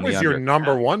benefits you. That on the was your under.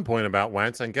 number one point about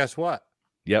Wentz. And guess what?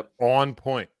 Yep. On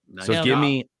point. So Yeah. give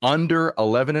me under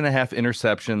 11 and a half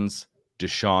interceptions,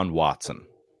 Deshaun Watson.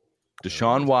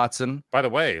 Deshaun Watson By the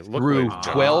way, look threw what he's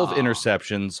done. 12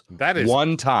 interceptions That is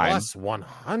one time. plus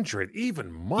 100,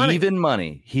 even money. Even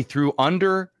money. He threw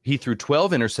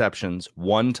 12 interceptions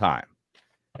one time.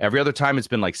 Every other time it's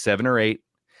been like 7 or 8.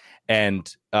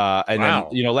 And Wow.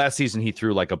 then last season he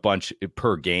threw like a bunch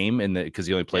per game because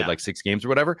he only played like 6 games or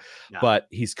whatever. Yeah. But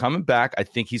he's coming back. I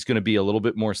think he's going to be a little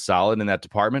bit more solid in that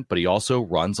department, but he also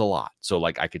runs a lot. So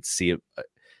like I could see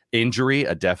injury,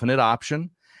 a definite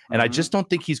option. And I just don't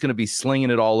think he's going to be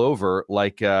slinging it all over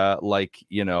like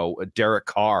Derek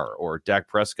Carr or Dak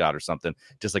Prescott or something,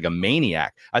 just like a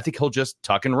maniac. I think he'll just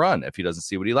tuck and run if he doesn't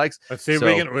see what he likes. Let's see if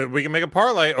we can make a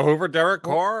parlay over Derek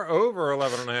Carr over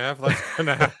 11 and a half.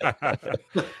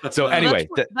 So anyway,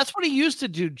 that's what he used to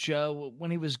do, Joe, when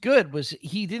he was good. Was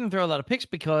he didn't throw a lot of picks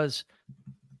because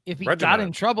if he got Regimented.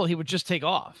 in trouble, he would just take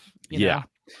off. You know? Yeah.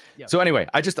 So anyway,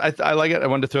 I like it. I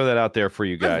wanted to throw that out there for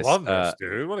you guys. I love this,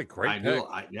 dude. What a great I pick. do.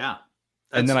 Yeah.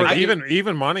 And then But I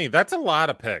even money, that's a lot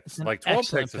of picks. an Like 12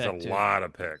 excellent picks is a pick, too. lot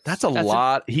of picks. That's a That's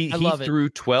lot. He love it. threw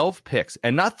 12 picks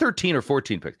and not 13 or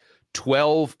 14 picks,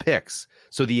 12 picks.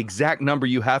 So the exact number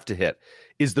you have to hit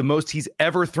is the most he's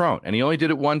ever thrown. And he only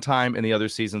did it one time, and the other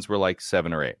seasons were like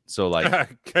 7 or 8. So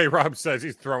like K-Rob says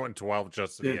he's throwing 12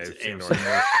 just in the It's AFC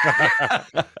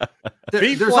AFC North. There-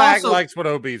 B there's Flag also- likes what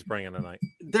OB's bringing tonight.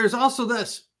 There's also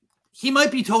this. He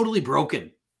might be totally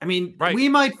broken. I mean, Right. we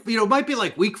might, it might be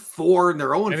like week 4 and they're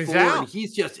 0-4, And he's and out.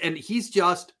 he's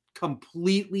just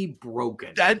completely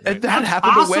broken. that That's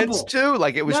happened possible. to Wentz too.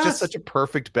 Like it was Yes. just such a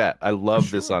perfect bet. I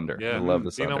love this under. Yeah. I love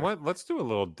this You under. know what? Let's do a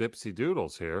little dipsy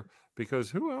doodles here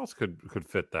because who else could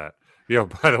fit that?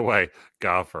 By the way,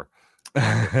 golfer.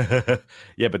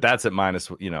 Yeah, but that's at minus,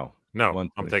 No, I'm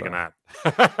 125. taking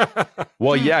that.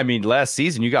 Well, yeah, I mean, last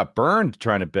season you got burned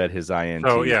trying to bet his INT.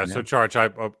 Oh yeah, you know? so Charge,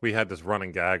 we had this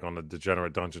running gag on the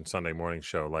Degenerate Dungeon Sunday morning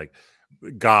show. Like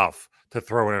golf to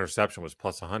throw an interception was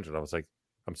plus 100. I was like,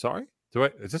 I'm sorry,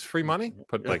 is this free money?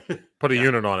 Put a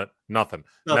unit on it. Nothing.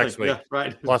 Next week, Yeah,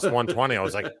 right. plus 120. I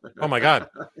was like, oh my god,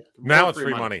 now it's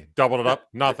free money. Doubled it up.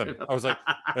 Nothing. I was like,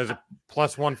 there's a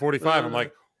plus 145. I'm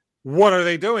like, what are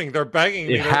they doing? They're begging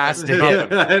me. It has to Nothing.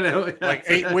 hit. I know. Like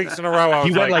 8 weeks in a row. I was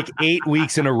He went like 8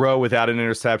 weeks in a row without an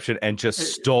interception and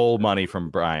just stole money from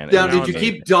Brian. Now, Now did you it's-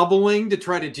 keep doubling to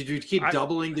try to? Did you keep I-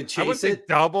 doubling to I would chase say it?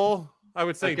 double. I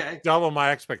would say Okay. double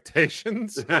my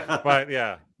expectations. But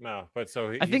yeah, no. But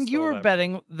so I think you were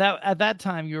betting that at that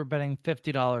time you were betting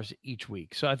 $50 each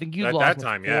week. So I think you at lost that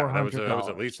time. Yeah, that was $400.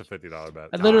 at least a $50 bet.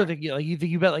 I literally think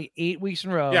you bet like 8 weeks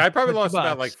in a row. Yeah, I probably 50 lost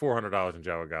about bucks. like $400 in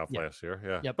Java Golf Yep. last year.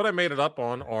 Yeah, Yep. but I made it up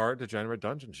on our Degenerate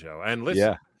Dungeon show. And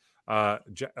listen, Yeah.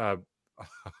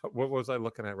 what was I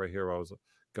looking at right here? While I was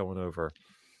going over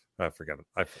Forget it.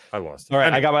 I lost it. All right,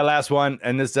 Anyway. I got my last one,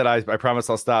 and this said I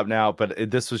promise I'll stop now. But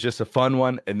this was just a fun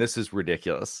one, and this is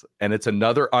ridiculous. And it's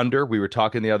another under. We were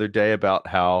talking the other day about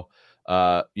how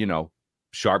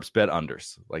sharps bet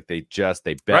unders. Like they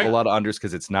bet a lot of unders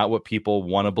because it's not what people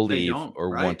want to believe or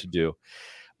want to do.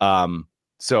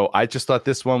 So I just thought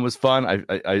this one was fun.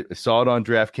 I saw it on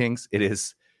DraftKings. It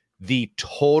is the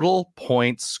total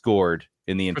points scored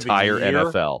in the entire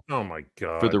NFL. Oh my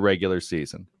God. For the regular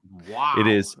season. Wow. It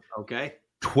is okay.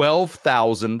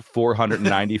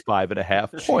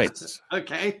 12,495.5 points.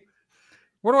 Okay.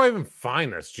 Where do I even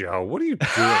find this, Joe? What are you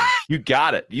doing? You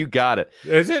got it.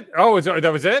 Is it? Oh,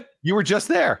 that was it? You were just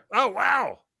there. Oh,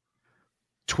 wow.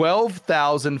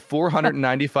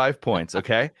 12,495 points.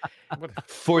 Okay.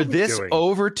 For this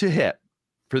over to hit,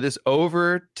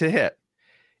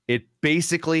 it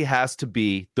basically has to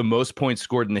be the most points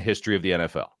scored in the history of the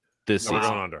NFL this season.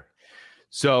 Going under.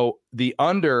 So the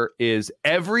under is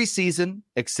every season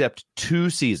except 2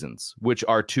 seasons, which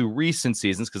are 2 recent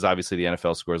seasons, because obviously the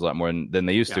NFL scores a lot more than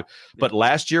they used to. But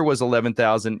last year was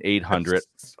 11,800.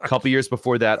 A couple years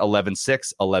before that,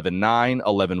 11,600, 11,900,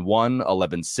 11,100,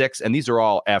 11,600. And these are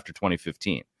all after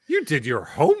 2015. You did your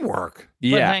homework.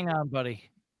 But hang on,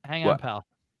 buddy. Hang on, pal.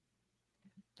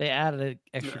 They added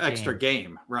an extra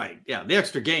game. Right? Yeah, the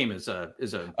extra game is a.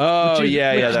 That's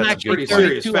pretty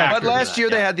serious factor. But last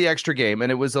year they had the extra game,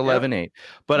 and it was 11-8.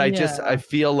 But I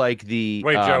feel like the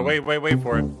Joe, wait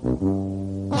for it.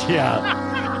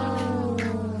 Yeah,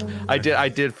 I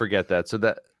did forget that. So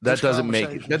that doesn't make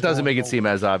it seem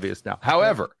as obvious now.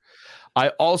 However, I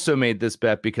also made this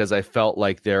bet because I felt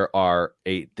like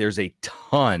there's a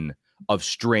ton of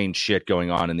strange shit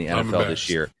going on in the NFL this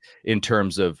year in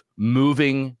terms of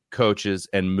moving coaches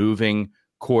and moving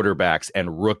quarterbacks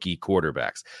and rookie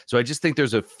quarterbacks. So I just think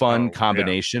there's a fun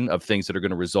combination of things that are going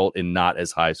to result in not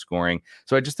as high scoring.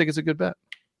 So I just think it's a good bet.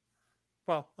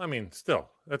 Well, I mean,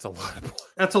 still, that's a lot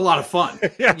of fun.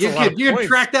 Yeah, you can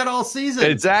track that all season.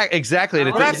 Exactly. And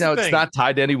it's not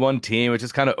tied to any one team. It's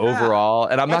just kind of overall.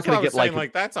 And I'm not going to get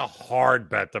like that's a hard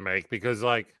bet to make because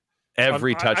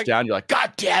every touchdown, you're like,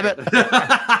 God damn it.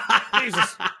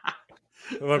 Jesus.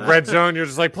 The red zone, you're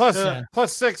just like plus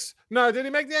 6. No, did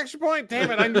he make the extra point?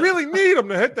 Damn it. I really need him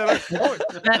to hit that extra point.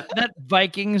 That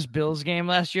Vikings-Bills game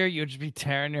last year, you'd just be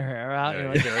tearing your hair out. You're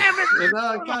like, damn it.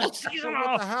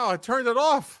 What the hell? I turned it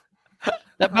off.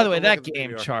 By the way, that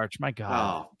game charge, my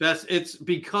God. It's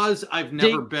because I've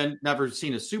never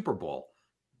seen a Super Bowl.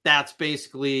 That's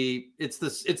basically it's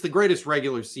the greatest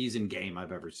regular season game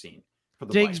I've ever seen. For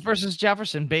the Diggs Vikings. versus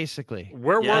Jefferson, basically.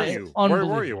 Where were you? Where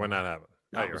were you when that happened?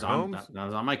 I was on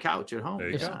my couch at home. There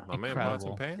you go. My man bought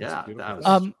some pants. Yeah,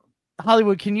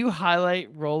 Hollywood, can you highlight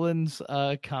Roland's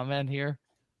comment here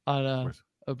on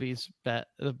obese bet,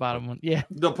 the bottom one? Yeah,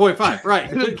 the 0.5,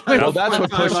 right? Well, that's what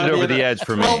pushed it over the edge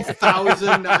for me.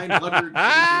 12,900.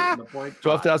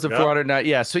 12,409.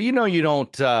 Yeah, so you don't. You're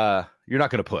not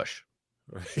going to push.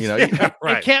 You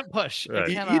can't push. Right.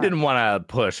 You didn't want to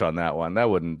push on that one. That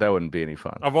wouldn't be any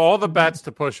fun. Of all the bets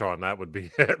to push on, that would be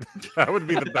it. That would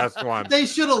be the best one. They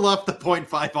should have left the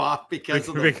 0.5 off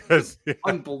because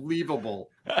unbelievable.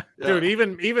 Dude,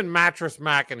 even Mattress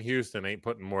Mac in Houston ain't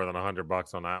putting more than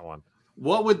 $100 on that one.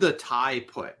 What would the tie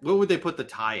put? What would they put the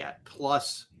tie at?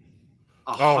 Plus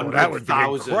 100,000. That would be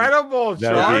incredible.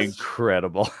 That would be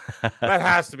incredible. That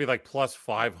has to be like plus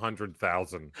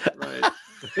 500,000. Right.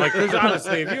 Like, because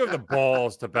honestly, if you have the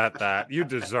balls to bet that, you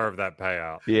deserve that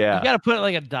payout. Yeah. You got to put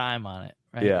like a dime on it.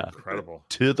 Right? Yeah. Incredible.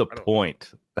 To the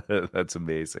point. That's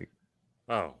amazing.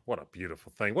 Oh, what a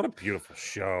beautiful thing. What a beautiful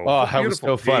show. Oh, that was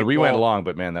so fun. We went long,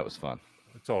 but man, that was fun.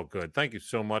 It's all good. Thank you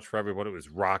so much for everybody who was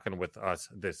rocking with us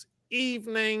this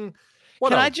evening.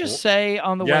 Can I just say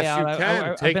on the way out? Yes, you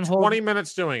can. Take 20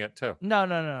 minutes doing it, too.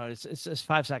 No. It's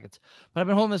 5 seconds. But I've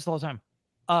been holding this the whole time.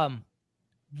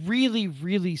 Really,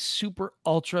 really super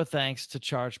ultra thanks to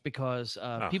Charge because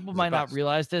people might not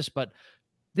realize this, but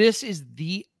this is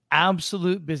the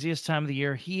absolute busiest time of the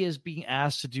year. He is being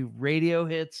asked to do radio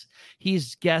hits.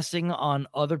 He's guesting on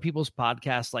other people's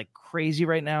podcasts like crazy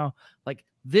right now. Like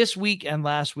this week and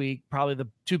last week, probably the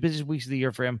 2 busiest weeks of the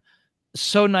year for him.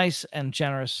 So nice and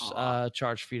generous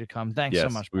Charge for you to come. Thanks so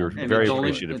much. We were very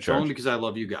appreciative. It's only because I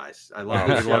love you guys. I love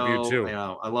the show. Love you too.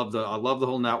 I love the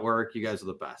whole network. You guys are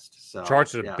the best. So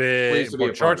Charge is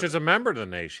Charge is a member of the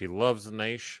Naish. He loves the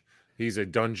Naish. He's a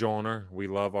dungeoner. We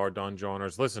love our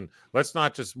dungeoners. Listen, let's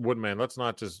not just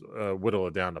whittle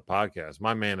it down to podcast.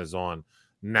 My man is on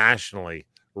nationally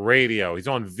radio. He's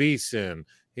on VSiN.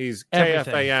 He's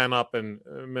KFAN up in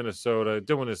Minnesota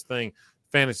doing his thing.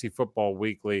 Fantasy Football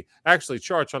Weekly. Actually,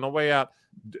 Charch, on the way out,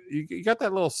 you got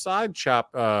that little side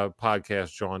chop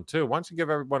podcast, John, too. Why don't you give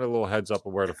everybody a little heads up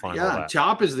of where to find all that?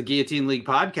 Chop is the Guillotine League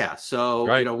podcast. So,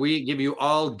 right. We give you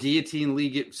all Guillotine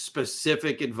League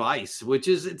specific advice, which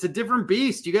is, it's a different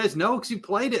beast. You guys know, because you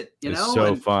played it, It's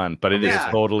so fun, but it is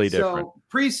totally different. So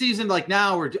preseason, like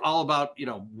now, we're all about,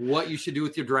 what you should do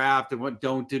with your draft and what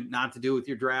not to do with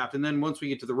your draft. And then once we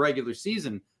get to the regular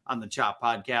season on the Chop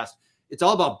podcast, it's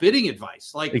all about bidding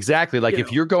advice. Like exactly. Like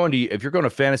if you're going to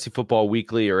Fantasy Football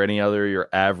Weekly or any other your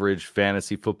average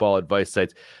fantasy football advice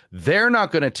sites, they're not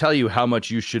going to tell you how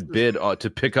much you should bid to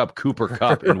pick up Cooper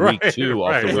Kupp in week 2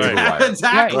 off the waiver wire.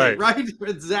 Exactly. Right.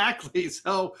 Exactly.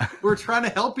 So we're trying to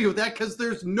help you with that because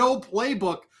there's no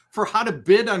playbook for how to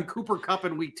bid on Cooper Kupp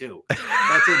in week 2.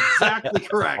 That's exactly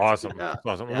correct. Awesome. Yeah.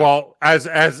 Awesome. Yeah. Well,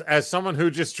 as someone who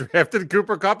just drafted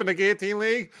Cooper Kupp in the Guillotine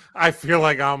League, I feel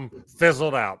like I'm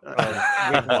fizzled out.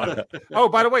 Oh,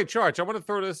 by the way, Charge, I want to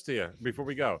throw this to you before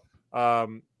we go.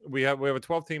 We have a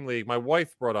 12-team league. My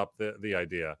wife brought up the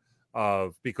idea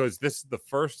of, because this is the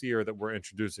first year that we're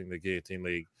introducing the Guillotine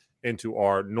League into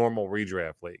our normal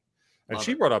redraft league. And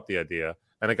she brought up the idea,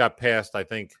 and it got passed, I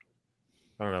think,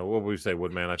 I don't know. What would we say,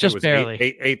 Woodman? I think just it was barely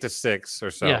 8-6 or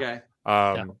so. Yeah.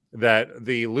 Okay. That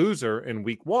the loser in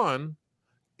week 1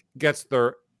 gets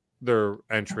their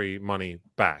entry money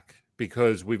back,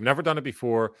 because we've never done it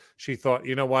before. She thought,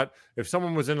 you know what? If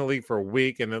someone was in the league for a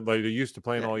week and they're used to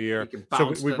playing all year,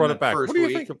 so we brought it back. What do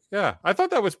you think? Yeah, I thought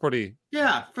that was pretty.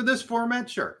 Yeah, for this format,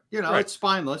 sure. Right. It's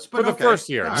spineless, but for the first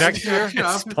year. All Next year,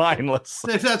 It's spineless.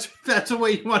 That's the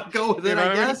way you want to go with it,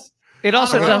 I guess. It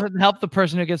also Well- doesn't help the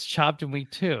person who gets chopped in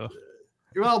week 2.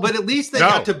 Well, but at least they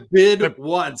got to bid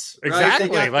once. Right?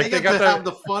 Exactly. They got to have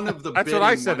the fun of the That's bidding what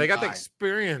I said. They got one to time.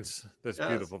 experience this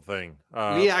beautiful thing.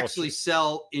 We actually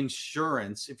sell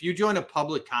insurance. If you join a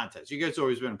public contest, you guys have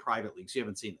always been in private leagues, you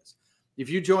haven't seen this. If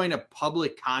you join a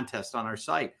public contest on our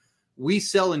site, we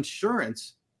sell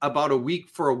insurance about a week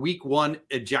for a week 1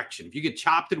 ejection. If you get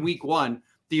chopped in week 1,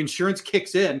 the insurance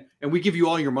kicks in and we give you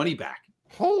all your money back.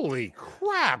 Holy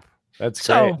crap. That's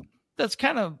So great. that's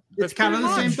kind of It's kind of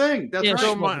the same thing. That's Yeah, right.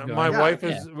 So what we're my doing. wife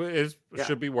Yeah.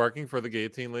 should be working for the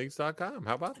guillotineleagues.com.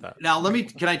 How about that? Now,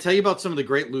 can I tell you about some of the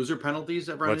great loser penalties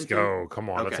I've run Let's into? go. Come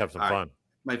on. Let's Okay, have some all right. fun.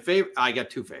 My favorite, I got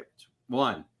 2 favorites.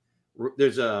 One,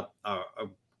 there's a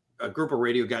group of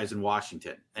radio guys in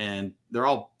Washington, and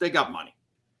they got money.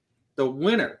 The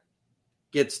winner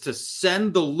gets to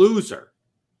send the loser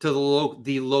to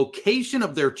the location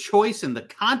of their choice in the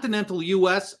continental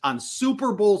U.S. on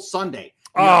Super Bowl Sunday.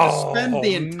 You have to spend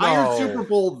the entire Super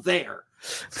Bowl there.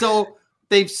 So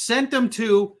they've sent them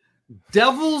to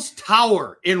Devil's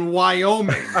Tower in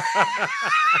Wyoming.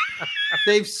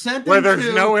 They've sent them Where there's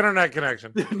to no internet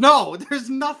connection. No,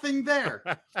 there's nothing there.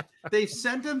 They've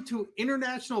sent him to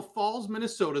International Falls,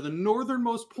 Minnesota, the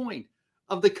northernmost point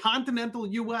of the continental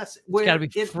U.S. where gotta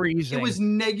be freezing. It was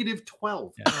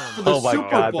 -12 for the Oh my Super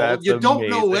God, Bowl. that's You don't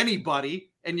know amazing.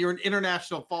 anybody, and you're in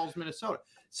International Falls, Minnesota.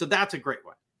 So that's a great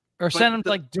one. or But send them to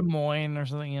like Des Moines or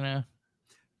something,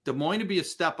 Des Moines would be a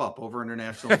step up over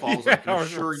International Falls. I I can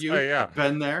was assure gonna you. say, yeah. I've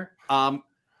been there.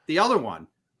 The other one.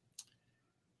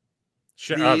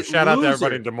 Shout The out to everybody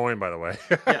loser- in Des Moines, by the way.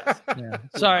 Yes. Yeah.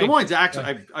 Sorry. Des Moines,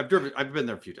 actually, I've been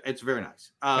there a few times. It's very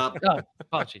nice. Oh,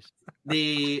 apologies.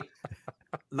 The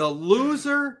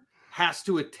loser has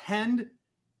to attend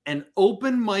an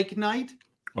open mic night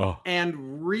Oh. and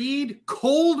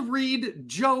cold read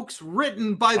jokes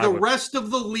written by the rest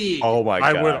of the league. Oh my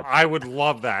God. I would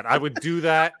love that. I would do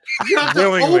that You have to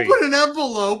willingly. open an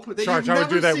envelope that Charge, you've I would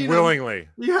never do that seen willingly.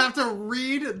 You have to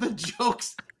read the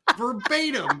jokes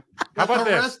verbatim. How about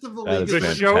the this? rest of the That league is The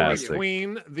is show fantastic.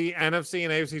 between the NFC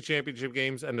and AFC championship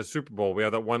games and the Super Bowl. We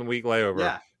have that 1 week layover.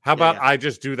 Yeah. How about yeah. I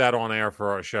just do that on air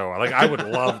for our show? Like, I would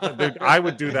love to, dude, I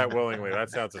would do that willingly. That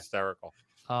sounds hysterical.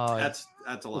 Oh, That's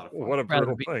a lot of fun. What a Rather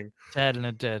brutal be- thing. dead in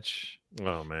a ditch.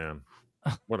 Oh man.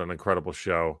 What an incredible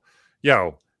show.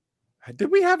 Yo, did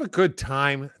we have a good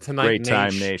time tonight? Great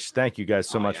time, Nash? Nash. Thank you guys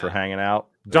so Oh, much yeah. for hanging out.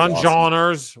 It was awesome.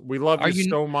 Dungeoners, we love Are you you-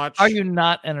 so much. Are you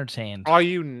not entertained? Are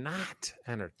you not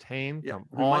entertained? Yeah, Come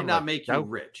we might on, not like, make you no.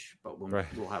 rich, but we'll Right.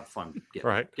 have fun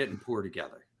Right. getting poor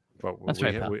together. But That's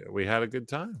right, pal. we had a good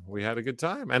time. We had a good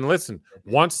time. And listen,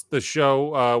 once the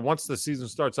season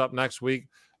starts up next week,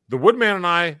 the Woodman and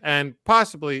I, and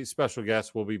possibly special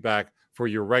guests, will be back for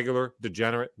your regular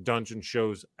Degenerate Dungeon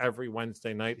shows every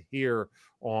Wednesday night here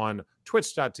on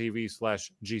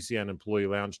twitch.tv/GCN Employee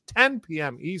Lounge, 10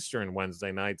 p.m. Eastern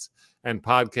Wednesday nights, and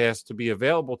podcasts to be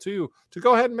available to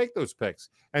go ahead and make those picks.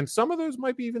 And some of those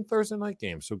might be even Thursday night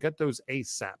games, so get those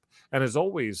ASAP. And as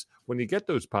always, when you get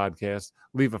those podcasts,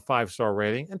 leave a 5-star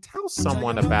rating and tell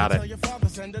someone about it.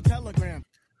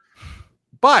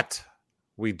 But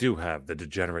we do have the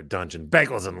Degenerate Dungeon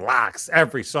Bagels and Locks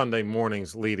every Sunday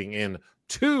mornings leading in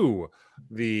to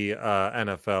the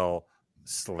NFL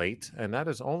slate, and that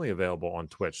is only available on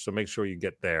Twitch, so make sure you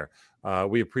get there.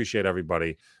 We appreciate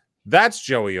everybody. That's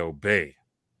Joey O.B.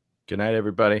 Good night,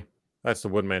 everybody. That's the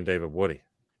Woodman David Woody.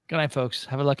 Good night, folks.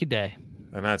 Have a lucky day.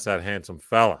 And that's that handsome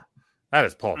fella. That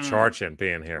is Paul Charchin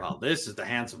being here. Well, this is the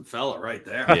handsome fella right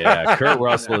there. Yeah, Kurt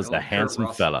Russell is the Kurt handsome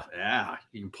Russell. fella. Yeah,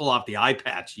 you can pull off the eye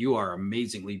patch. You are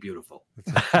amazingly beautiful.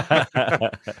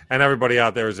 And everybody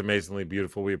out there is amazingly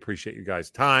beautiful. We appreciate you guys'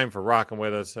 time for rocking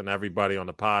with us, and everybody on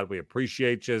the pod. We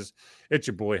appreciate you. It's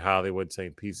your boy Hollywood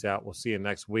saying peace out. We'll see you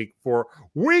next week for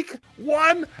Week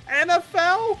 1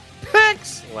 NFL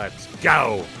picks. Let's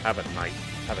go. Have a night.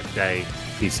 Have a day.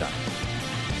 Peace out.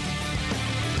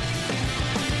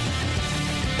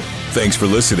 Thanks for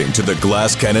listening to the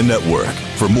Glass Cannon Network.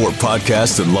 For more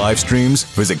podcasts and live streams,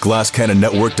 visit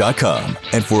glasscannonnetwork.com.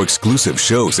 And for exclusive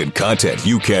shows and content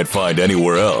you can't find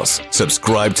anywhere else,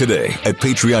 subscribe today at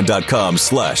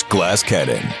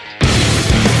patreon.com/glasscannon.